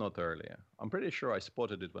think not earlier. I'm pretty sure I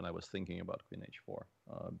spotted it when I was thinking about Queen H4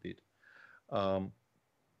 a bit.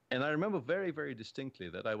 And I remember very, very distinctly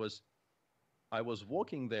that I was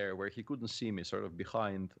walking there where he couldn't see me, sort of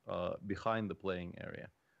behind the playing area,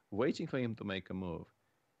 waiting for him to make a move.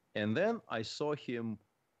 And then I saw him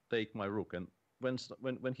take my rook. And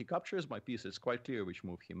when he captures my piece, it's quite clear which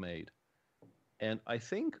move he made. And I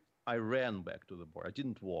think I ran back to the board. I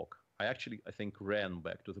didn't walk. I think, ran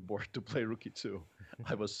back to the board to play rook e2.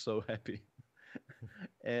 I was so happy.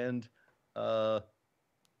 And knight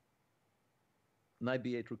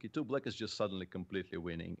b8, rook e2, black is just suddenly completely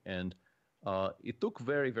winning. And it took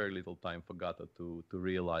very, very little time for Gata to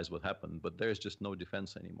realize what happened, but there's just no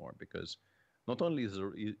defense anymore, because not only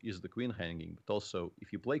is the queen hanging, but also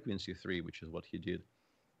if you play queen c3, which is what he did,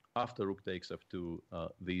 after rook takes f2,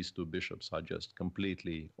 these two bishops are just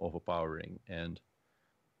completely overpowering, and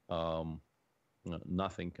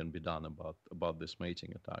nothing can be done about this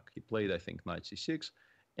mating attack. He played, I think, knight c6,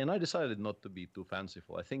 and I decided not to be too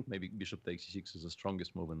fanciful. I think maybe bishop takes c6 is the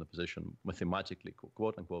strongest move in the position, mathematically,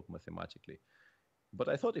 quote-unquote mathematically. But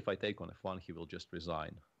I thought if I take on f1, he will just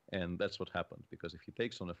resign. And that's what happened, because if he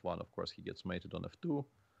takes on f1, of course, he gets mated on f2.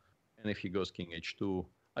 And if he goes king h2,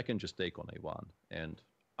 I can just take on a1. And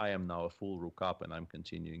I am now a full rook up, and I'm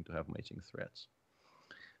continuing to have mating threats.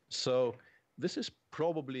 So this is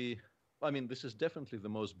probably, this is definitely the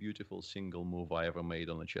most beautiful single move I ever made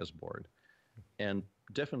on a chessboard. And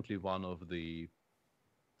definitely one of the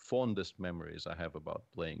fondest memories I have about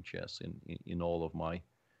playing chess in all of my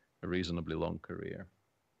reasonably long career.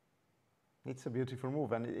 It's a beautiful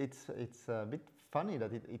move, and it's a bit funny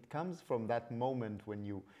that it comes from that moment when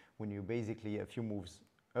you basically, a few moves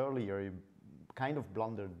earlier, you kind of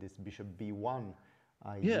blundered this bishop b1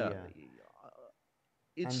 idea.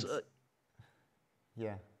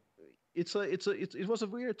 Yeah, it was a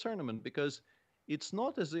weird tournament, because it's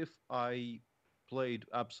not as if I played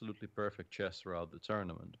absolutely perfect chess throughout the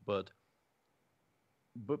tournament, but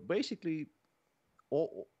basically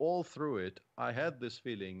all through it, I had this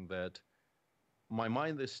feeling that my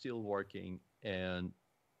mind is still working, and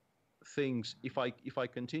things, if I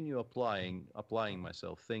continue applying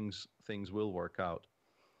myself, things will work out.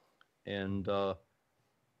 And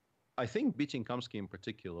I think beating Kamsky in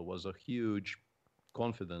particular was a huge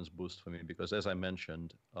confidence boost for me, because, as I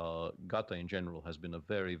mentioned, Gata in general has been a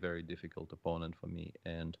very, very difficult opponent for me.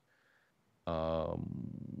 And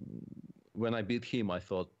when I beat him, I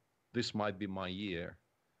thought this might be my year.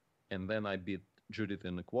 And then I beat Judith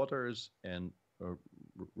in the quarters, and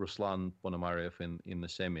Ruslan Ponomarev in the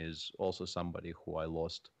semis, also somebody who I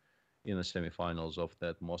lost in the semifinals of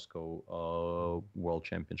that Moscow World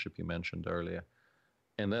Championship you mentioned earlier.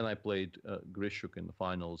 And then I played Grishuk in the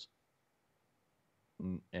finals.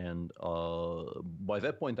 And by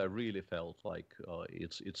that point, I really felt like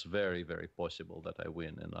it's very, very possible that I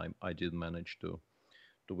win, and I did manage to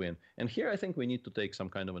win. And here I think we need to take some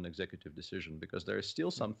kind of an executive decision, because there are still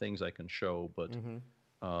some things I can show, but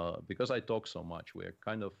because I talk so much, we're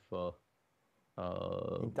kind of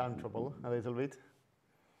in time trouble a little bit.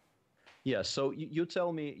 Yeah. So you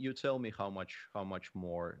tell me how much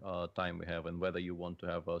more time we have, and whether you want to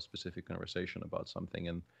have a specific conversation about something,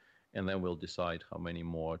 and then we'll decide how many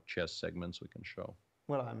more chess segments we can show.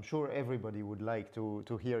 Well, I'm sure everybody would like to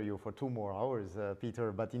hear you for 2 more hours,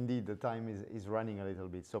 Peter, but indeed the time is running a little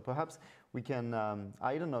bit. So perhaps we can,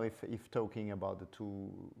 I don't know if talking about the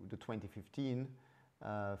 2015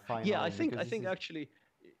 final. Yeah, I think actually,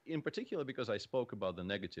 in particular, because I spoke about the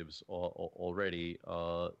negatives already,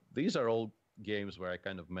 these are all games where I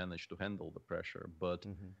kind of managed to handle the pressure, but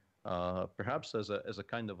perhaps as a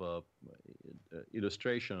kind of a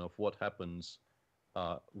illustration of what happens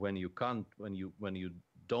when you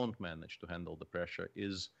don't manage to handle the pressure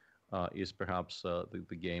is perhaps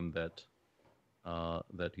the game that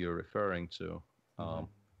you're referring to.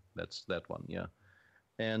 That's that one, yeah.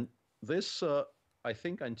 And this, I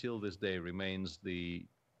think, until this day remains the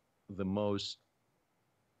most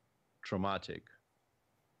traumatic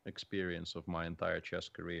experience of my entire chess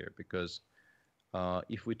career, because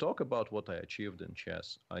if we talk about what I achieved in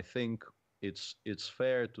chess, I think it's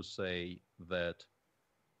fair to say that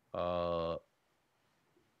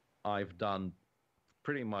I've done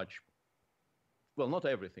pretty much, well, not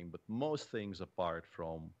everything, but most things apart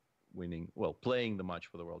from playing the match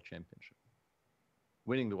for the World Championship.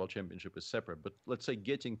 Winning the World Championship is separate, but let's say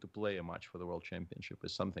getting to play a match for the World Championship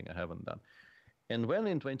is something I haven't done. And when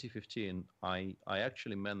in 2015, I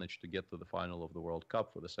actually managed to get to the final of the World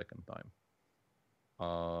Cup for the second time.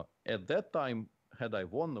 At that time, had I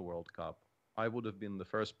won the World Cup, I would have been the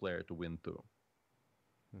first player to win 2.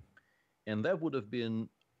 And that would have been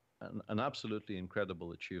an absolutely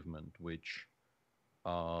incredible achievement, which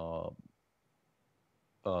uh,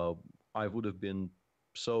 uh, I would have been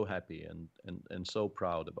so happy and so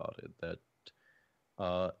proud about it that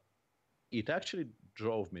uh, it actually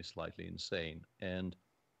drove me slightly insane. And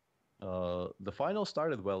the final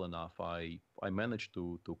started well enough. I managed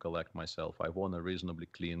to collect myself. I won a reasonably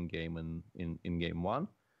clean game in game one,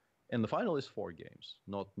 and the final is 4 games,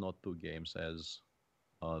 not 2 games as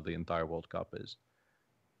the entire World Cup is.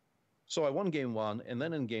 So I won game one, and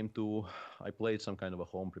then in game two, I played some kind of a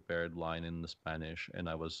home prepared line in the Spanish, and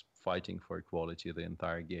I was fighting for equality the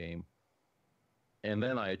entire game. And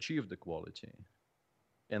then I achieved equality.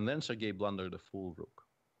 And then Sergei blundered a full rook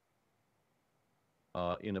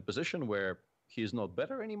in a position where he's not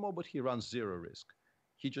better anymore, but he runs zero risk.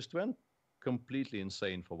 He just went completely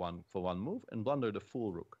insane for one move and blundered a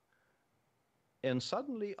full rook. And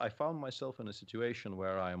suddenly I found myself in a situation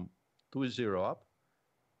where I'm 2-0 up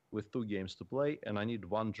with 2 games to play, and I need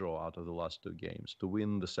 1 draw out of the last 2 games to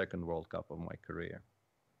win the second World Cup of my career.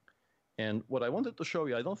 And what I wanted to show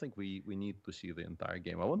you, I don't think we need to see the entire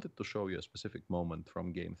game. I wanted to show you a specific moment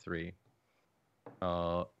from game three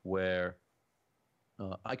where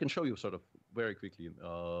I can show you sort of very quickly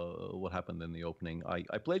what happened in the opening.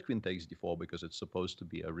 I played queen takes d4 because it's supposed to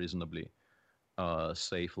be a reasonably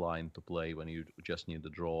safe line to play when you just need a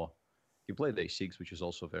draw. He played a6, which is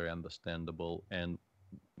also very understandable. And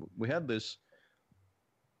we had this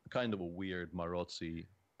kind of a weird Marozzi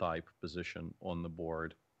type position on the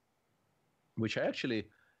board, which I actually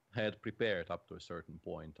had prepared up to a certain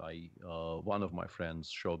point. One of my friends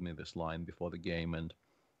showed me this line before the game and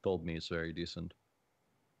told me it's very decent.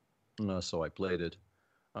 So I played it.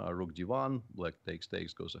 Rook d1, black takes,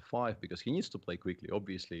 goes f5, because he needs to play quickly.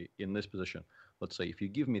 Obviously, in this position, let's say if you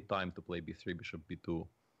give me time to play b3, bishop b2,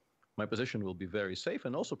 my position will be very safe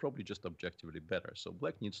and also probably just objectively better. So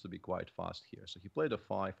black needs to be quite fast here. So he played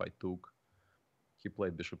f5, I took. He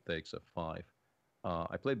played bishop takes f5.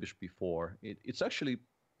 I played bishop b4. It's actually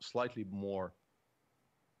slightly more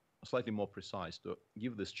precise to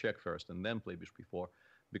give this check first and then play bishop b4,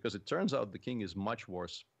 because it turns out the king is much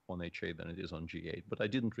worse on h8 than it is on g8, but I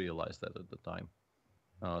didn't realize that at the time.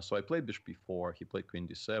 So I played bishop b4, he played queen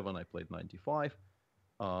d7, I played knight d5,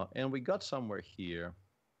 and we got somewhere here.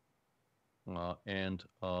 And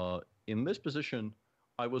in this position,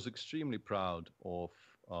 I was extremely proud of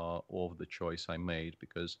the choice I made,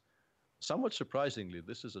 because somewhat surprisingly,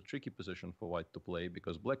 this is a tricky position for white to play,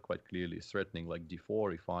 because black quite clearly is threatening like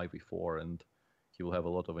d4, e5, e4, and he will have a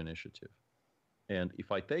lot of initiative. And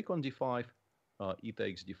if I take on d5, e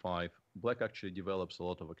takes d5, black actually develops a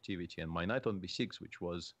lot of activity, and my knight on b6, which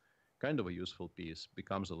was kind of a useful piece,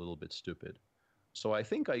 becomes a little bit stupid. So I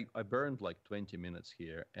think I burned like 20 minutes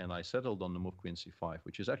here, and I settled on the move queen c5,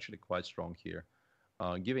 which is actually quite strong here,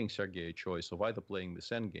 giving Sergei a choice of either playing this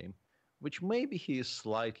endgame, which maybe he is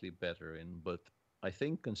slightly better in, but I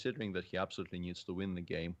think considering that he absolutely needs to win the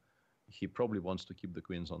game, he probably wants to keep the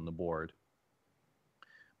queens on the board.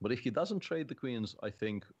 But if he doesn't trade the queens, I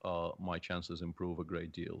think my chances improve a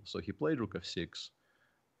great deal. So he played rook f6,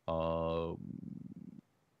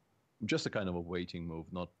 just a kind of a waiting move,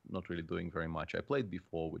 not really doing very much. I played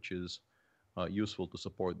b4, which is useful to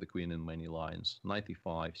support the queen in many lines. Knight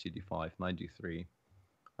e5, cd5, knight d3.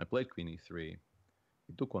 I played queen e3.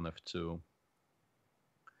 He took on f2.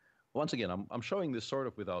 Once again, I'm showing this sort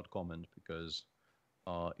of without comment, because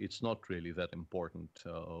it's not really that important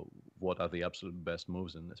what are the absolute best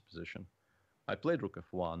moves in this position. I played rook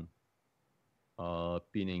f1,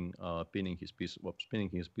 pinning his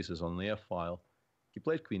pieces on the f file. He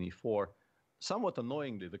played queen e4. Somewhat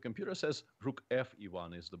annoyingly, the computer says rook f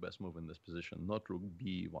e1 is the best move in this position, not rook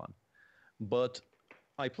b e1. But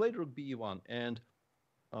I played rook b e1, and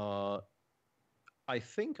I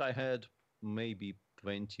think I had maybe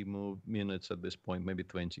 20 minutes at this point, maybe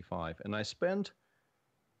 25, and I spent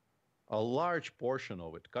a large portion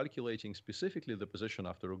of it calculating specifically the position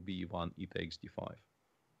after rook b e1, e takes d5.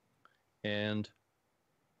 And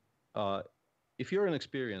if you're an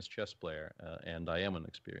experienced chess player, and I am an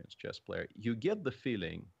experienced chess player, you get the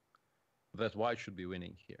feeling that white should be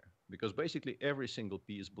winning here, because basically every single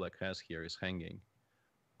piece black has here is hanging,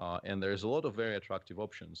 and there's a lot of very attractive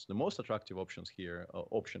options. The most attractive option here,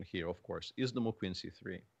 of course, is the move queen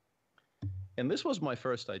c3. And this was my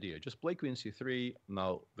first idea. Just play queen c3.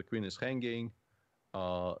 Now the queen is hanging.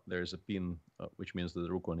 There's a pin, which means that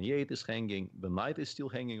the rook on e8 is hanging. The knight is still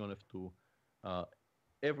hanging on f2.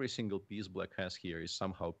 Every single piece black has here is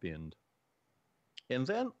somehow pinned. And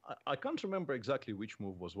then I can't remember exactly which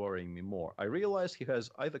move was worrying me more. I realized he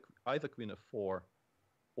has either queen f4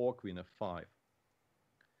 or queen f5.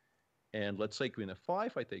 And let's say queen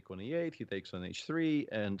f5, I take on e8, he takes on h3,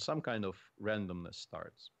 and some kind of randomness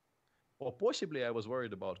starts. Or possibly I was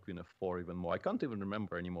worried about queen f4 even more. I can't even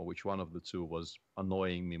remember anymore which one of the two was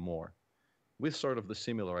annoying me more. With sort of the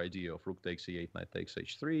similar idea of rook takes e8, knight takes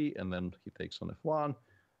h3, and then he takes on f1,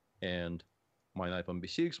 and my knight on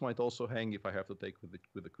b6 might also hang if I have to take with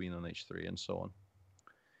the queen on h3, and so on.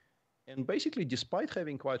 And basically, despite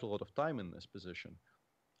having quite a lot of time in this position,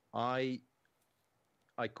 I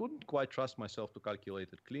couldn't quite trust myself to calculate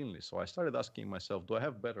it cleanly. So I started asking myself, do I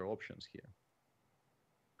have better options here?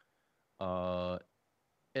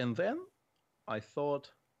 And then I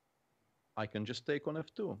thought I can just take on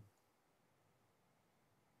f2.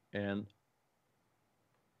 And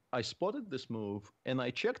I spotted this move and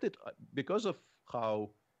I checked it because of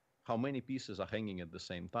how many pieces are hanging at the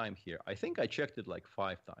same time here. I think I checked it like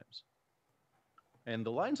 5 times. And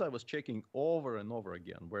the lines I was checking over and over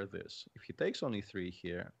again were this. If he takes on e3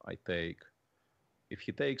 here, I take. If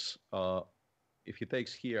he takes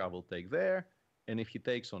here, I will take there. And if he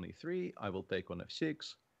takes on e3, I will take on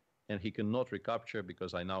f6. And he cannot recapture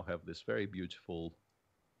because I now have this very beautiful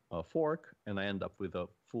fork, and I end up with a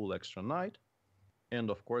full extra knight.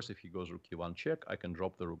 And of course, if he goes rook e1 check, I can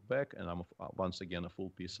drop the rook back, and I'm once again a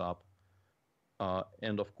full piece up.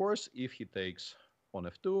 And of course, if he takes on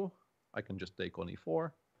f2, I can just take on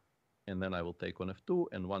e4, and then I will take on f2,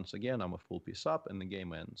 and once again, I'm a full piece up, and the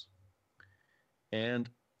game ends. And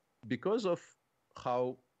because of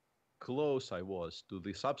how close I was to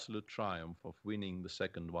this absolute triumph of winning the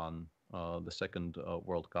second one, the second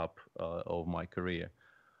World Cup of my career,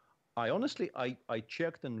 I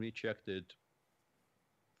checked and rechecked it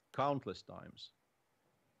countless times.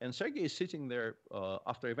 And Sergei is sitting there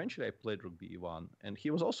after eventually I played rook b1, and he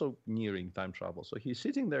was also nearing time trouble. So he's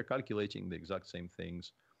sitting there calculating the exact same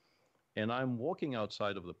things. And I'm walking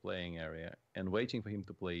outside of the playing area and waiting for him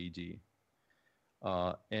to play ed.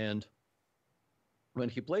 And when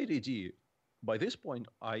he played ed, by this point,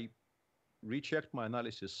 I rechecked my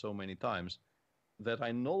analysis so many times that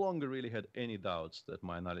I no longer really had any doubts that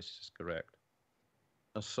my analysis is correct.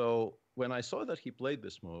 So when I saw that he played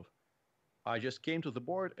this move, I just came to the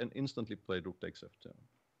board and instantly played rook takes f2.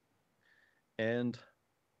 And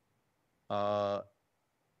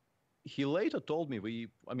he later told me,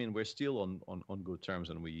 we're still on good terms,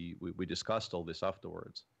 and we discussed all this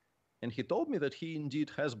afterwards. And he told me that he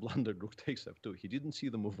indeed has blundered rook takes f2. He didn't see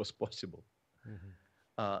the move was possible.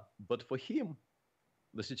 Mm-hmm. But for him,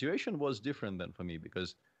 the situation was different than for me,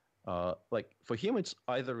 because for him, it's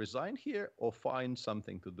either resign here or find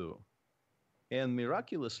something to do. And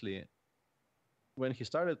miraculously, when he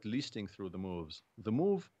started listing through the moves, the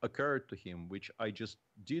move occurred to him, which I just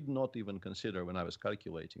did not even consider when I was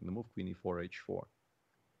calculating, the move queen e4, h4.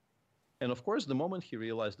 And of course, the moment he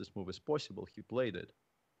realized this move is possible, he played it.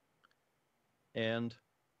 And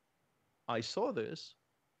I saw this,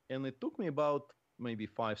 and it took me about maybe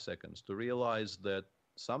 5 seconds to realize that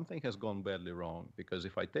something has gone badly wrong, because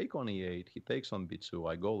if I take on e8, he takes on b2,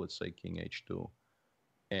 I go, let's say, king h2,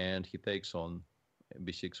 and he takes on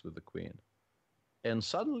b6 with the queen. And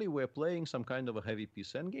suddenly we're playing some kind of a heavy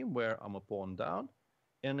piece endgame where I'm a pawn down,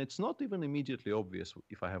 and it's not even immediately obvious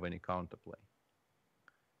if I have any counterplay.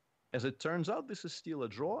 As it turns out, this is still a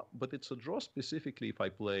draw, but it's a draw specifically if I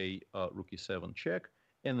play rook e7 check,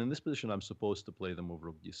 and in this position I'm supposed to play the move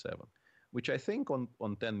rook d7, which I think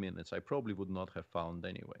on 10 minutes I probably would not have found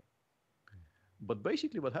anyway. But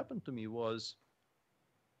basically what happened to me was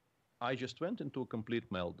I just went into a complete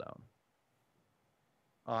meltdown.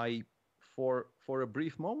 For a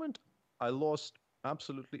brief moment, I lost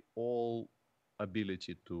absolutely all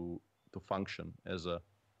ability to function as a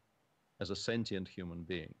sentient human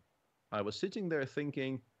being. I was sitting there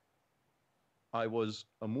thinking I was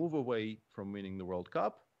a move away from winning the World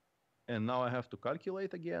Cup, and now I have to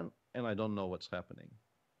calculate again, and I don't know what's happening.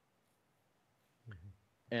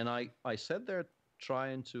 Mm-hmm. And I sat there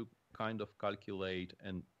trying to kind of calculate,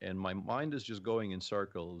 and my mind is just going in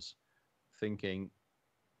circles, thinking,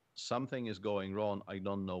 something is going wrong. I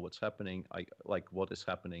don't know what's happening. What is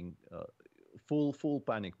happening? Full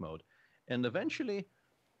panic mode. And eventually,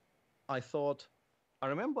 I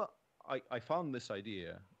remember I found this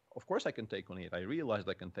idea. Of course, I can take on e8. I realized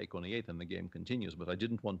I can take on e8 and the game continues, but I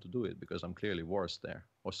didn't want to do it because I'm clearly worse there,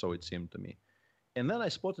 or so it seemed to me. And then I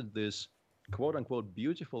spotted this quote-unquote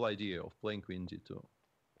beautiful idea of playing queen d2,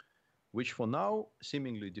 which for now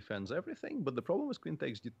seemingly defends everything. But the problem with queen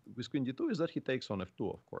d2 is that he takes on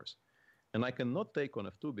f2, of course. And I cannot take on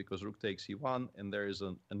f2 because rook takes e1, and there is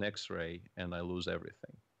an x-ray, and I lose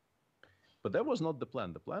everything. But that was not the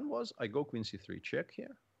plan. The plan was I go queen c3 check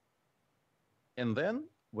here, and then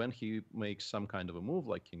when he makes some kind of a move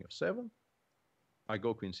like king f7, I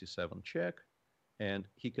go queen c7 check, and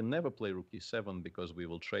he can never play rook e7 because we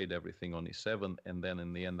will trade everything on e7, and then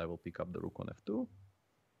in the end I will pick up the rook on f2.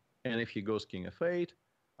 And if he goes king f8,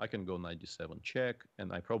 I can go knight d7 check,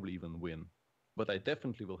 and I probably even win. But I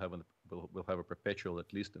definitely will have a perpetual,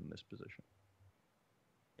 at least in this position.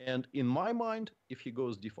 And in my mind, if he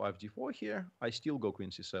goes d5, d4 here, I still go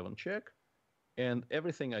queen c7 check, and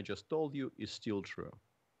everything I just told you is still true,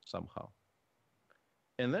 somehow.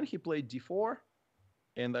 And then he played d4,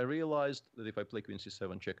 and I realized that if I play queen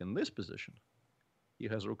c7 check in this position, he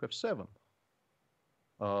has rook f7,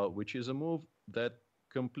 which is a move that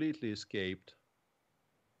completely escaped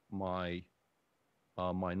my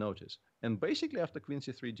my notice. And basically after queen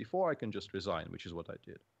c3, d4, I can just resign, which is what I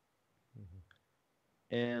did.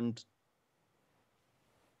 Mm-hmm. And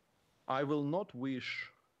I will not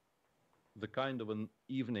wish the kind of an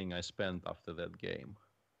evening I spent after that game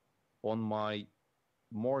on my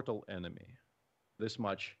mortal enemy. This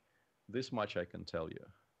much I can tell you.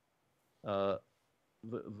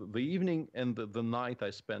 The evening and the night I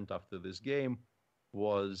spent after this game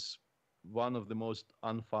was one of the most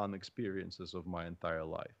unfun experiences of my entire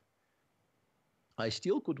life. I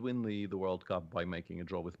still could win the World Cup by making a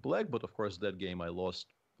draw with black, but of course that game I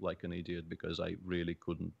lost like an idiot because I really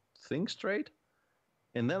couldn't think straight.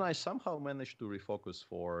 And then I somehow managed to refocus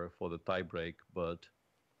for the tiebreak, but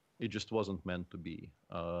it just wasn't meant to be.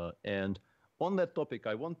 And on that topic,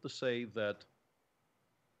 I want to say that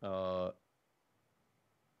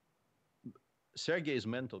Sergei's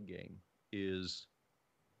mental game is,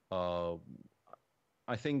 I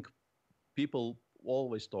think people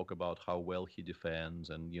always talk about how well he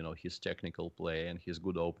defends and, his technical play and his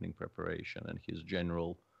good opening preparation and his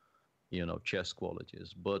general, chess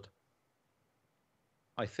qualities. But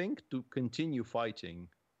I think to continue fighting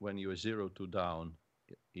when you're 0-2 down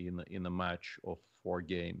in a match of 4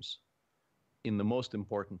 games, in the most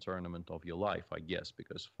important tournament of your life, I guess,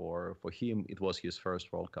 because for him, it was his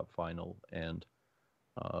first World Cup final. And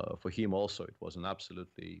for him also, it was an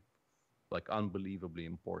absolutely, unbelievably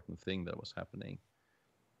important thing that was happening.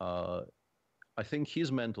 I think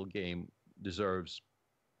his mental game deserves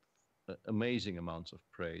amazing amounts of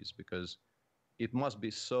praise because it must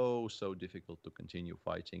be so difficult to continue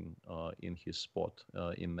fighting in his spot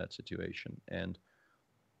in that situation. And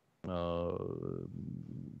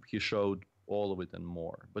he showed all of it and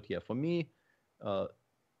more. But yeah, for me,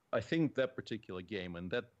 I think that particular game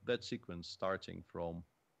and that sequence starting from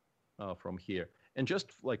here, and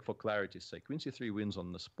just for clarity's sake, queen c3 wins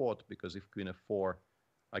on the spot because if queen f4,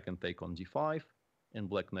 I can take on d5, and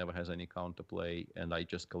black never has any counterplay, and I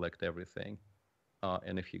just collect everything.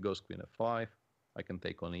 And if he goes queen f5, I can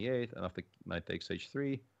take on e8, and after knight takes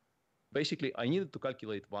h3, basically I needed to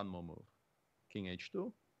calculate one more move. King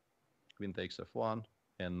h2, queen takes f1,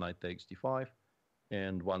 and knight takes d5.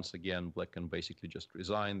 And once again, black can basically just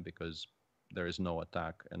resign because there is no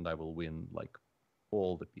attack, and I will win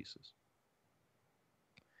all the pieces.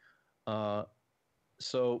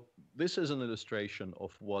 So this is an illustration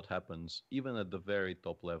of what happens even at the very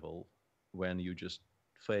top level when you just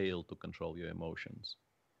fail to control your emotions.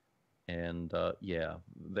 And yeah,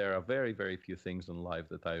 there are very, very few things in life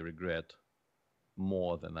that I regret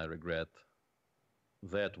more than I regret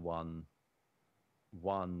that one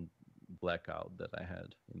blackout that I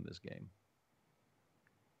had in this game.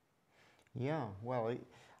 Yeah, well,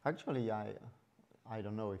 actually, I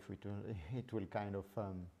don't know if it will kind of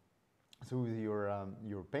soothe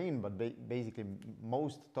your pain, but basically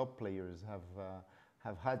most top players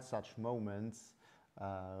have had such moments.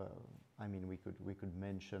 I mean, we could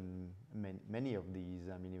mention many of these.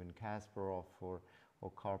 I mean, even Kasparov or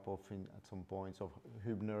Karpov at some points, of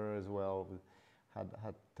Hübner as well,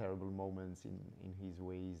 had terrible moments in his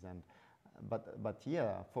ways. And but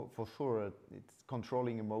yeah, for sure, it's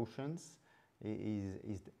controlling emotions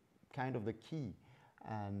is kind of the key.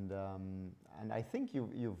 And I think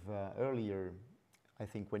you've earlier, I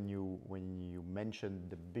think when you mentioned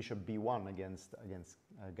the bishop b1 against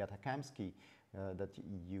Gatakamsky, that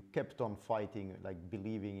you kept on fighting,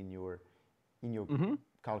 believing in your mm-hmm.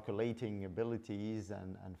 calculating abilities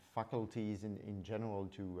and faculties in general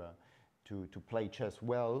to play chess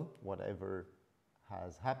well, whatever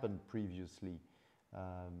has happened previously.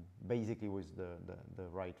 Basically was the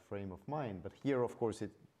right frame of mind. But here, of course,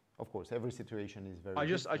 every situation is very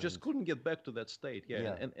different. I just couldn't get back to that state.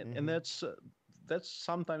 Yeah. And mm-hmm. that's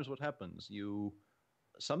sometimes what happens.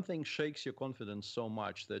 Something shakes your confidence so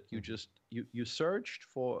much that you just you search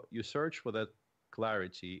for that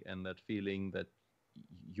clarity and that feeling that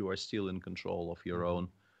you are still in control of your own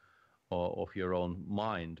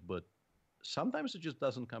mind. But sometimes it just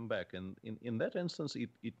doesn't come back. And in that instance,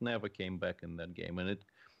 it never came back in that game. And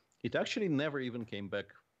it actually never even came back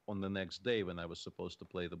on the next day when I was supposed to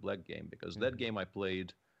play the black game, because that game I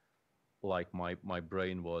played like my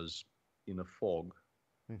brain was in a fog.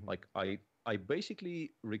 Like I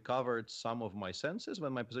basically recovered some of my senses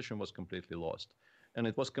when my position was completely lost. And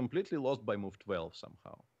it was completely lost by move 12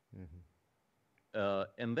 somehow.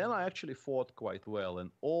 And then I actually fought quite well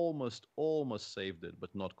and almost saved it,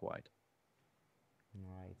 but not quite.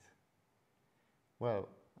 Right. Well,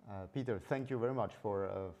 Peter, thank you very much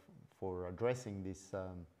for addressing this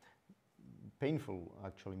painful,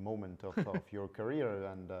 actually, moment of your career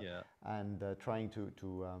and trying to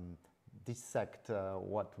dissect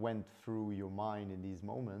what went through your mind in these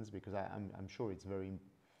moments, because I'm sure it's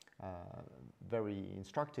very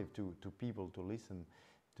instructive to people to listen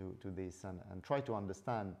to this and try to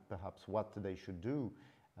understand perhaps what they should do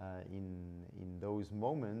in those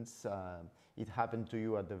moments. It happened to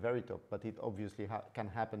you at the very top, but it obviously can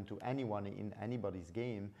happen to anyone in anybody's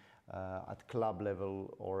game, at club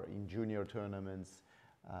level or in junior tournaments,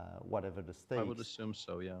 whatever the stakes. I would assume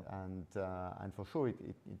so, yeah. And for sure,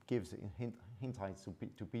 it gives insights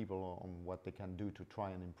to people on what they can do to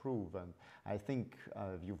try and improve. And I think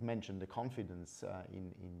you've mentioned the confidence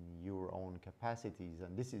in your own capacities,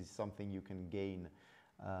 and this is something you can gain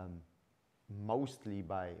mostly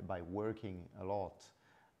by working a lot.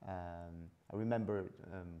 I remember,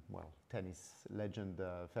 tennis legend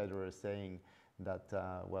Federer saying that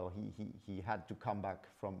he had to come back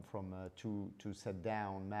from a two set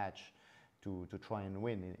down match to try and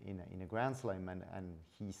win in a Grand Slam, and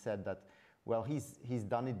he said that he's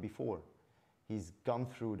done it before. He's gone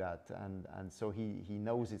through that, and so he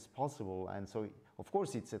knows it's possible. And so of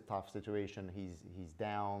course it's a tough situation. He's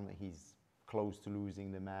down, he's close to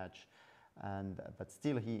losing the match, but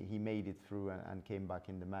still he made it through and came back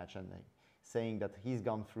in the match. And saying that he's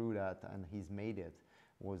gone through that and he's made it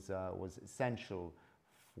was essential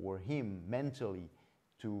for him mentally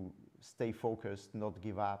to stay focused, not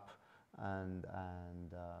give up, and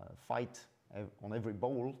fight on every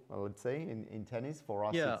ball, I would say, in tennis. For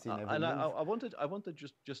us, it's in every and move. I wanted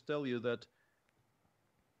just tell you that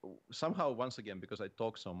somehow, once again, because I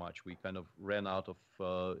talk so much, we kind of ran out of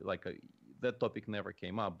that topic never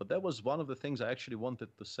came up. But that was one of the things I actually wanted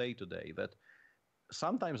to say today, that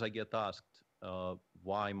sometimes I get asked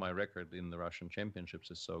why my record in the Russian championships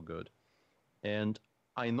is so good. And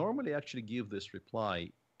I normally actually give this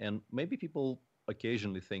reply, and maybe people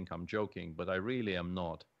occasionally think I'm joking, but I really am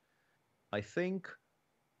not. I think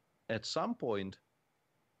at some point,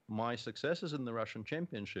 my successes in the Russian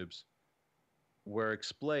championships were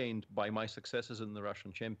explained by my successes in the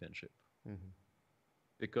Russian championship.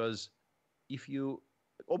 Because if you,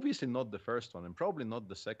 obviously not the first one and probably not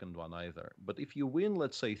the second one either, but if you win,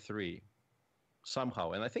 let's say 3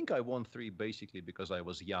 somehow, and I think I won 3 basically because I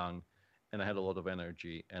was young and I had a lot of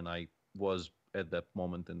energy, and I was at that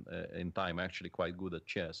moment in time actually quite good at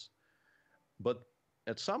chess. But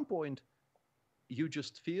at some point, you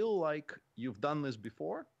just feel like you've done this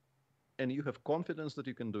before and you have confidence that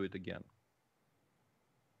you can do it again.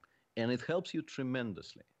 And it helps you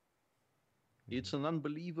tremendously. It's an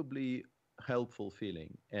unbelievably helpful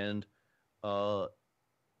feeling. And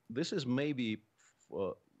this is maybe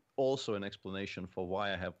also an explanation for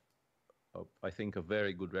why I have, I think, a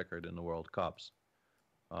very good record in the World Cups.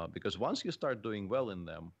 Because once you start doing well in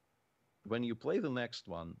them, when you play the next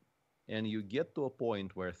one and you get to a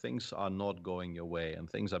point where things are not going your way and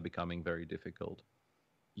things are becoming very difficult,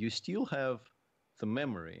 you still have the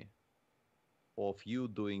memory of you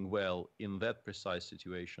doing well in that precise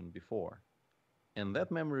situation before. And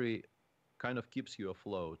that memory kind of keeps you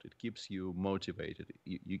afloat. It keeps you motivated.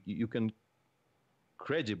 You can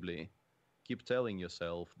credibly keep telling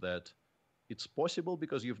yourself that it's possible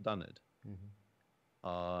because you've done it.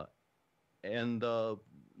 For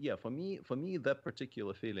me, that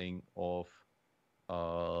particular feeling of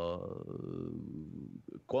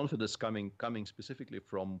confidence coming specifically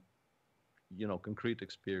from, concrete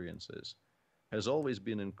experiences has always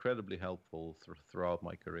been incredibly helpful throughout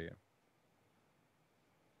my career.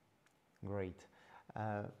 Great.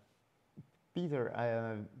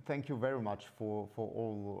 Peter, thank you very much for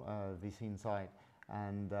all this insight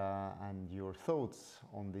and your thoughts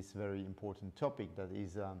on this very important topic, that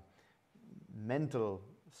is mental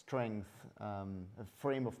strength, a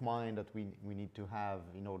frame of mind that we need to have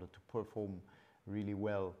in order to perform really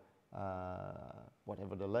well,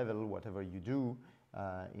 whatever the level, whatever you do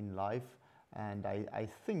in life. And I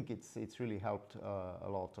think it's really helped a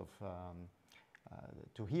lot of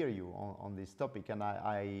to hear you on this topic. And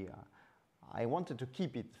I I wanted to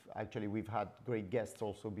keep it. Actually, we've had great guests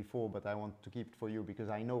also before, but I want to keep it for you because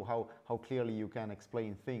I know how clearly you can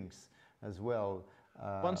explain things as well.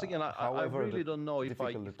 Once again, I really don't know if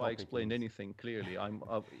I explained anything clearly.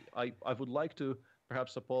 I would like to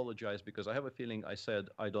perhaps apologize because I have a feeling I said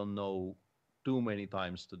I don't know too many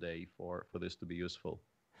times today for this to be useful.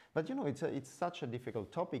 But you know, it's such a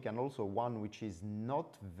difficult topic, and also one which is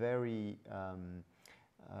not very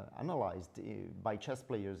analyzed by chess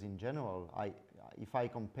players in general. If I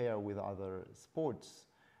compare with other sports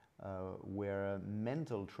where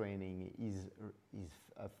mental training is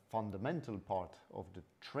a fundamental part of the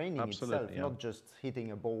training itself, not just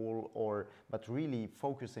hitting a ball but really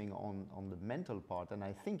focusing on the mental part. And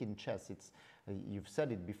I think in chess, you've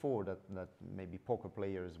said it before that maybe poker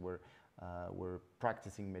players were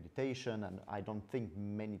practicing meditation, and I don't think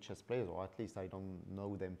many chess players, or at least I don't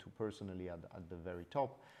know them too personally at the very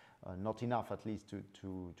top, not enough at least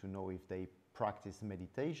to know if they practice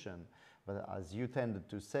meditation. But as you tended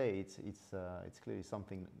to say, it's clearly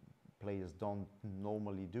something players don't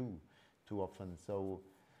normally do too often. So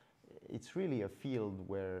it's really a field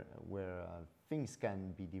where things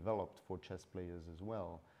can be developed for chess players as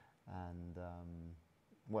well. And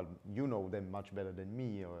well, you know them much better than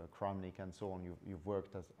me, or Kramnik and so on. You've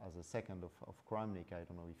worked as a second of Kramnik. I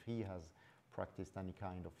don't know if he has practiced any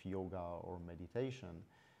kind of yoga or meditation.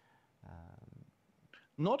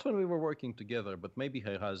 Not when we were working together, but maybe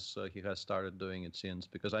he has started doing it since,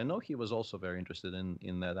 because I know he was also very interested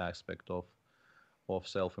in that aspect of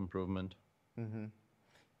self-improvement. Mm-hmm.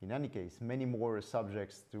 In any case, many more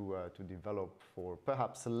subjects to develop for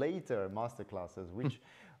perhaps later masterclasses, which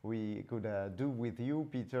we could do with you,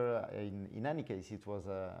 Peter. In any case, it was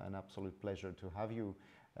an absolute pleasure to have you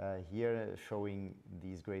here, showing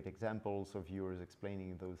these great examples of yours,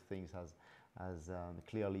 explaining those things as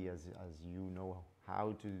clearly as you know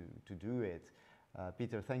how to do it.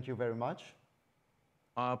 Peter, thank you very much.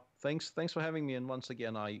 Thanks for having me. And once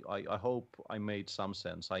again, I hope I made some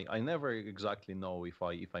sense. I never exactly know if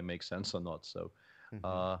I make sense or not. So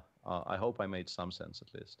I hope I made some sense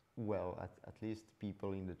at least. Well, at least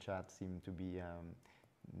people in the chat seem to be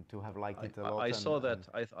to have liked it a lot. I saw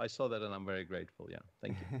that, and I'm very grateful. Yeah,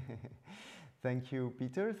 thank you. Thank you,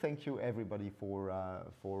 Peter. Thank you, everybody, for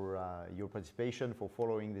your participation, for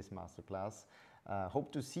following this masterclass.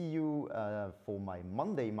 Hope to see you for my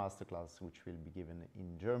Monday masterclass, which will be given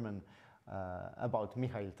in German about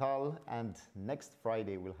Mikhail Tal. And next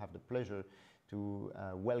Friday, we'll have the pleasure to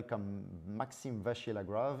welcome Maxime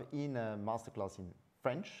Vachier-Lagrave in a masterclass in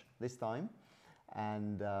French this time.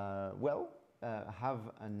 And well, have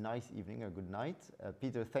a nice evening, a good night.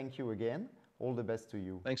 Peter, thank you again. All the best to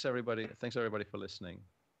you. Thanks, everybody. Thanks, everybody, for listening.